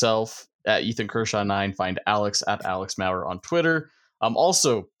 myself at Ethan Kershaw 9. Find Alex at Alex Mower on Twitter.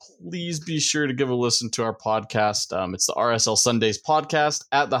 Also, please be sure to give a listen to our podcast. It's the RSL Sundays podcast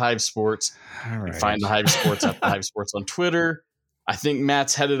at the Hive Sports. All right. You can find the Hive Sports at the Hive Sports on Twitter. I think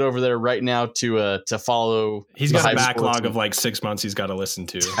Matt's headed over there right now to follow. He's got a backlog of like 6 months he's got to listen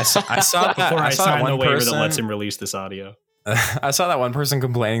to. I saw before I signed the waiver person that lets him release this audio. I saw that one person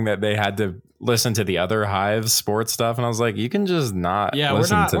complaining that they had to listen to the other Hive sports stuff, and I was like, "You can just not." Yeah, we're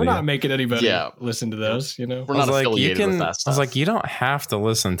not making anybody listen to those. We're not affiliated with that stuff. I was like, you don't have to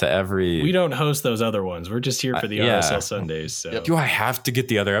listen to every. We don't host those other ones. We're just here for the RSL Sundays. So. Do I have to get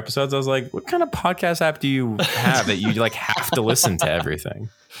the other episodes? I was like, what kind of podcast app do you have that you like have to listen to everything?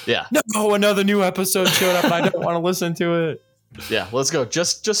 Yeah. No, another new episode showed up, and I don't want to listen to it. Yeah, let's go.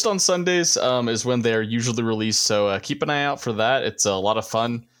 Just on Sundays is when they're usually released, so keep an eye out for that. It's a lot of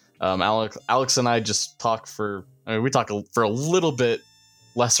fun. Alex and I just talk we talk for a little bit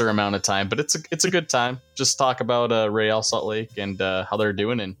lesser amount of time, but it's a good time. Just talk about Real Salt Lake and how they're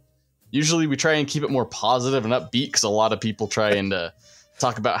doing, and usually we try and keep it more positive and upbeat because a lot of people try and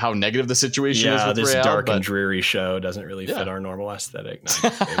talk about how negative the situation is with this Real, dark and dreary show doesn't really fit our normal aesthetic.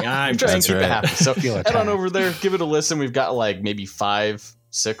 I'm trying to keep it happy. So head on over there, give it a listen. We've got like maybe 5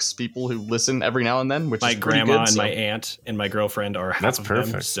 6 people who listen every now and then, which my is pretty grandma good, and my aunt and my girlfriend are half That's of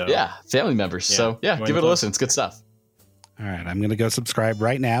perfect. them, so yeah, family members. Yeah, So yeah, join give the it a club. listen. It's good stuff. All right, I'm going to go subscribe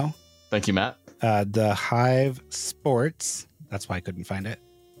right now. Thank you, Matt. The Hive Sports. That's why I couldn't find it.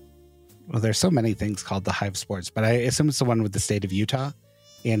 Well, there's so many things called the Hive Sports, but I assume it's the one with the state of Utah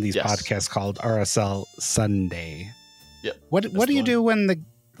and these Yes. podcasts called RSL Sunday. Yep. What that's do the you one. do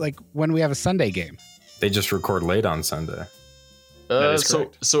when we have a Sunday game? They just record late on Sunday. That is So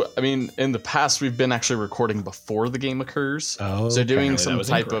correct. I mean, in the past, we've been actually recording before the game occurs. Oh, So doing That some was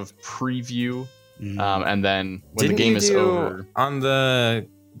type incorrect. of preview, Mm. and then when Didn't the game you is do over. on the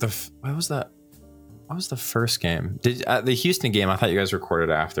what was that? What was the first game? Did the Houston game? I thought you guys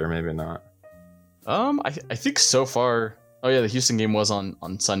recorded after. Maybe not. I think so far. Oh yeah, the Houston game was on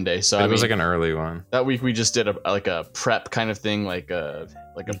Sunday. So But I it was mean, like an early one. that week we just did a prep kind of thing, like a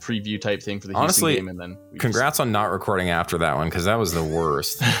preview type thing for the Honestly, Houston game, and then we Congrats on not recording after that one because that was the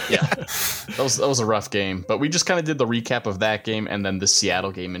worst. yeah, that was a rough game. But we just kind of did the recap of that game and then the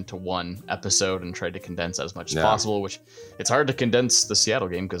Seattle game into one episode and tried to condense as much as Yeah. possible. Which it's hard to condense the Seattle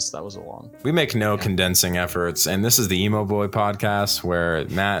game because that was a long. We make no condensing efforts, and this is the Emo Boy podcast where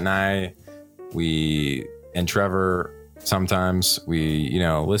Matt and I, and Trevor, sometimes we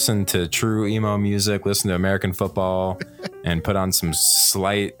listen to true emo music, listen to American football, and put on some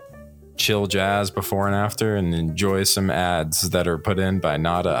slight chill jazz before and after, and enjoy some ads that are put in by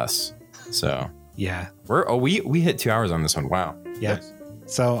not us. So Yeah. we hit 2 hours on this one. Wow. Yeah.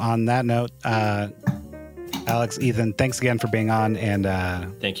 So on that note, Alex, Ethan, thanks again for being on, and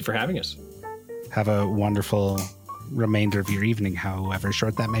Thank you for having us. have a wonderful remainder of your evening, however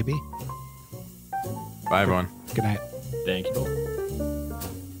short that may be. Bye, everyone. Good night. Thank you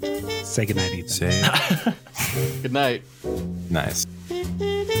both. Say good night, Ethan. Say Good night. nice.